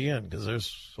live on the end, because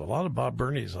there's a lot of Bob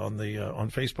Burneys on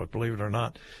Facebook, believe it or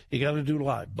not. You got to do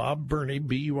live. Bob Burney,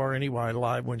 B-U-R-N-E-Y,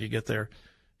 live. When you get there,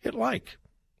 hit like.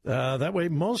 That way,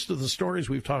 most of the stories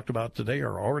we've talked about today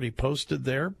are already posted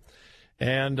there.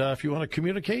 And if you want to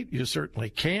communicate, you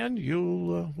certainly can.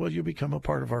 You'll become a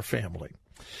part of our family.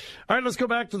 All right, let's go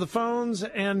back to the phones.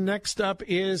 And next up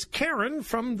is Karen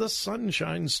from the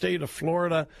Sunshine State of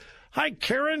Florida. Hi,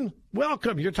 Karen.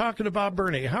 Welcome. You're talking to Bob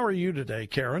Burney. How are you today,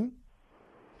 Karen?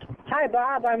 Hi,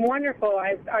 Bob. I'm wonderful.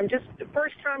 I'm just a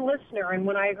first-time listener, and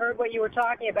when I heard what you were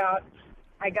talking about,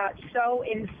 I got so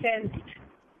incensed.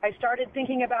 I started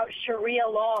thinking about Sharia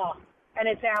law and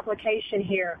its application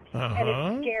here, and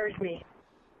it scares me.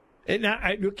 Now,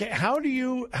 how do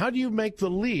you make the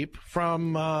leap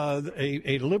from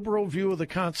a liberal view of the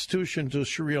Constitution to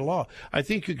Sharia law? I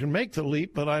think you can make the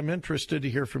leap, but I'm interested to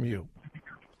hear from you.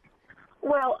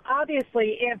 Well,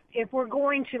 obviously, if we're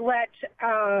going to let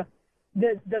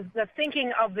the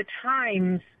thinking of the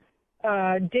times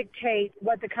dictate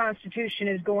what the Constitution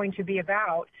is going to be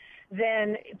about,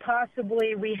 then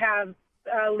possibly we have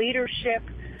leadership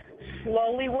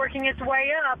slowly working its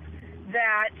way up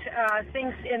that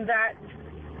thinks in that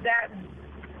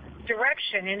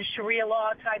direction, in Sharia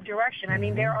law type direction. I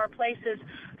mean, there are places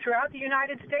throughout the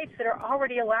United States that are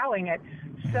already allowing it.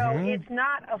 So it's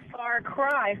not a far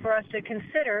cry for us to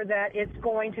consider that it's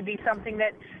going to be something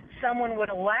that someone would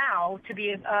allow to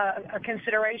be a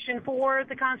consideration for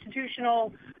the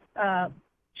constitutional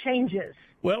changes.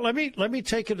 Well, let me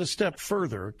take it a step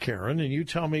further, Karen, and you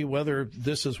tell me whether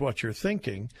this is what you're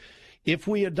thinking. If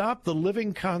we adopt the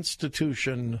living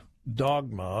Constitution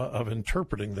dogma of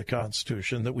interpreting the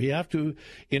Constitution, that we have to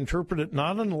interpret it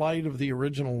not in light of the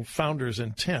original founder's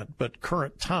intent, but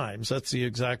current times, that's the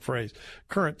exact phrase,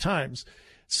 current times.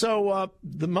 So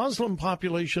the Muslim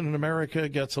population in America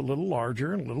gets a little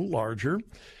larger and a little larger,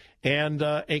 and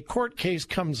a court case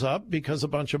comes up because a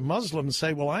bunch of Muslims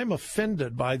say, well, I'm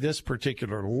offended by this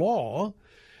particular law,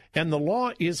 and the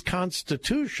law is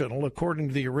constitutional according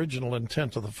to the original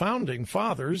intent of the founding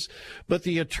fathers, but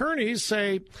the attorneys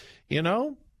say, you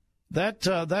know,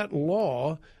 that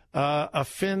law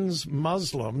offends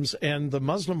Muslims, and the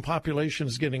Muslim population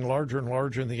is getting larger and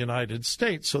larger in the United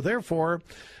States. So therefore,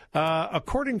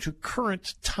 according to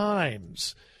current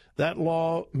times, that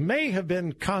law may have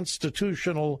been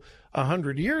constitutional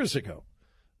 100 years ago.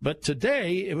 But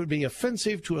today, it would be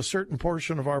offensive to a certain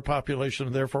portion of our population,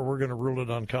 and therefore we're going to rule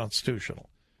it unconstitutional.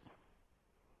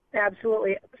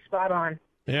 Absolutely spot on.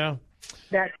 Yeah.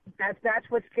 That's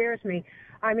what scares me.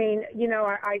 I mean, you know,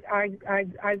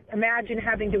 I imagine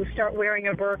having to start wearing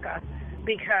a burqa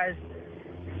because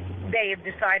they have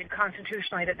decided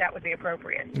constitutionally that would be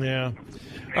appropriate. Yeah.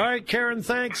 All right, Karen,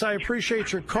 thanks. I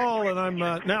appreciate your call. And I'm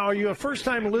now, are you a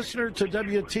first-time listener to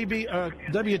WTBN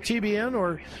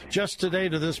or just today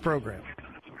to this program?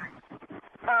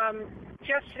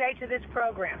 Just today to this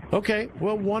program. Okay.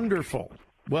 Well, wonderful.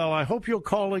 Well, I hope you'll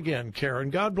call again, Karen.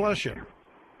 God bless you.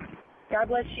 God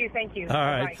bless you. Thank you. All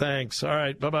right. Bye-bye. Thanks. All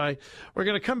right. Bye-bye. We're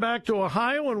going to come back to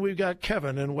Ohio, and we've got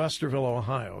Kevin in Westerville,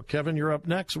 Ohio. Kevin, you're up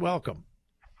next. Welcome.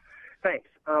 Thanks.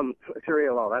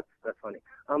 Sharia law. That's funny.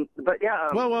 But yeah.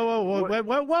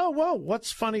 Whoa.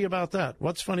 What's funny about that?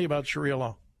 What's funny about Sharia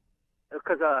law?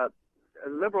 Because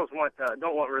liberals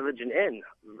don't want religion in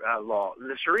law.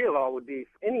 The Sharia law would be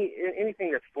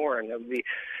anything that's foreign. It would be,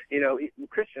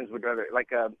 Christians would rather,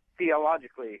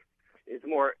 theologically, it's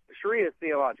more, Sharia is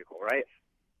theological, right?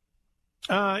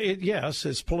 Yes,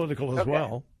 it's political as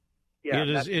well. Yeah,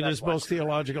 it is both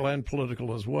theological and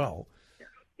political as well.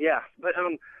 Yeah, but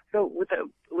so with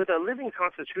a living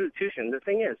constitution, the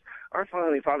thing is, our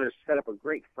founding fathers set up a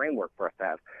great framework for us to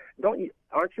have.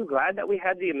 Aren't you glad that we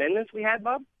had the amendments we had,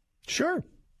 Bob? Sure.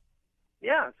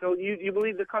 Yeah. So you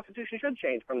believe the Constitution should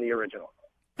change from the original?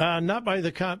 Not by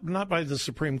the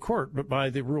Supreme Court, but by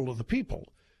the rule of the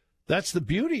people. That's the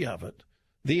beauty of it.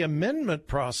 The amendment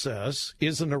process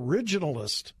is an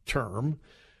originalist term,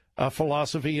 a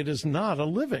philosophy. It is not a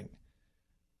living.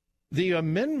 The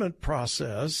amendment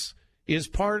process is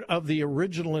part of the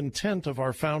original intent of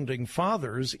our founding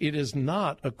fathers. It is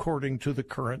not according to the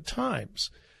current times.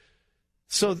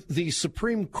 So the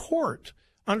Supreme Court,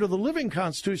 under the living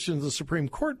Constitution, the Supreme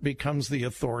Court becomes the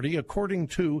authority according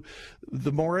to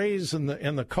the mores and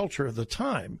the culture of the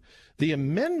time. The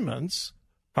amendments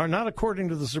are not according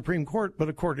to the Supreme Court, but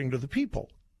according to the people,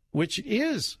 which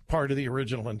is part of the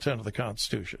original intent of the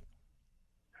Constitution.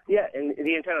 Yeah, and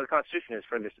the intent of the Constitution is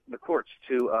for the courts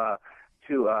to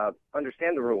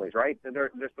understand the rulings, right?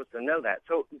 They're supposed to know that.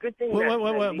 So good thing.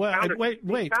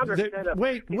 Wait,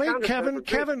 Kevin,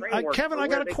 I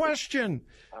got a question.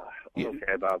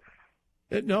 Okay, Bob.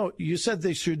 No, you said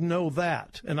they should know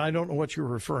that, and I don't know what you're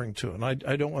referring to, and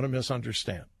I don't want to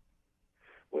misunderstand.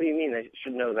 What do you mean they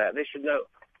should know that? They should know.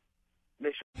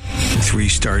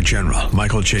 Three-star General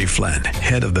Michael J. Flynn,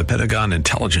 head of the Pentagon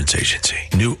Intelligence Agency,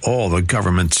 knew all the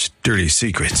government's dirty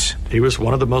secrets. He was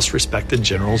one of the most respected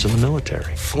generals in the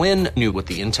military. Flynn knew what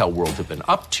the intel world had been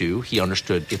up to. He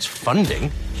understood its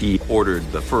funding. He ordered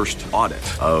the first audit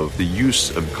of the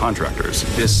use of contractors.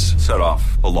 This set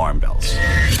off alarm bells.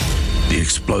 The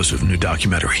explosive new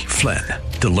documentary, Flynn,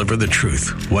 Deliver the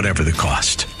Truth, Whatever the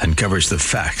Cost, uncovers the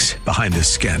facts behind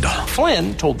this scandal.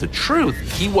 Flynn told the truth.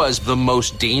 He was the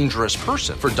most dangerous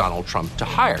person for Donald Trump to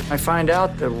hire. I find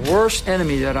out the worst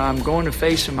enemy that I'm going to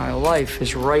face in my life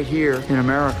is right here in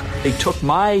America. They took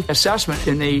my assessment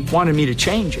and they wanted me to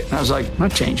change it. And I was like, I'm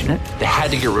not changing it. They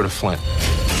had to get rid of Flynn.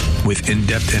 With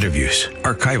in-depth interviews,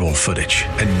 archival footage,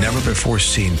 and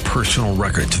never-before-seen personal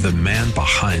records of the man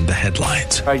behind the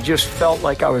headlines. I just felt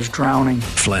like I was drowning.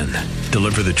 Flynn,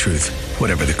 Deliver the Truth,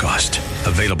 Whatever the Cost.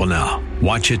 Available now.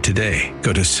 Watch it today.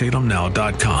 Go to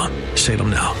salemnow.com.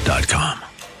 salemnow.com.